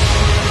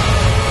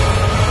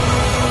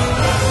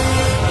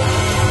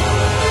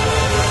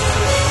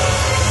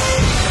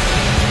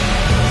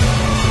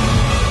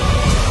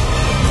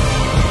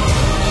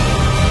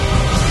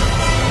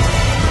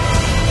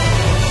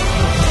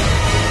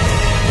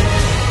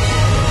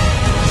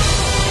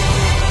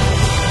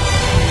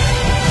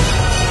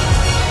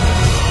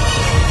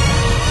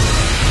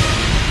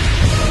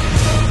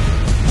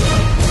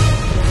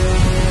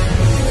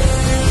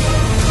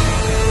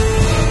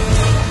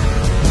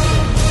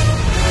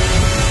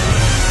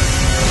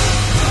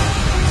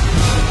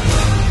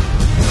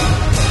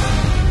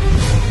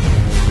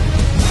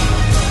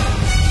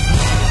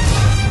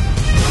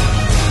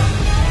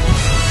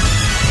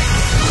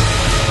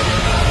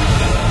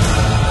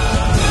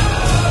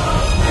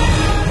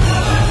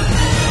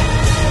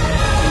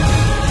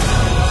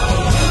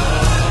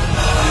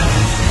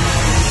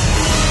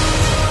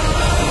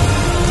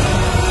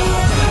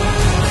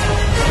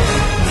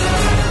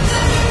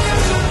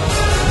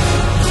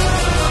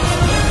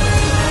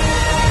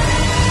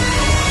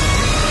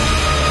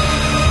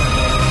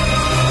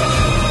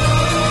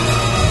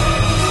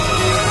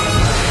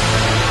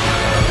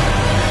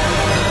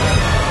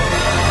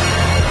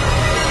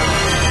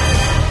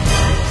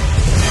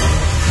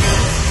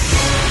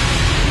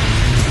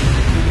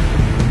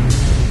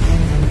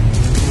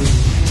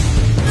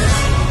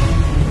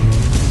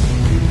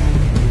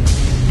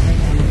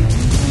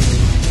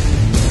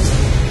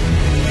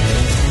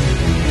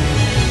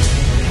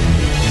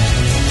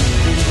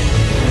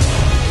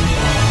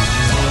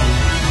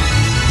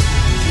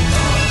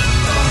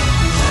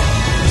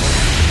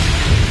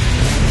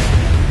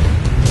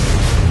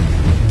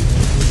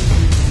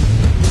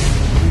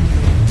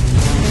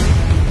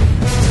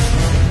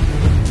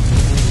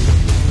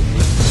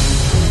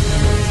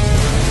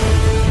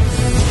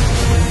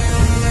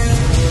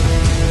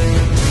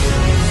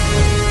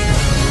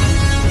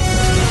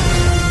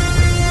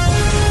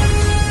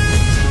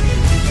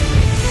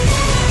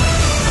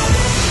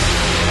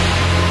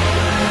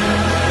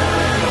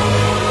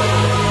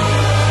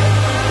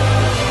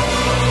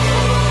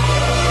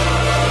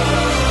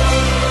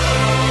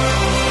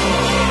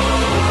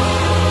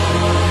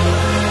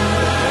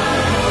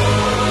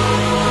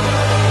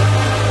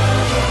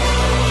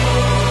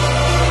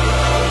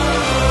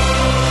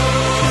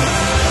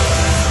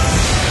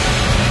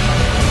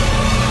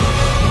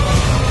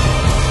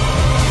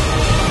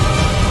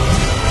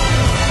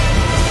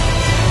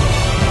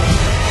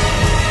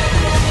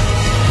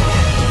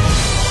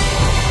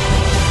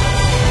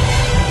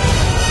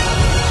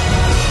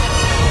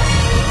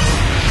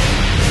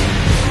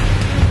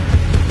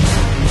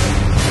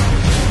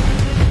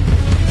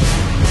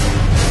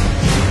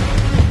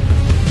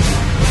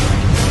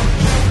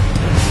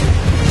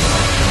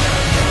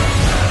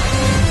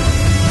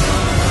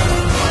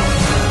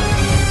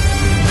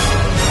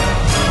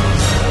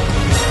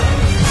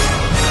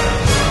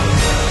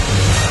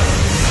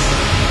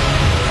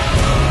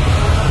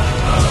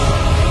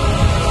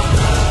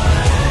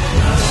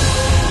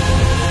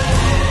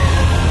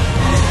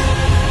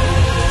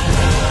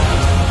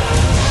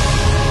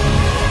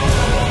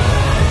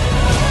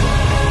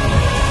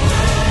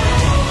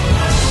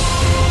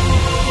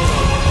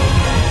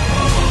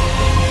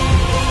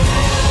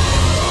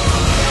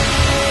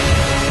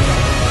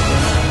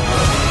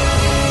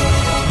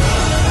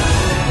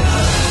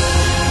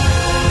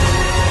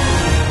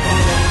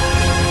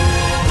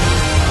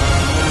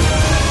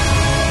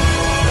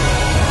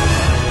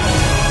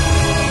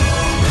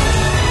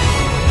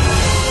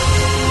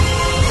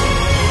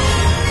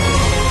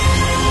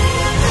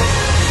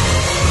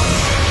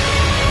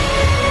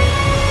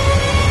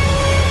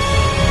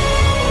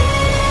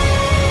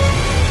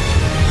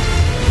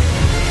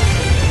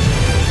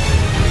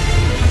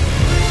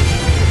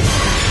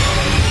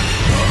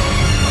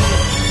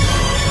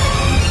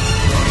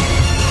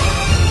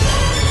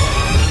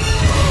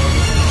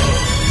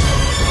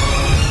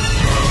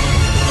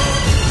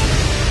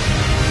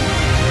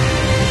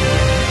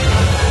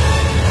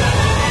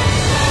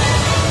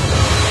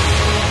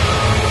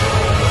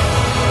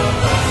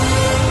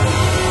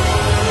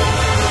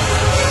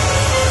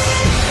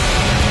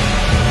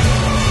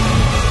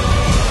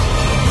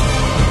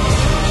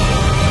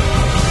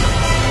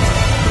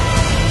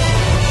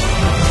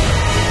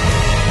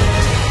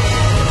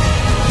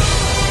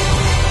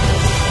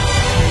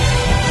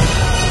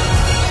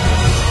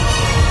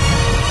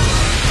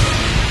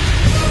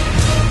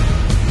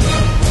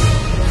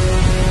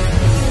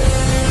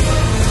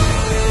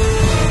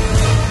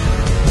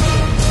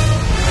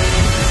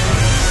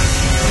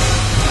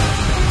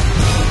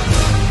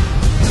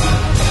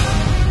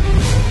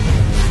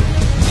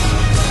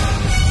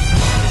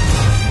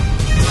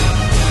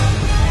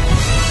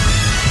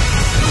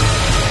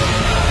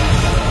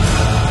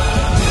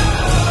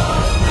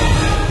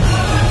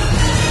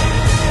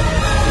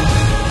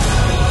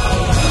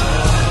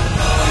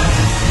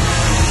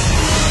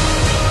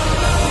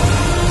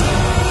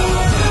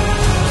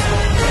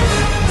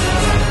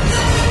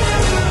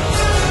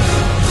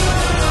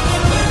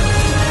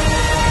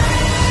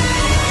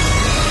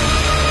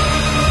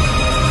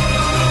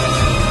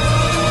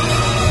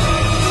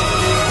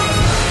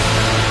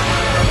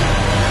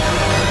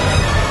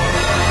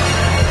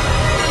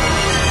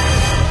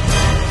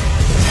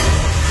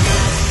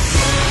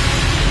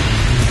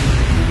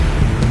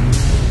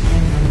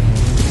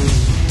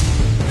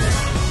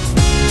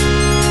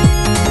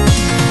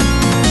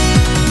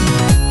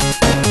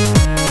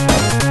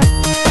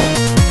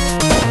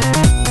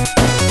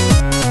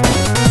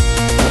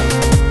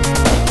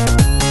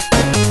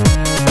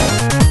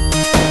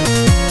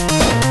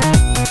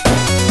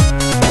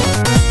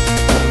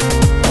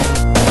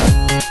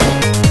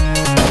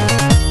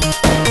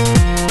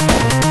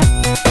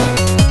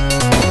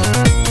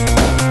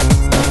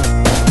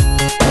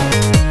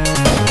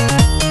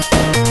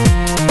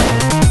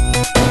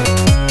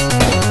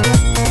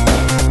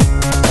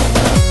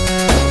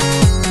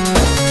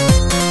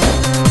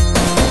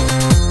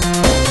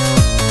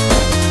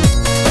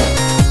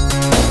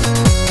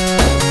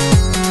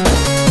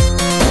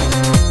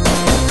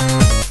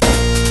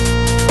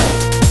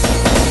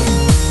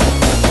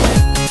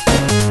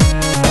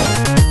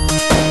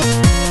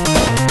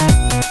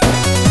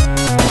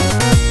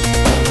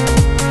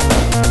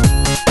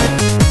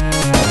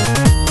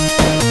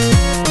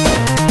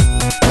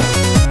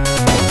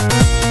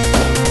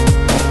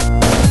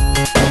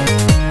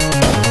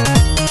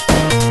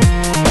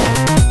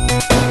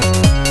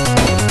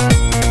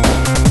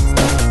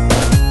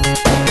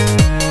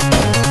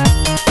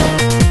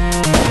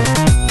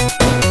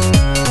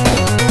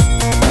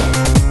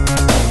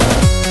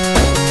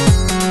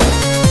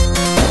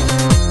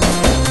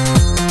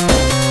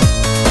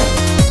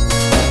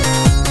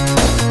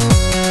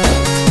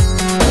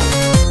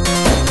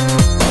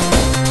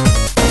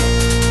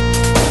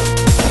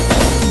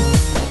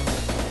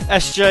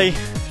 SJ,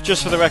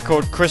 just for the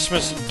record,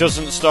 Christmas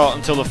doesn't start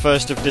until the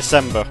 1st of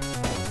December.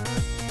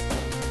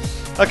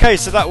 Okay,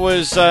 so that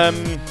was,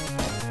 in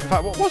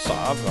fact, what was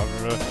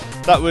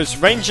that? That was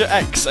Ranger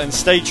X and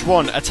Stage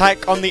 1,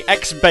 Attack on the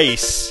X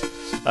Base.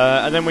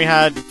 And then we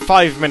had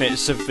 5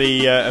 minutes of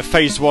the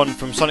Phase 1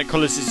 from Sonic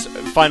Colors'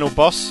 final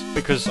boss,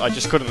 because I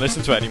just couldn't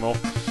listen to it anymore.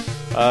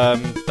 I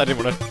didn't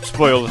want to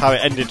spoil how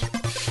it ended.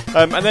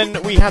 And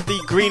then we had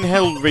the Green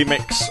Hill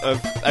remix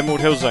of Emerald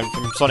Hill Zone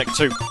from Sonic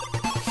 2.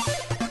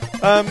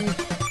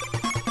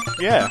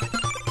 Yeah.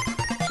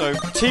 So,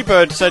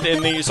 T-Bird said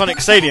in the Sonic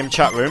Stadium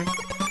chat room,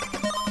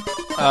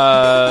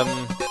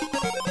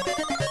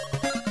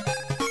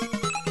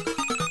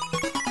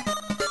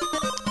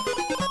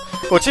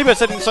 well, T-Bird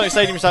said in the Sonic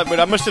Stadium chat, but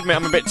I must admit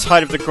I'm a bit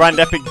tired of the grand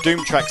epic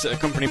Doom tracks that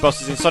accompany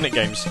bosses in Sonic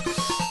games.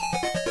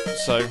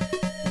 So,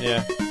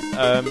 yeah.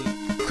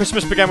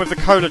 Christmas began with the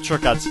cola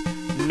truck ads.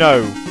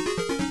 No.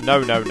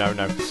 No.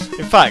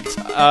 In fact,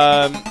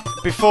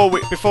 before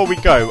we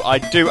go, I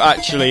do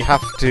actually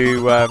have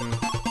to,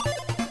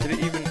 did it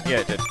even? Yeah,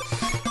 it did.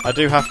 I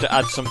do have to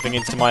add something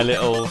into my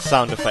little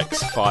sound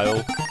effects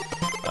file.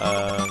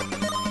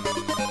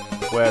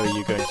 Where are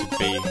you going to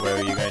be? Where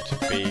are you going to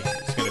be?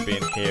 It's going to be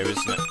in here,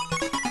 isn't it?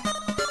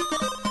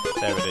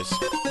 There it is.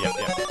 Yep.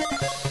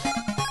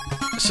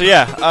 So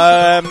yeah,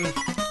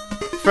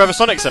 Forever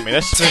Sonic sent me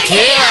this.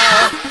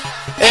 Tequila,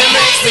 it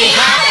makes me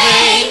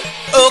happy.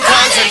 Ooh,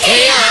 come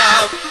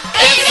tequila,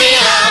 it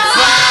feels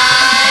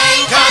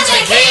fine. Come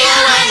tequila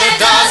when the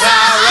doors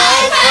are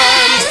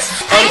opened,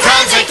 and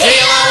come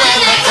tequila when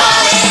the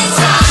calling's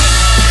time.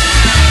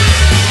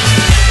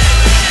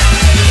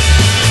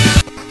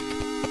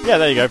 Yeah,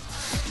 there you go.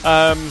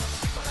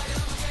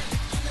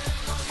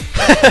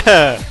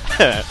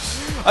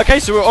 Okay,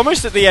 so we're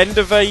almost at the end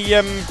of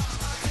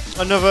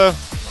another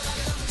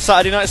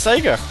Saturday Night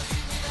Sega.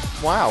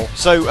 Wow.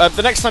 So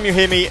the next time you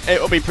hear me,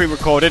 it'll be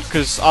pre-recorded,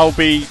 because I'll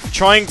be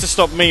trying to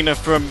stop Mina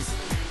from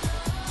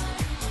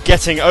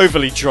getting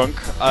overly drunk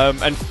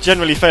and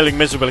generally failing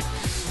miserably.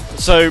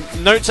 So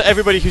note to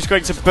everybody who's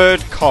going to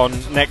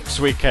BirdCon next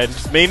weekend,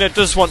 Mina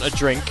does want a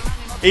drink.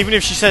 Even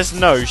if she says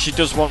no, she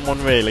does want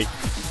one really.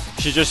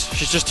 She's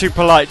just too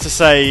polite to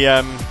say,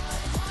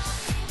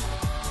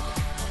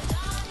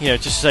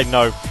 just say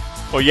no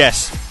or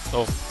yes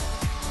or.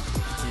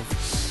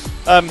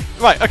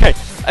 Right. Okay.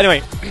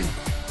 Anyway.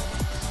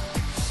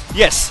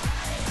 Yes.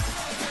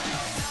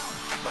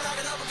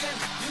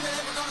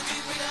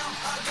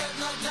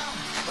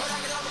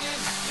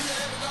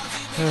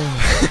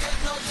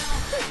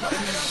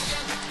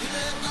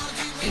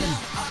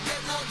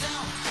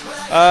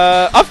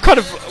 I've kind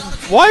of.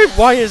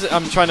 Why is it?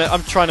 I'm trying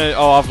to.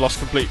 Oh, I've lost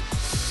complete.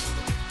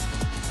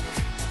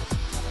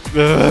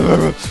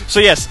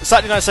 So yes,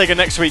 Saturday Night Sega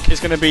next week is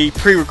going to be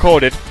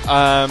pre-recorded.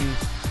 But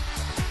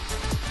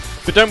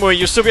don't worry,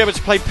 you'll still be able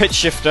to play Pitch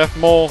Shifter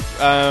more.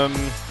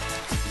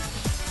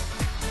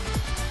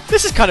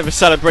 This is kind of a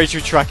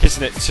celebratory track,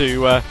 isn't it?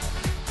 To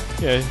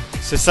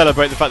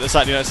celebrate the fact that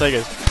Saturday Night Sega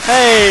is.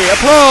 Hey,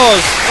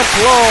 applause!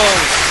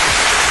 Applause!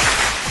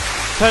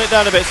 Turn it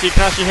down a bit so you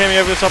can actually hear me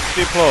over the top of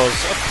the applause.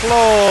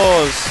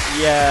 Applause!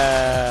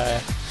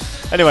 Yeah.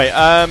 Anyway,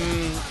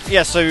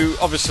 yeah. So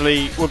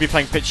obviously we'll be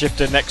playing Pitch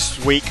Shifter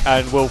next week,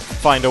 and we'll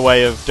find a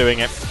way of doing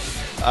it.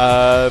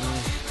 As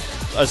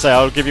I say,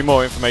 I'll give you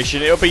more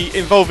information. It'll be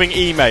involving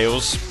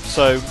emails,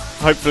 so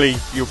hopefully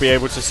you'll be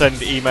able to send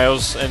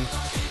emails. And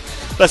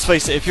let's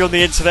face it, if you're on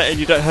the internet and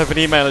you don't have an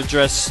email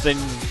address, then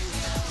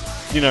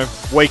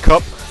wake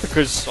up,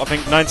 because I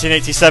think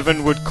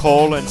 1987 would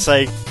call and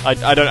say, I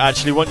don't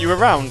actually want you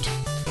around.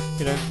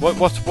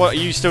 What are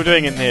you still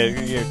doing in here?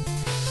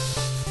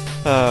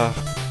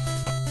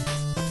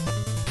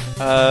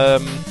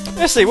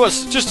 Let's see.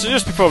 What's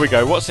just before we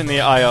go? What's in the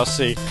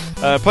IRC?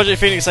 Project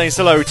Phoenix saying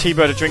still owe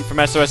T-Bird a drink from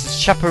SOS. Is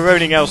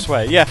chaperoning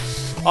elsewhere. Yeah,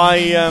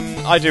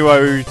 I do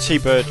owe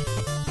T-Bird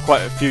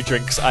quite a few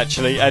drinks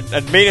actually,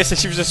 and Mina said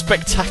she was a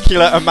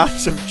spectacular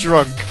amount of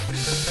drunk.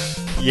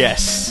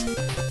 Yes,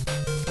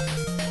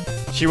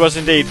 she was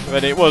indeed,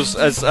 but it was,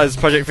 as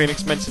Project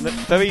Phoenix mentioned, it,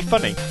 very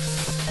funny.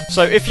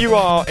 So if you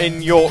are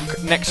in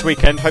York next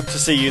weekend, hope to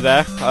see you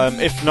there.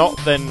 If not,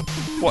 then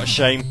what a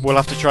shame. We'll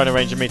have to try and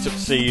arrange a meet-up to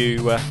see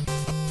you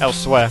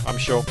elsewhere, I'm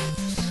sure.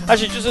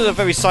 Actually, just as a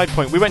very side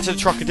point, we went to the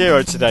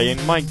Trocadero today,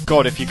 and my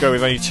god, if you go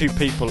with only 2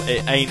 people,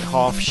 it ain't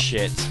half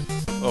shit.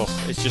 Oh,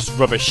 it's just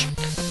rubbish.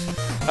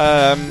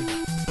 I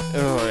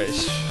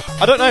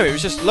don't know, it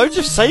was just loads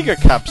of Sega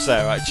cabs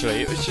there,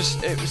 actually. It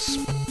was...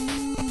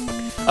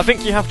 I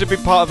think you have to be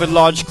part of a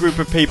large group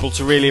of people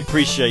to really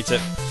appreciate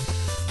it.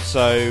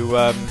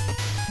 So,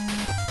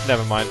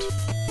 never mind.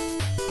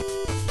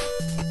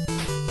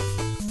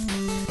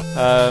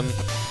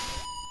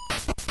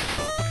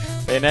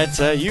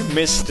 Bayonetta, you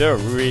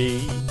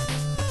mystery.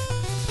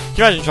 Can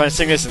you imagine trying to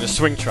sing this in a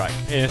swing track,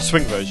 in a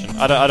swing version?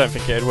 I don't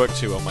think it'd work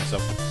too well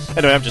myself.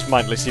 Anyway, I'm just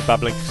mindlessly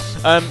babbling.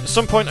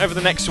 Some point over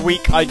the next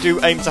week, I do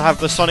aim to have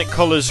the Sonic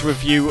Colors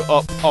review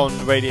up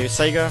on Radio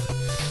Sega.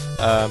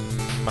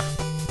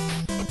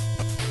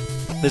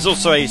 There's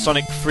also a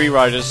Sonic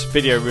Freeriders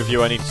video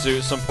review I need to do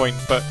at some point,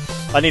 but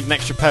I need an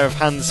extra pair of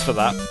hands for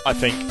that, I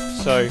think.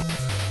 So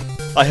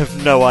I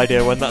have no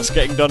idea when that's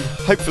getting done.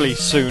 Hopefully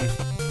soon.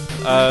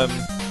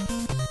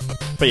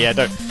 But yeah,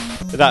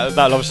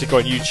 that'll obviously go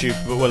on YouTube,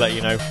 but we'll let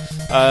you know.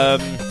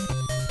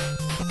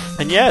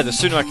 And yeah, the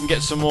sooner I can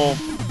get some more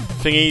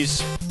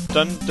thingies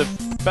done, the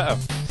better.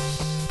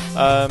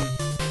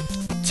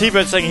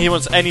 T-Bird saying he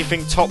wants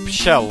anything top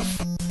shelf.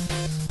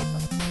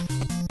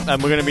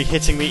 And we're going to be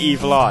hitting the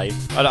Evil Eye.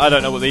 I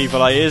don't know what the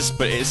Evil Eye is,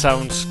 but it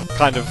sounds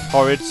kind of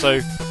horrid,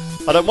 so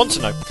I don't want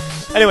to know.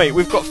 Anyway,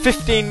 we've got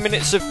 15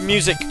 minutes of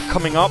music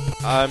coming up,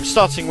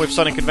 starting with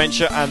Sonic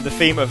Adventure and the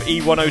theme of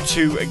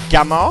E102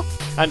 Gamma,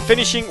 and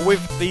finishing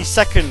with the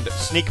second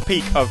sneak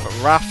peek of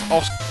Raf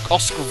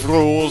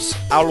Oskvro's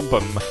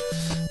album,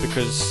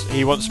 because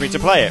he wants me to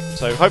play it.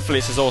 So hopefully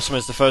it's as awesome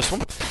as the first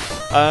one.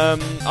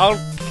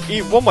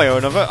 One way or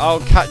another,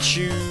 I'll catch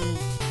you...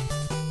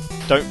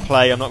 Don't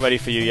play, I'm not ready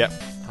for you yet.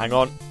 Hang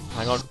on.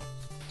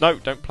 No,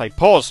 don't play.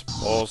 Pause.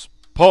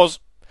 I'm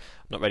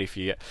not ready for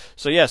you yet.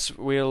 So yes,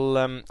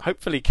 we'll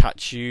hopefully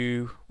catch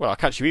you... Well, I'll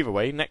catch you either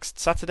way next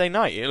Saturday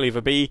night. It'll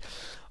either be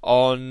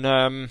on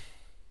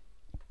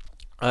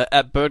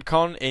at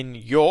BirdCon in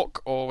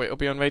York, or it'll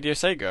be on Radio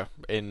Sega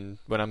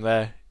when I'm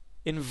there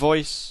in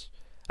voice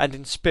and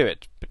in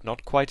spirit, but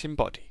not quite in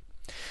body.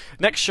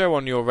 Next show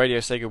on your Radio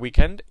Sega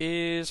weekend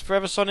is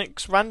Forever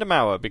Sonic's Random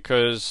Hour,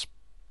 because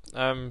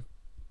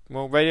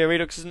well, Radio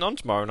Redux isn't on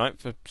tomorrow night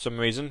for some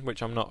reason,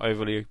 which I'm not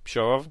overly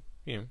sure of.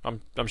 You know,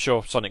 I'm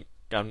sure Sonic,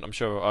 I'm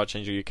sure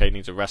Archangel UK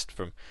needs a rest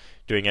from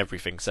doing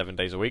everything 7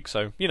 days a week.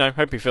 So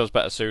hope he feels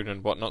better soon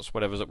and whatnots,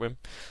 whatever's up with him.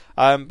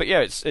 But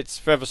yeah, it's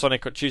Forever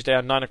Sonic on Tuesday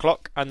at 9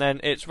 o'clock, and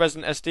then it's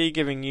Resident SD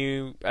giving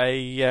you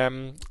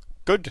a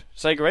good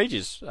Sega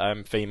Ages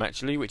theme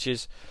actually, which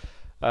is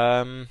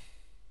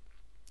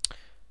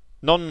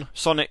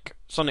non-Sonic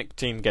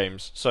Team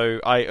games. So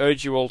I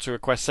urge you all to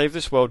request Save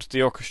This World,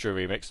 the Orchestra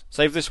remix,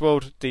 Save This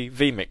World, the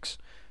V-mix.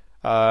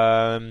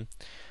 What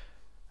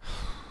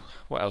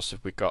else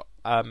have we got?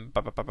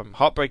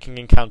 Heartbreaking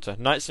Encounter,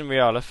 Nights in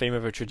Reala, theme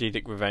of a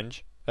Tragic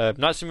Revenge.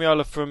 Nights in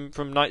Reala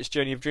from Night's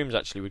Journey of Dreams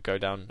actually would go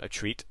down a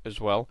treat as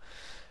well.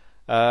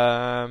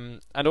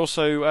 And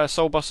also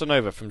Soul Bossa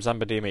Nova from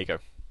Zamba de Amigo.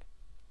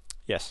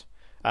 Yes.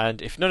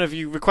 And if none of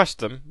you request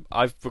them,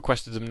 I've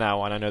requested them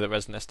now, and I know that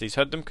Resident SD's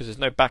heard them, because there's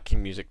no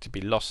backing music to be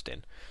lost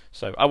in.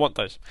 So I want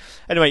those.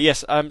 Anyway,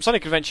 yes,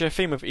 Sonic Adventure,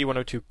 theme of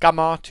E102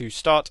 Gamma, to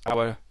start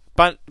our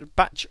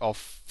batch of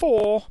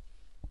 4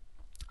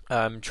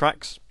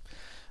 tracks.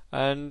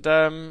 And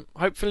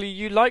hopefully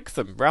you like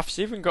them. Raf's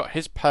even got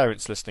his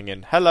parents listening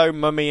in. Hello,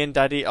 Mummy and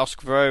Daddy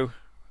Oskvro,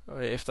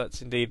 if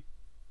that's indeed...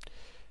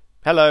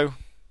 Hello.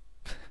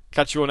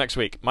 Catch you all next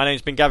week. My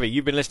name's been Gavy.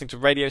 You've been listening to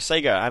Radio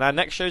Sega, and our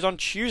next show's on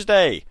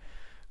Tuesday.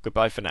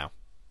 Goodbye for now.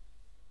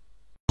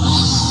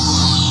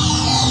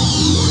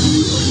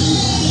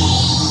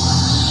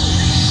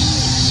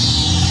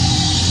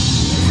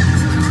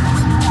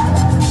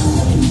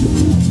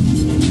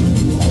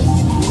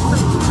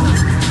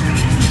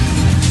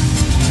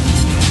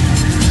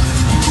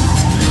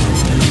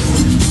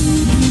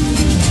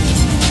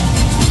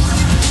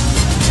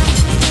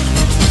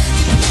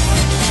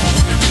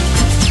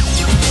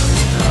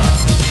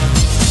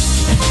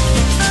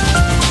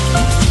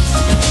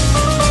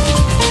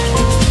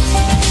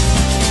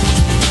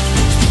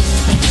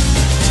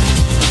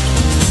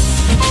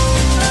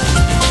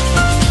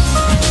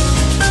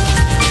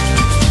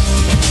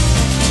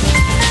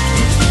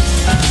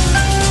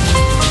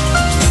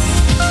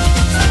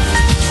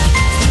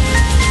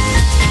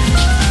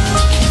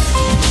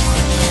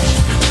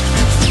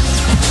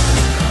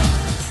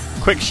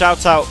 Quick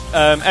shout out,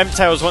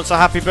 M-Tails wants a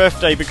happy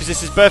birthday because it's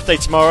his birthday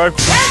tomorrow.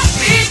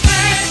 Happy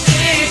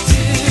birthday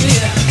to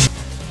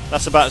you.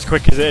 That's about as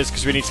quick as it is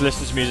because we need to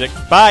listen to music.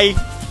 Bye!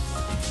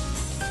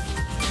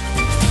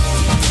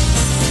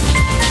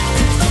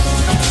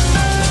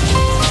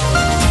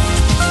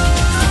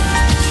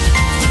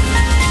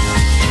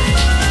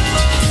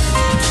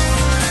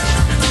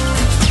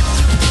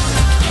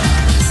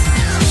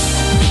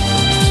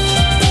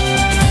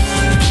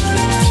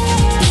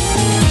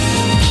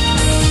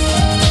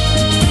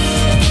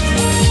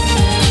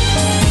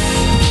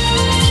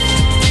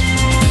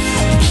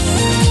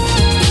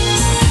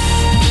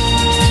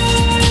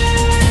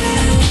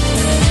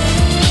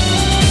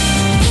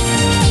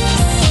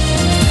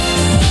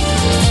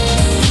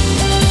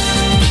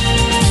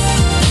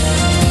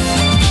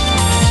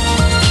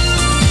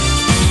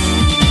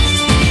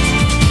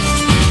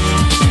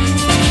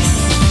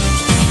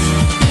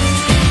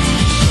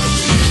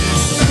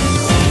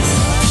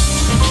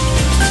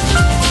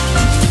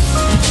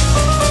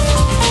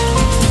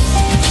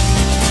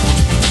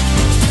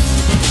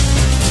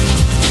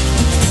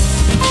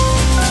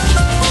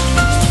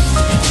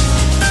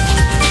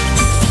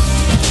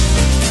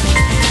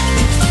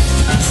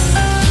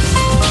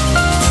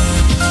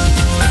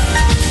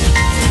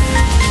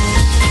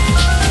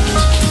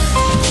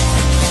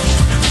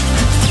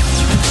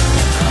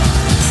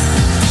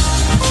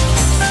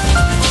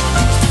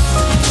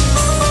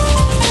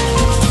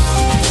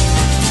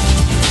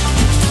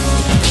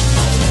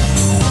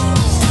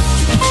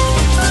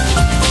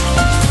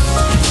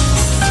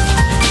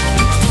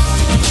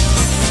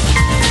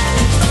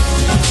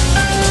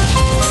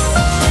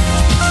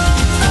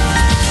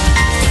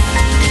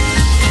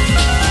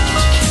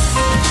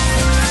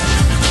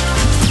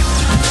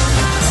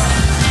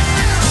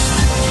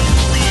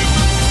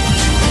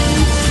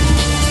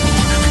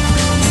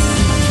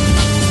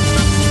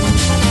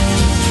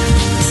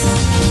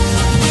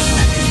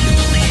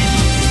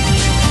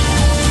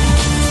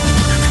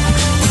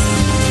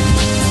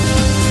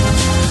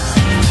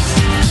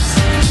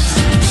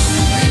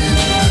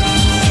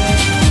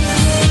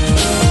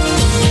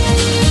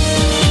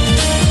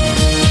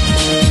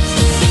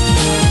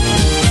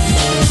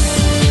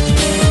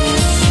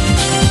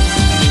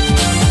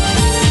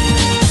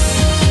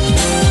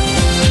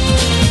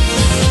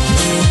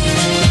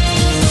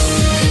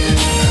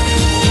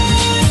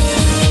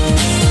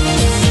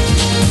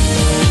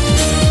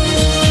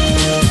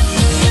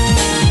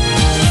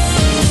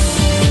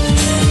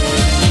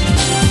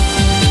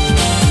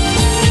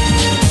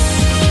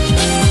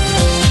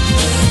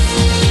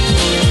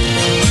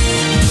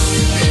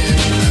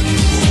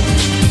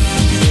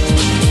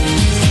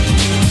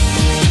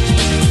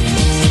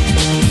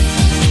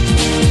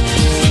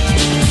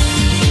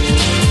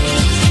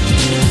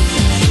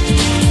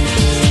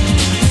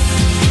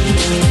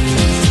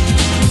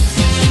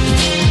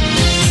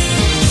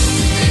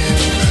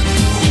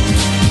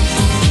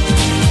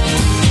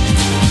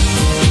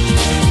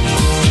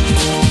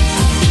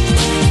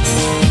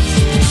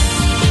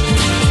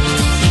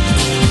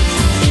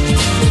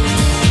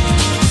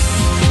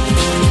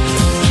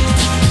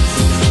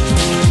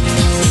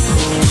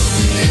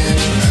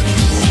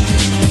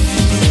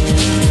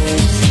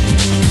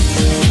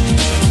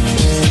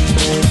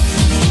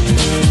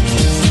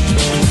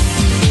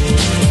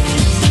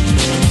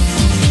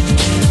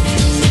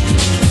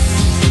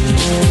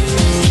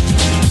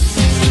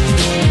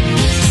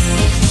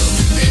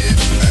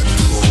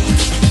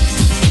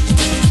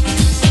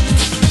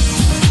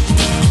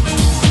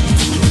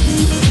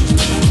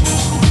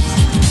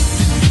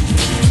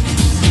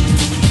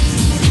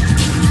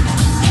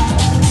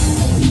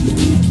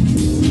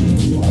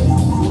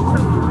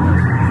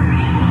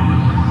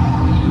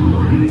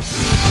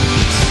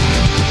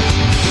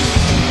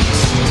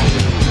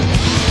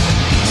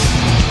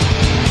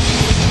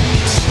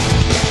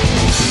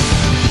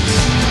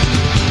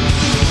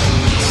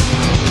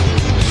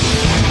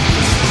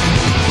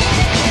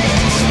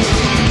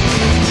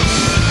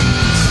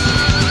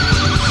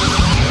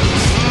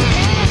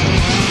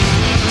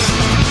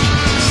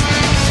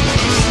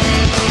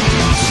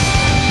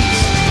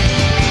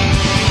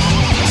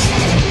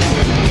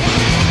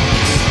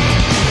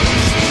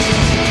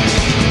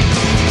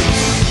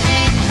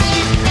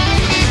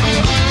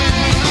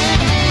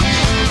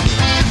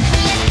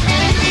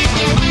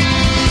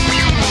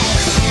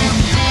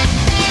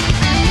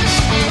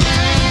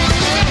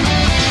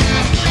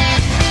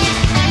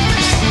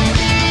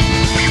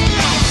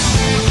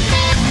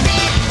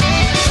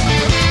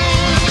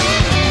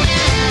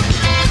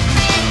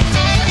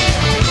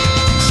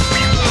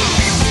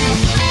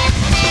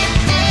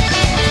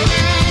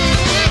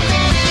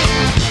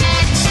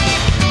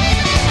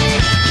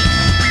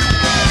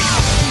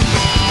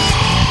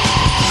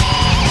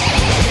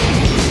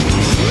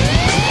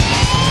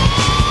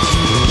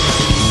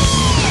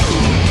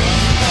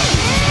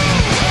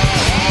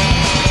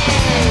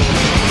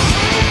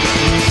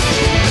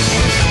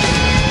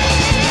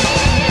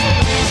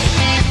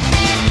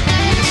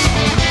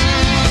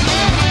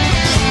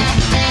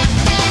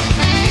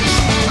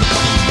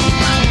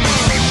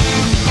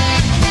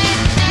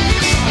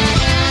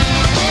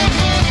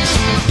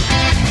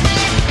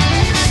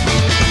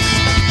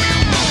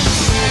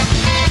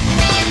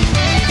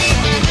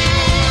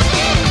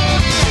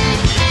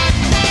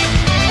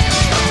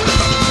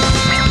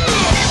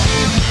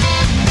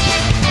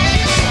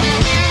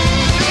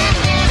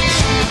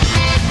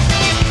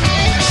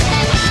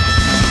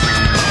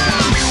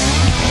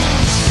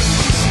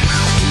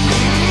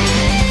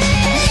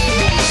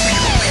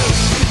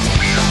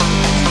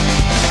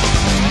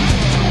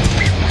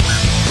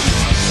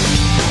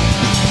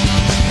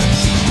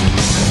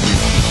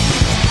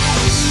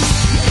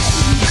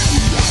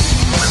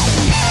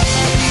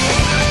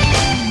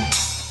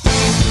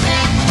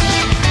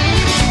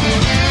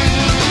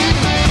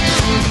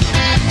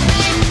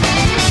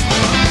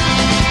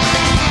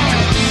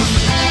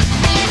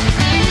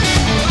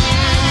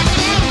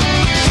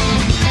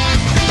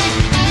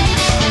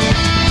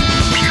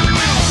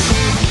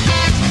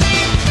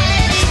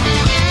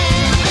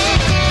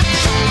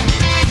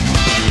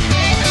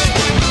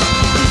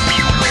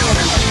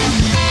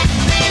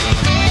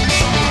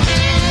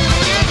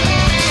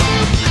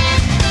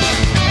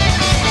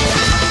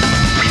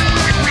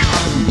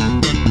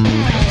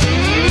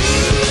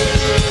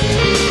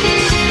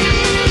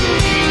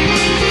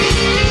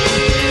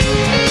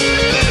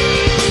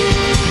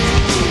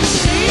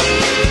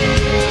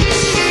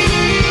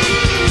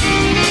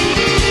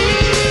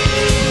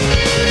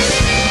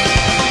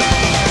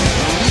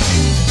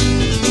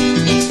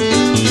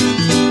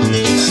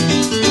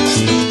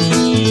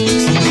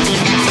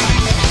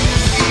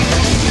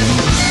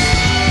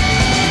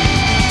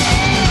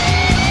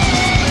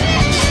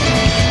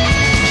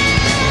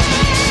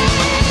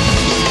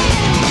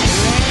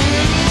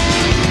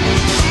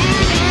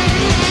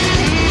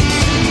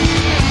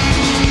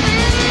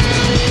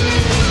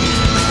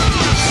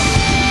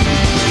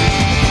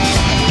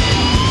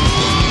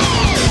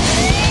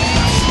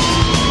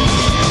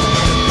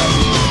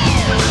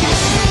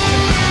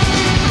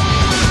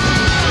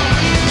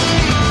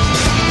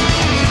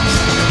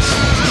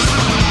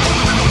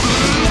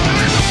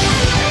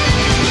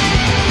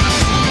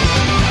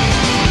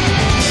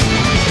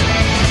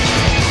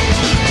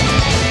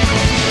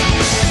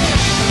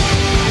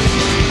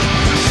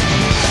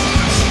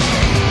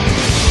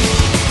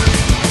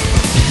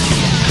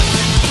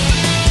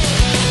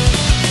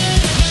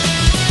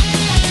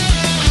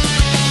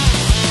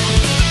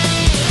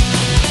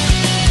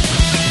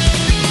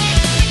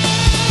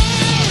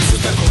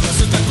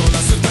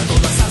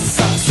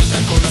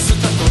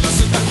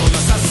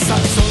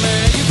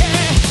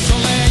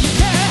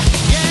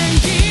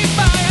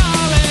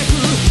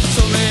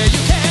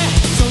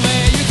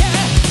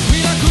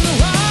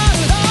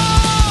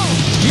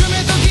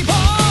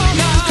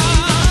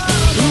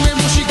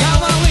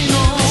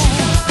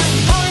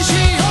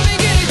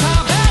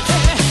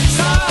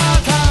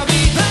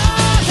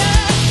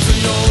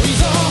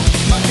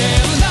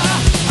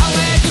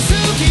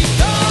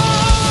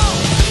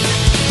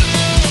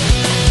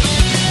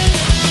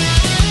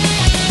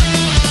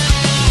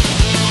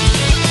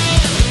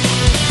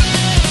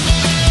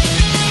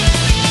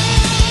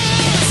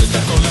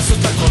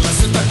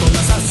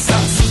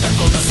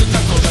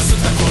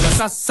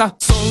 さ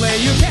それ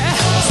ゆけ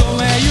そ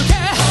れゆけ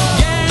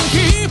元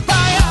気いっぱい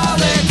あ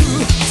れく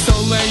そ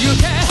れゆ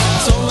け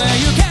それ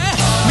ゆけ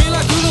ミラ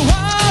クルワ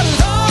ール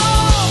ド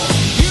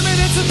夢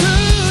で作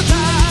った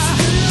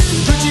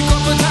プチコ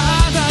プタ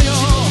ーだよ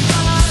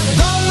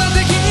どんな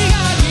敵が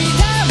来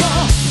ても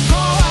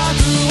怖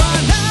くは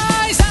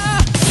ない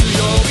さ強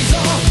いぞ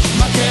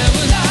負け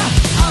るな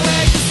アレ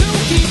ックス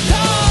キッ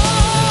ド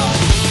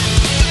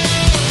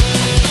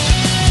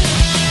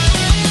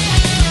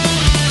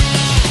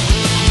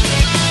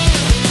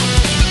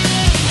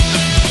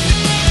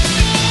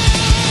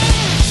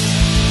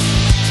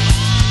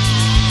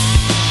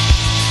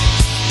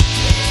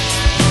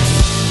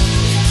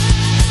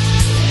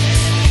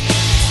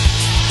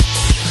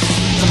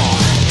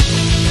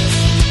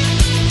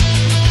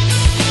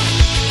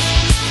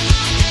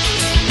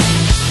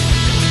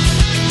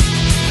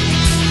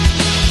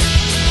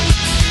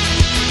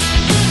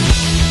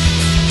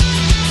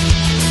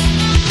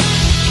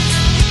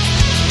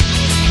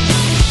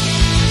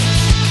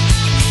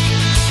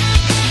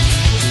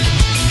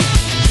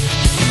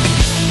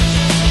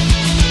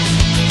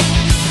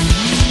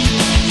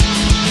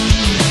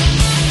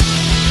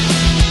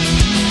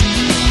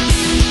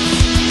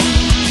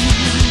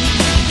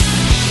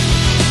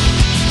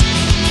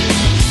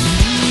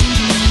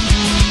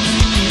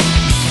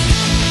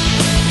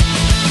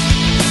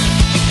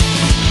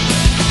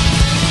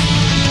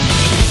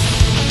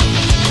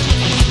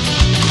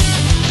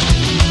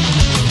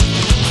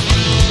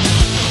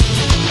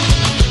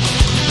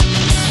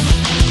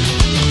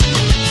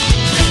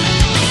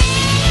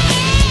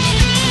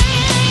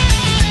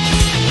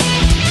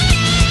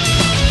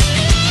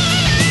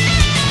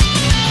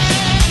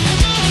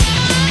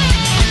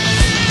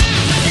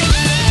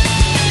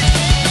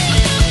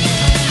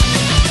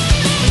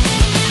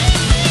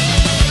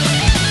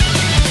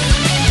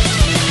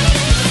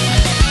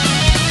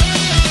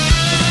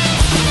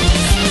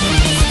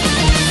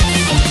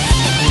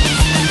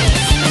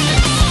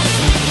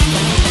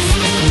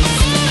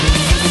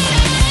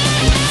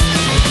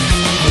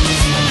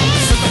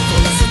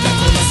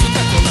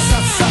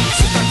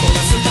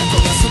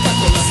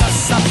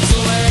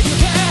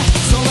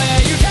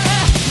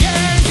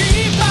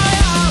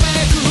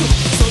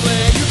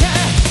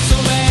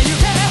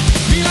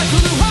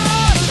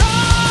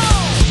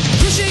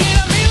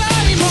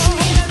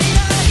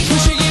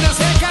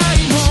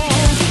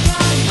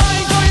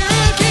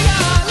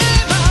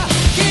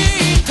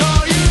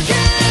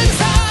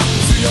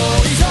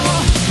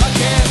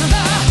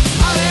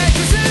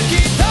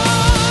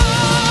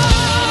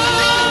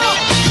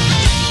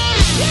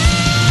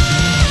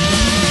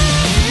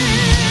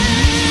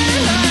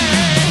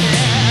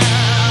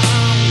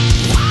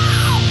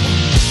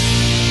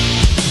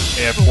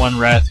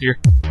Wrath here.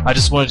 I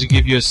just wanted to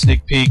give you a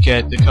sneak peek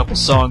at the couple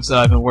songs that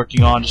I've been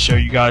working on to show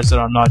you guys that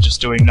I'm not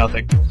just doing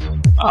nothing.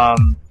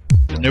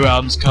 The new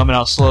album's coming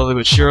out slowly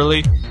but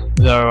surely,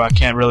 though I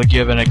can't really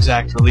give an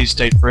exact release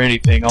date for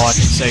anything. All I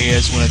can say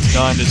is when it's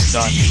done, it's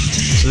done.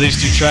 So these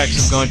two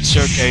tracks I'm going to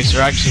showcase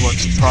are actually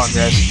works in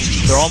progress.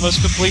 They're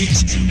almost complete,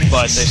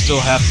 but they still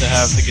have to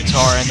have the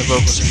guitar and the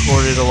vocals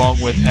recorded along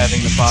with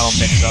having the final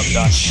mix-up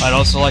done. I'd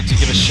also like to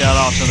give a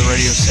shout-out to the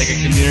Radio Sega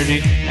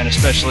community, and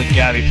especially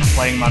Gabby for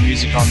playing my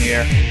music on the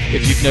air.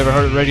 If you've never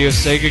heard of Radio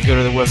Sega, go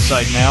to the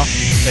website now,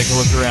 take a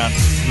look around,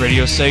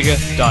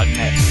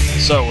 radiosega.net.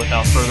 So,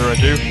 without further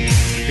ado,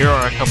 here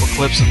are a couple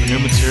clips of the new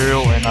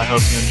material, and I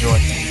hope you enjoy.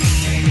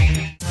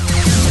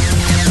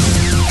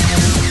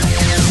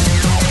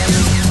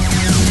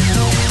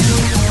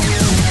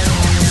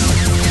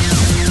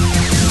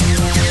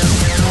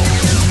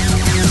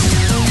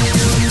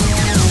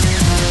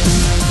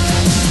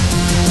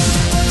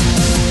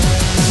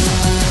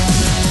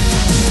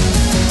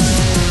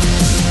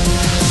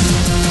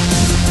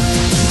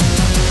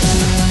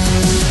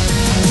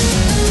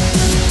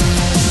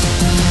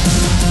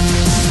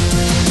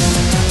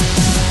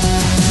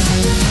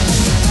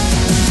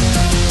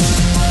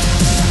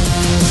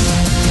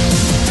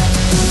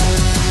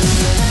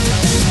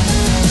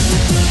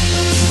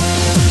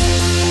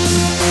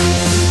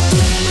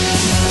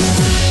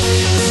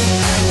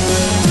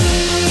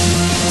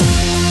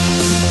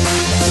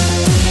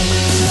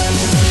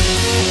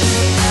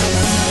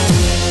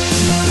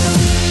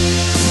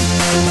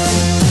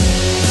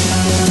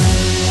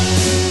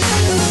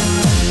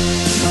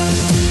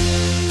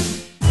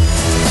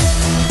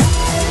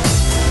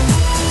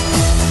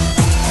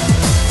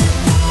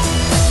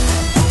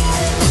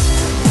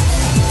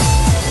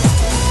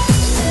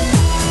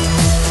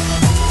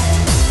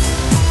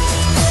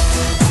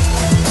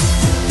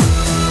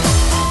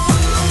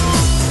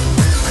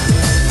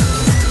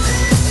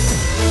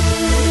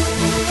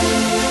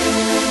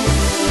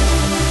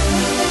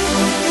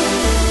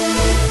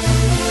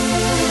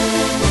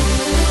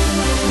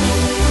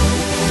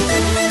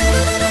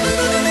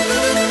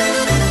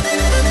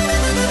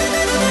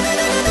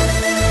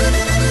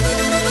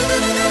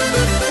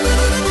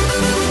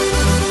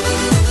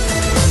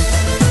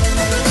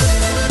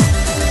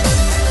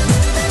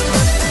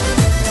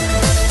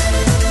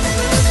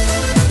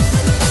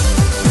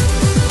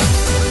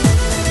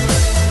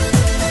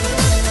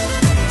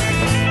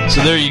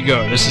 So there you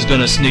go. This has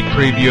been a sneak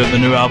preview of the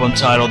new album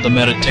titled The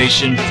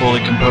Meditation, fully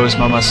composed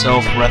by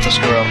myself, Rethus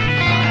Girl.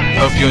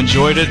 Hope you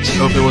enjoyed it,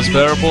 hope it was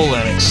bearable,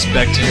 and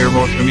expect to hear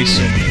more from me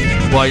soon.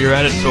 While you're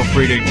at it, feel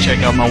free to check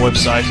out my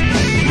website,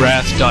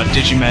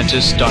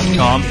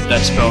 wrath.digimantis.com.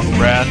 That's spelled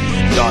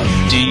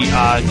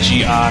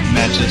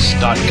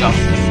wrath.digimantis.com.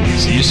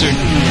 See you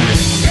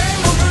soon.